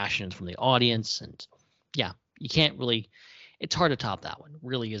all the passion from the audience, and yeah, you can't really. It's hard to top that one. It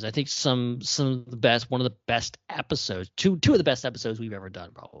really is. I think one of the best episodes, two of the best episodes we've ever done,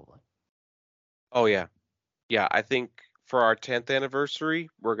 probably. Oh yeah. Yeah, I think for our 10th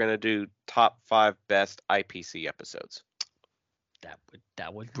anniversary, we're going to do top 5 best IPC episodes.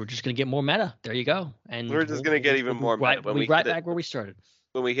 We're just going to get more meta. There you go. And we're just going to get even more meta. We'll be right back where we started.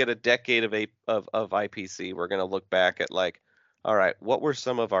 When we hit a decade of IPC, we're going to look back at like, all right, what were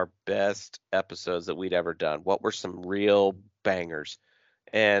some of our best episodes that we'd ever done? What were some real bangers?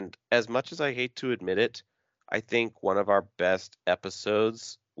 And as much as I hate to admit it, I think one of our best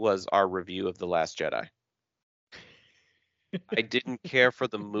episodes was our review of The Last Jedi. I didn't care for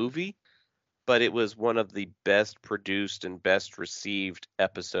the movie, but it was one of the best produced and best received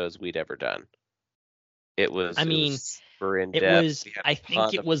episodes we'd ever done. It was super in depth. I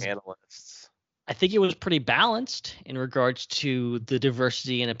think it was pretty balanced in regards to the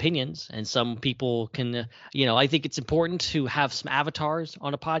diversity in opinions, and some people can, I think it's important to have some avatars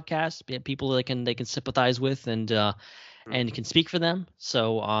on a podcast, people they can sympathize with and can speak for them.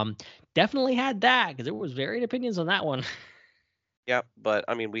 So definitely had that, because there was varied opinions on that one. Yeah, but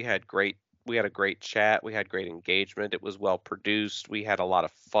I mean, we had a great chat. We had great engagement. It was well produced. We had a lot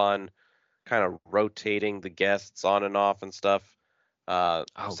of fun, kind of rotating the guests on and off and stuff.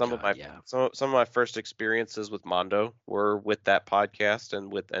 Some of my first experiences with Mondo were with that podcast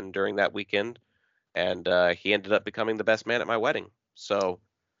and during that weekend, and he ended up becoming the best man at my wedding. So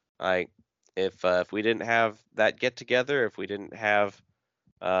if we didn't have that get together, if we didn't have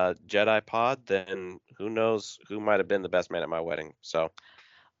Jedi Pod, then who knows who might have been the best man at my wedding. So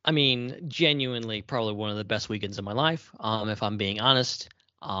I mean, genuinely probably one of the best weekends of my life, if I'm being honest.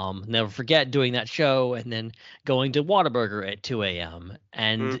 Never forget doing that show and then going to Whataburger at 2 a.m.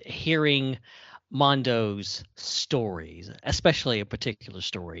 and hearing Mondo's stories, especially a particular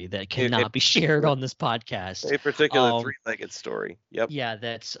story that cannot be shared on this podcast. A particular three-legged story. Yep. Yeah,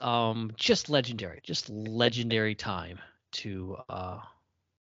 that's just legendary time to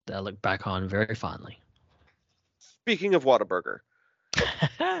that I look back on very fondly. Speaking of Whataburger,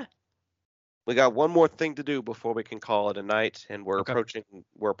 we got one more thing to do before we can call it a night, and we're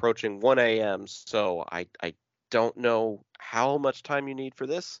approaching 1 a.m. So I don't know how much time you need for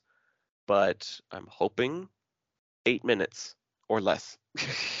this, but I'm hoping 8 minutes or less.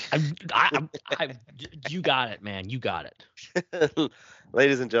 You got it, man. You got it.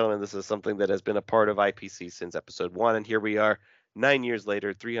 Ladies and gentlemen, this is something that has been a part of IPC since episode 1, and here we are 9 years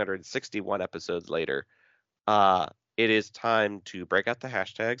later, 361 episodes later. It is time to break out the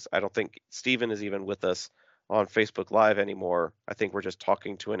hashtags. I don't think Steven is even with us on Facebook Live anymore. I think we're just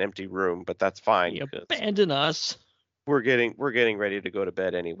talking to an empty room, but that's fine. You abandon us. We're getting ready to go to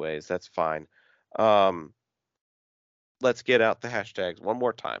bed anyways. That's fine. Let's get out the hashtags one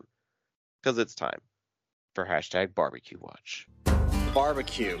more time, because it's time for hashtag barbecue watch.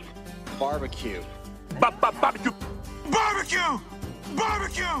 Barbecue. Barbecue. Barbecue. Barbecue.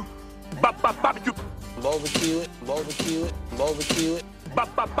 Barbecue. Barbecue. Barbecue it. Barbecue it. Barbecue it.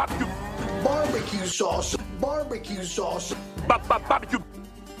 Barbecue. Barbecue sauce. Barbecue sauce. Barbecue.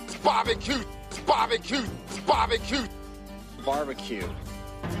 Barbecue. Barbecue. Barbecue. Barbecue.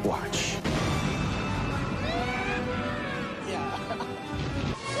 Watch.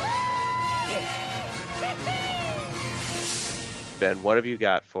 Ben, what have you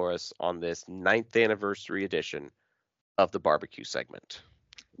got for us on this 9th anniversary edition of the barbecue segment?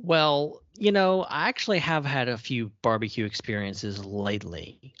 Well, I actually have had a few barbecue experiences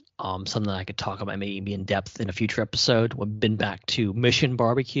lately. Something I could talk about maybe in depth in a future episode. We've been back to Mission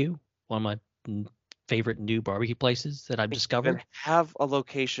Barbecue, one of my favorite new barbecue places that I've discovered. They have a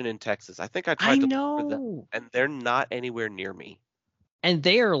location in Texas. I think I tried to look for them, and they're not anywhere near me. And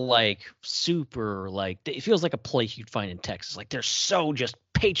they're like super, like, it feels like a place you'd find in Texas. Like, they're so just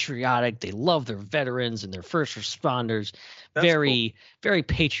patriotic. They love their veterans and their first responders. That's very, very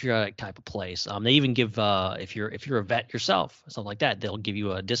patriotic type of place. They even give if you're a vet yourself, something like that, they'll give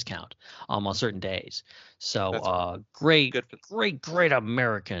you a discount on certain days. So great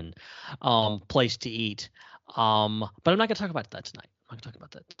American place to eat. But I'm not gonna talk about that tonight.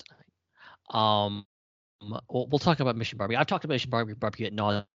 We'll talk about Mission Barbecue. I've talked about Mission Barbecue at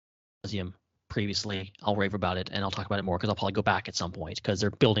nauseum previously. I'll rave about it, and I'll talk about it more because I'll probably go back at some point because they're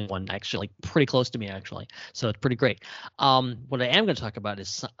building one actually pretty close to me actually. So it's pretty great. What I am going to talk about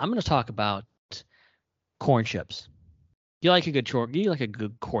is I'm going to talk about corn chips. You like a good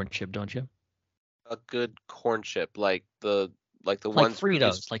corn chip, don't you? A good corn chip, like the like ones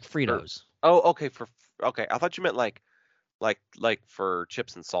Fritos. Oh, okay. Okay, I thought you meant like for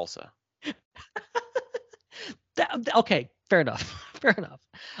chips and salsa. Okay, fair enough. But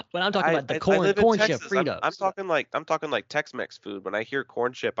I'm talking about the corn chip Fritos. I'm talking like Tex-Mex food. When I hear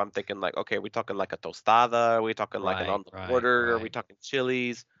corn chip, I'm thinking like, okay, are we talking like a tostada? Are we talking like an on the border? Are we talking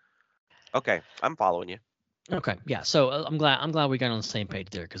chilies? Okay, I'm following you. Okay, yeah. So I'm glad we got on the same page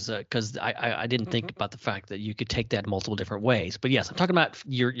there because I didn't think about the fact that you could take that multiple different ways. But yes, I'm talking about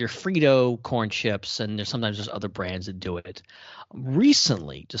your Frito corn chips, and there's other brands that do it.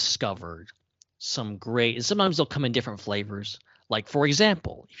 Recently discovered some great, and sometimes they'll come in different flavors. Like, for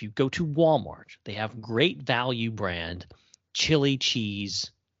example, if you go to Walmart, they have great value brand chili cheese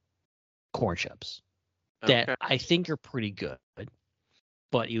corn chips that I think are pretty good.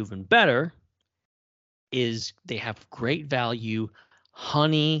 But even better is they have great value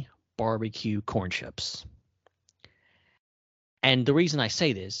honey barbecue corn chips. And the reason I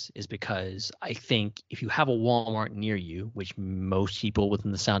say this is because I think if you have a Walmart near you, which most people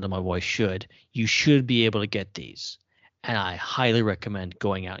within the sound of my voice should, you should be able to get these. And I highly recommend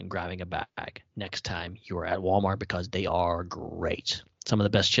going out and grabbing a bag next time you are at Walmart because they are great. Some of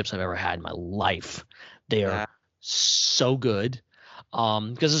the best chips I've ever had in my life. They are so good.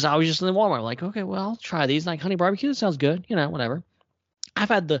 Because I was just in the Walmart, like, okay, well, I'll try these. Like, honey barbecue, that sounds good. Whatever.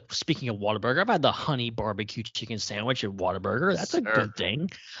 Speaking of Whataburger, I've had the honey barbecue chicken sandwich at Whataburger. That's a good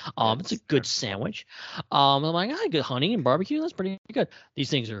thing. It's a good sandwich. I'm like, I get honey and barbecue. That's pretty good. These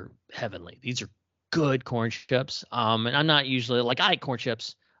things are heavenly. These are good corn chips. And I'm not usually like, I like corn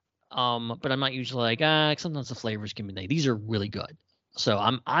chips. But I'm not usually like, sometimes the flavors can be. These are really good. So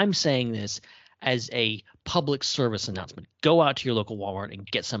I'm saying this as a public service announcement. Go out to your local Walmart and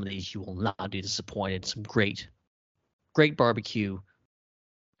get some of these. You will not be disappointed. Some great barbecue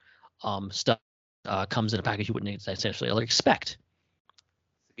stuff comes in a package you wouldn't necessarily expect.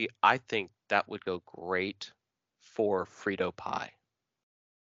 See, I think that would go great for Frito pie.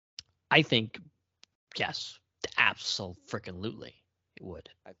 I think Yes, absolutely, it would.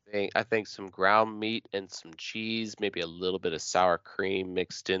 I think some ground meat and some cheese, maybe a little bit of sour cream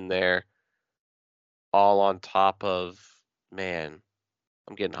mixed in there, all on top of, man,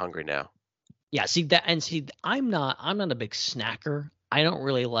 I'm getting hungry now. Yeah, I'm not a big snacker. I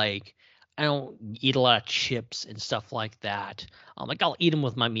don't eat a lot of chips and stuff like that. Like I'll eat them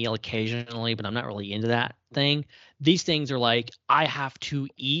with my meal occasionally, but I'm not really into that thing. These things are like I have to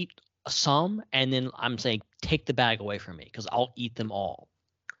eat some, and then I'm saying take the bag away from me because I'll eat them all.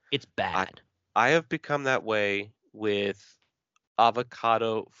 It's bad. I have become that way with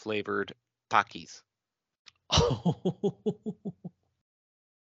avocado flavored Takis.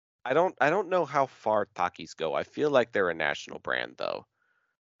 I don't know how far Takis go. I feel like they're a national brand though.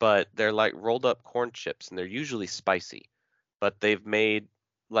 But they're like rolled up corn chips and they're usually spicy. But they've made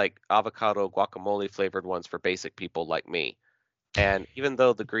like avocado guacamole flavored ones for basic people like me. And even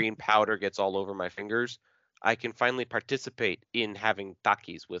though the green powder gets all over my fingers, I can finally participate in having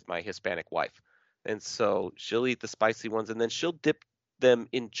Takis with my Hispanic wife. And so she'll eat the spicy ones and then she'll dip them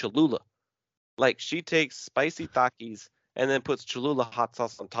in Cholula. Like she takes spicy Takis and then puts Cholula hot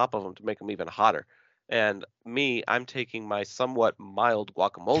sauce on top of them to make them even hotter. And me, I'm taking my somewhat mild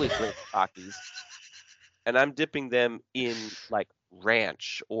guacamole flavored Takis and I'm dipping them in like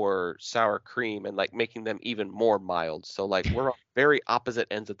ranch or sour cream and like making them even more mild. So like we're on very opposite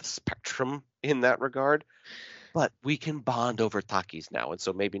ends of the spectrum in that regard, but we can bond over Takis now. And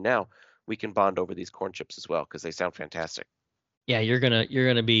so maybe now we can bond over these corn chips as well because they sound fantastic. Yeah, you're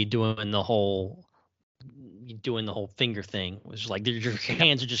gonna be doing the whole finger thing, which is like your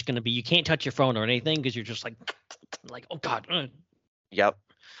hands are just gonna be, you can't touch your phone or anything because you're just like oh god. Yep.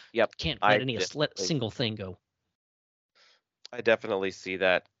 Can't let single thing go. I definitely see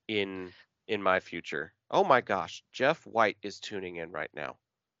that in my future. Oh my gosh, Jeff White is tuning in right now.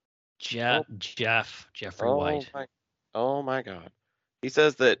 Jeffrey White. Oh my god. He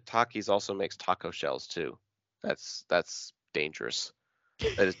says that Takis also makes taco shells too. That's dangerous.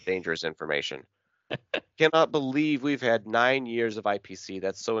 That is dangerous information. Cannot believe we've had 9 years of IPC.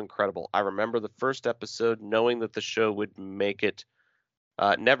 That's so incredible. I remember the first episode knowing that the show would make it,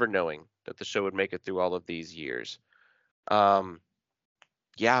 never knowing that the show would make it through all of these years.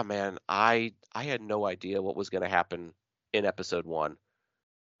 Yeah, man, I had no idea what was going to happen in episode 1.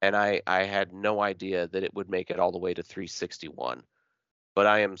 And I had no idea that it would make it all the way to 361. But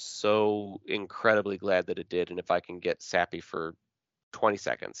I am so incredibly glad that it did. And if I can get sappy for 20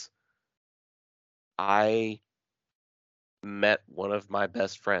 seconds, I met one of my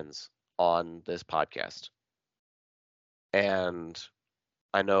best friends on this podcast. And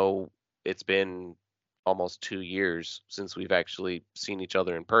I know it's been almost 2 years since we've actually seen each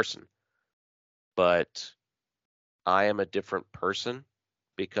other in person. But I am a different person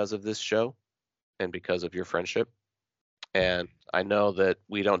because of this show and because of your friendship. And I know that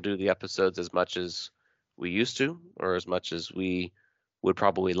we don't do the episodes as much as we used to or as much as we would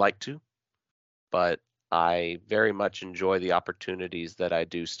probably like to. But I very much enjoy the opportunities that I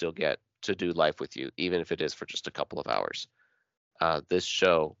do still get to do life with you, even if it is for just a couple of hours. This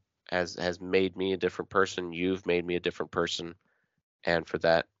show has made me a different person. You've made me a different person. And for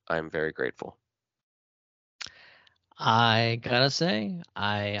that, I'm very grateful. I gotta say,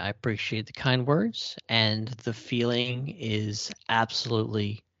 I appreciate the kind words, and the feeling is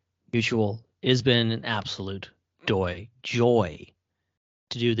absolutely mutual. It has been an absolute joy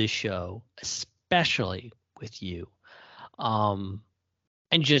to do this show, especially with you. And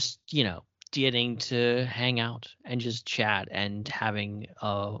just, getting to hang out and just chat and having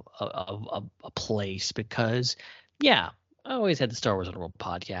a place, because I always had the Star Wars Underworld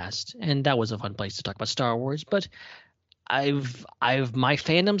podcast, and that was a fun place to talk about Star Wars, but my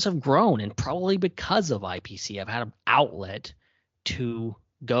fandoms have grown, and probably because of IPC, I've had an outlet to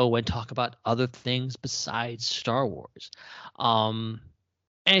go and talk about other things besides Star Wars. And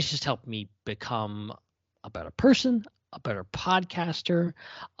it's just helped me become a better person, a better podcaster.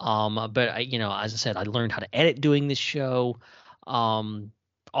 But as I said, I learned how to edit doing this show, all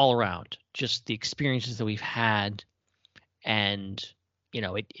around, just the experiences that we've had. And,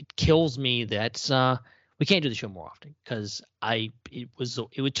 it kills me that, we can't do the show more often, because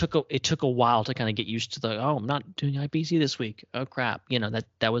it took a while to kind of get used to I'm not doing IPC this week. Oh crap.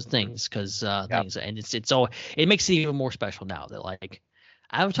 That was things, because things, and it makes it even more special now that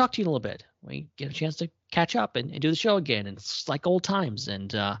I haven't talked to you in a little bit. We get a chance to catch up and do the show again. And it's like old times.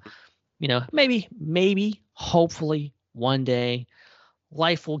 And, maybe, hopefully one day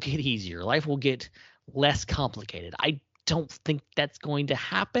life will get easier. Life will get less complicated. I don't think that's going to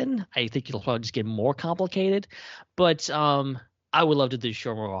happen. I think it'll probably just get more complicated. But, I would love to do the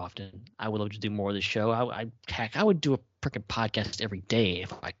show more often. I would love to do more of the show. I would do a freaking podcast every day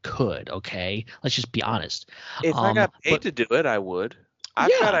if I could. Okay, let's just be honest. If I got paid to do it, I would.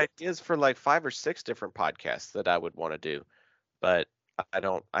 I've got ideas for like 5 or 6 different podcasts that I would want to do, but I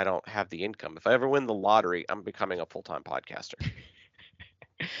don't have the income. If I ever win the lottery, I'm becoming a full-time podcaster.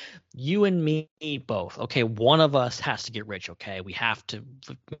 You and me both. Okay, one of us has to get rich. Okay, we have to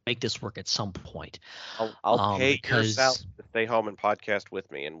make this work at some point. I'll pay your salary to stay home and podcast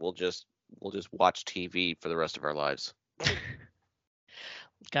with me, and we'll just watch TV for the rest of our lives.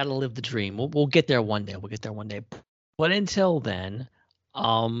 Got to live the dream. We'll get there one day. But until then,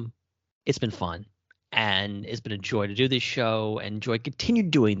 it's been fun, and it's been a joy to do this show, and enjoy continue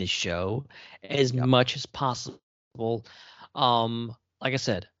doing this show as much as possible. Like I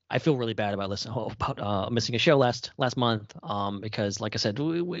said, I feel really bad about missing a show last month. Because like I said,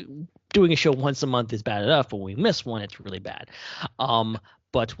 doing a show once a month is bad enough, but when we miss one, it's really bad.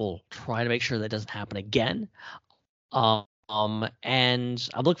 But we'll try to make sure that doesn't happen again. And I'm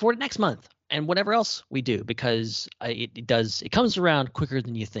looking forward to next month and whatever else we do, because it comes around quicker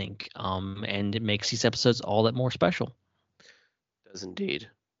than you think. And it makes these episodes all that more special. Does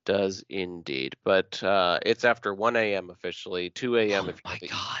indeed. But it's after 1 a.m. officially, 2 a.m. Oh my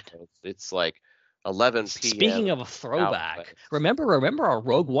God. It's like 11 p.m. Speaking of a throwback, remember our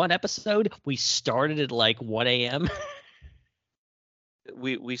Rogue One episode? We started at like 1 a.m.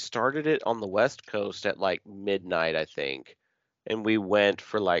 We started it on the West Coast at like midnight, I think. And we went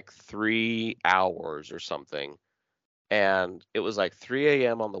for like 3 hours or something. And it was like 3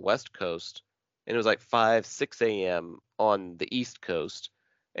 a.m. on the West Coast. And it was like 6 a.m. on the East Coast.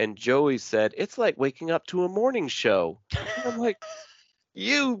 And Joey said, it's like waking up to a morning show. And I'm like,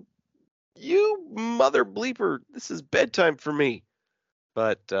 you mother bleeper, this is bedtime for me.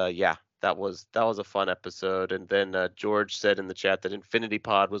 But yeah, that was a fun episode. And then George said in the chat that Infinity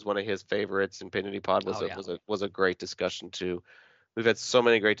Pod was one of his favorites. Infinity Pod was a great discussion too. We've had so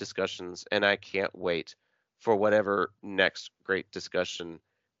many great discussions, and I can't wait for whatever next great discussion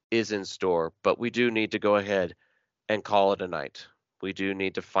is in store. But we do need to go ahead and call it a night. We do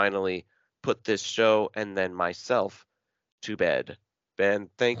need to finally put this show and then myself to bed. Ben,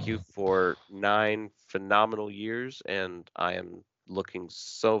 thank you for 9 phenomenal years, and I am looking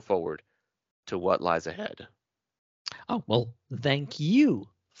so forward to what lies ahead. Oh, well, thank you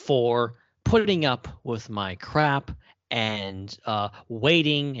for putting up with my crap and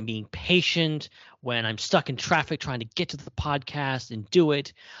waiting and being patient when I'm stuck in traffic trying to get to the podcast and do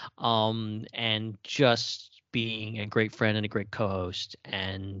it, and just being a great friend and a great co-host.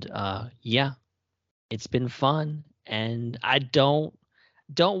 And yeah, it's been fun, and I don't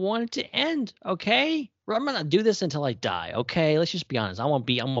want it to end. Okay, I'm gonna do this until I die. Okay, let's just be honest. I'm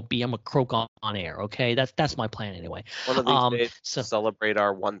a croak on air. Okay, that's my plan anyway. One of these days, celebrate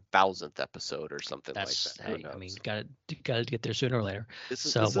our 1000th episode or something like that. Hey, I mean, gotta get there sooner or later. This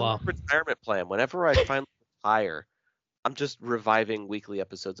is a retirement plan. Whenever I finally retire, I'm just reviving weekly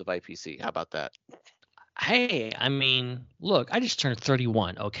episodes of IPC. How about that? Hey, I mean, look, I just turned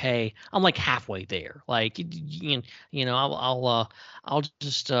 31. Okay, I'm like halfway there. Like, you know, I'll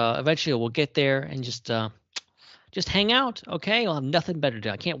just eventually we'll get there and just hang out. Okay, I'll have nothing better to do.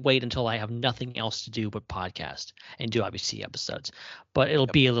 I can't wait until I have nothing else to do but podcast and do IBC episodes. But it'll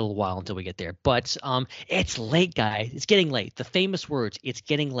be a little while until we get there. But it's late, guys. It's getting late. The famous words. It's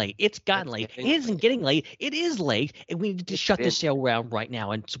getting late. It's gotten late. It isn't getting late. It is late, and we need to shut this show down right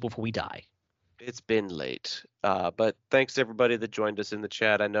now and before we die. It's been late, but thanks to everybody that joined us in the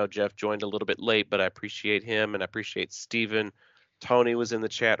chat. I know Jeff joined a little bit late, but I appreciate him, and I appreciate Steven. Tony was in the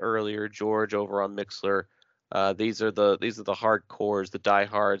chat earlier. George over on Mixler. These are the hardcores, the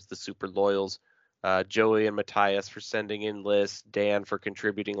diehards, the super loyals. Joey and Matthias for sending in lists. Dan for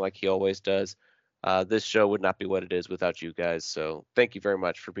contributing like he always does. This show would not be what it is without you guys. So thank you very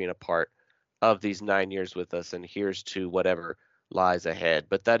much for being a part of these 9 years with us. And here's to whatever lies ahead.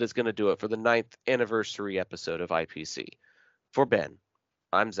 But that is going to do it for the 9th anniversary episode of IPC. For Ben,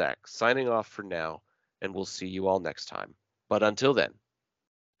 I'm Zach, signing off for now, and we'll see you all next time. But until then,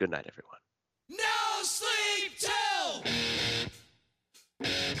 good night, everyone. No!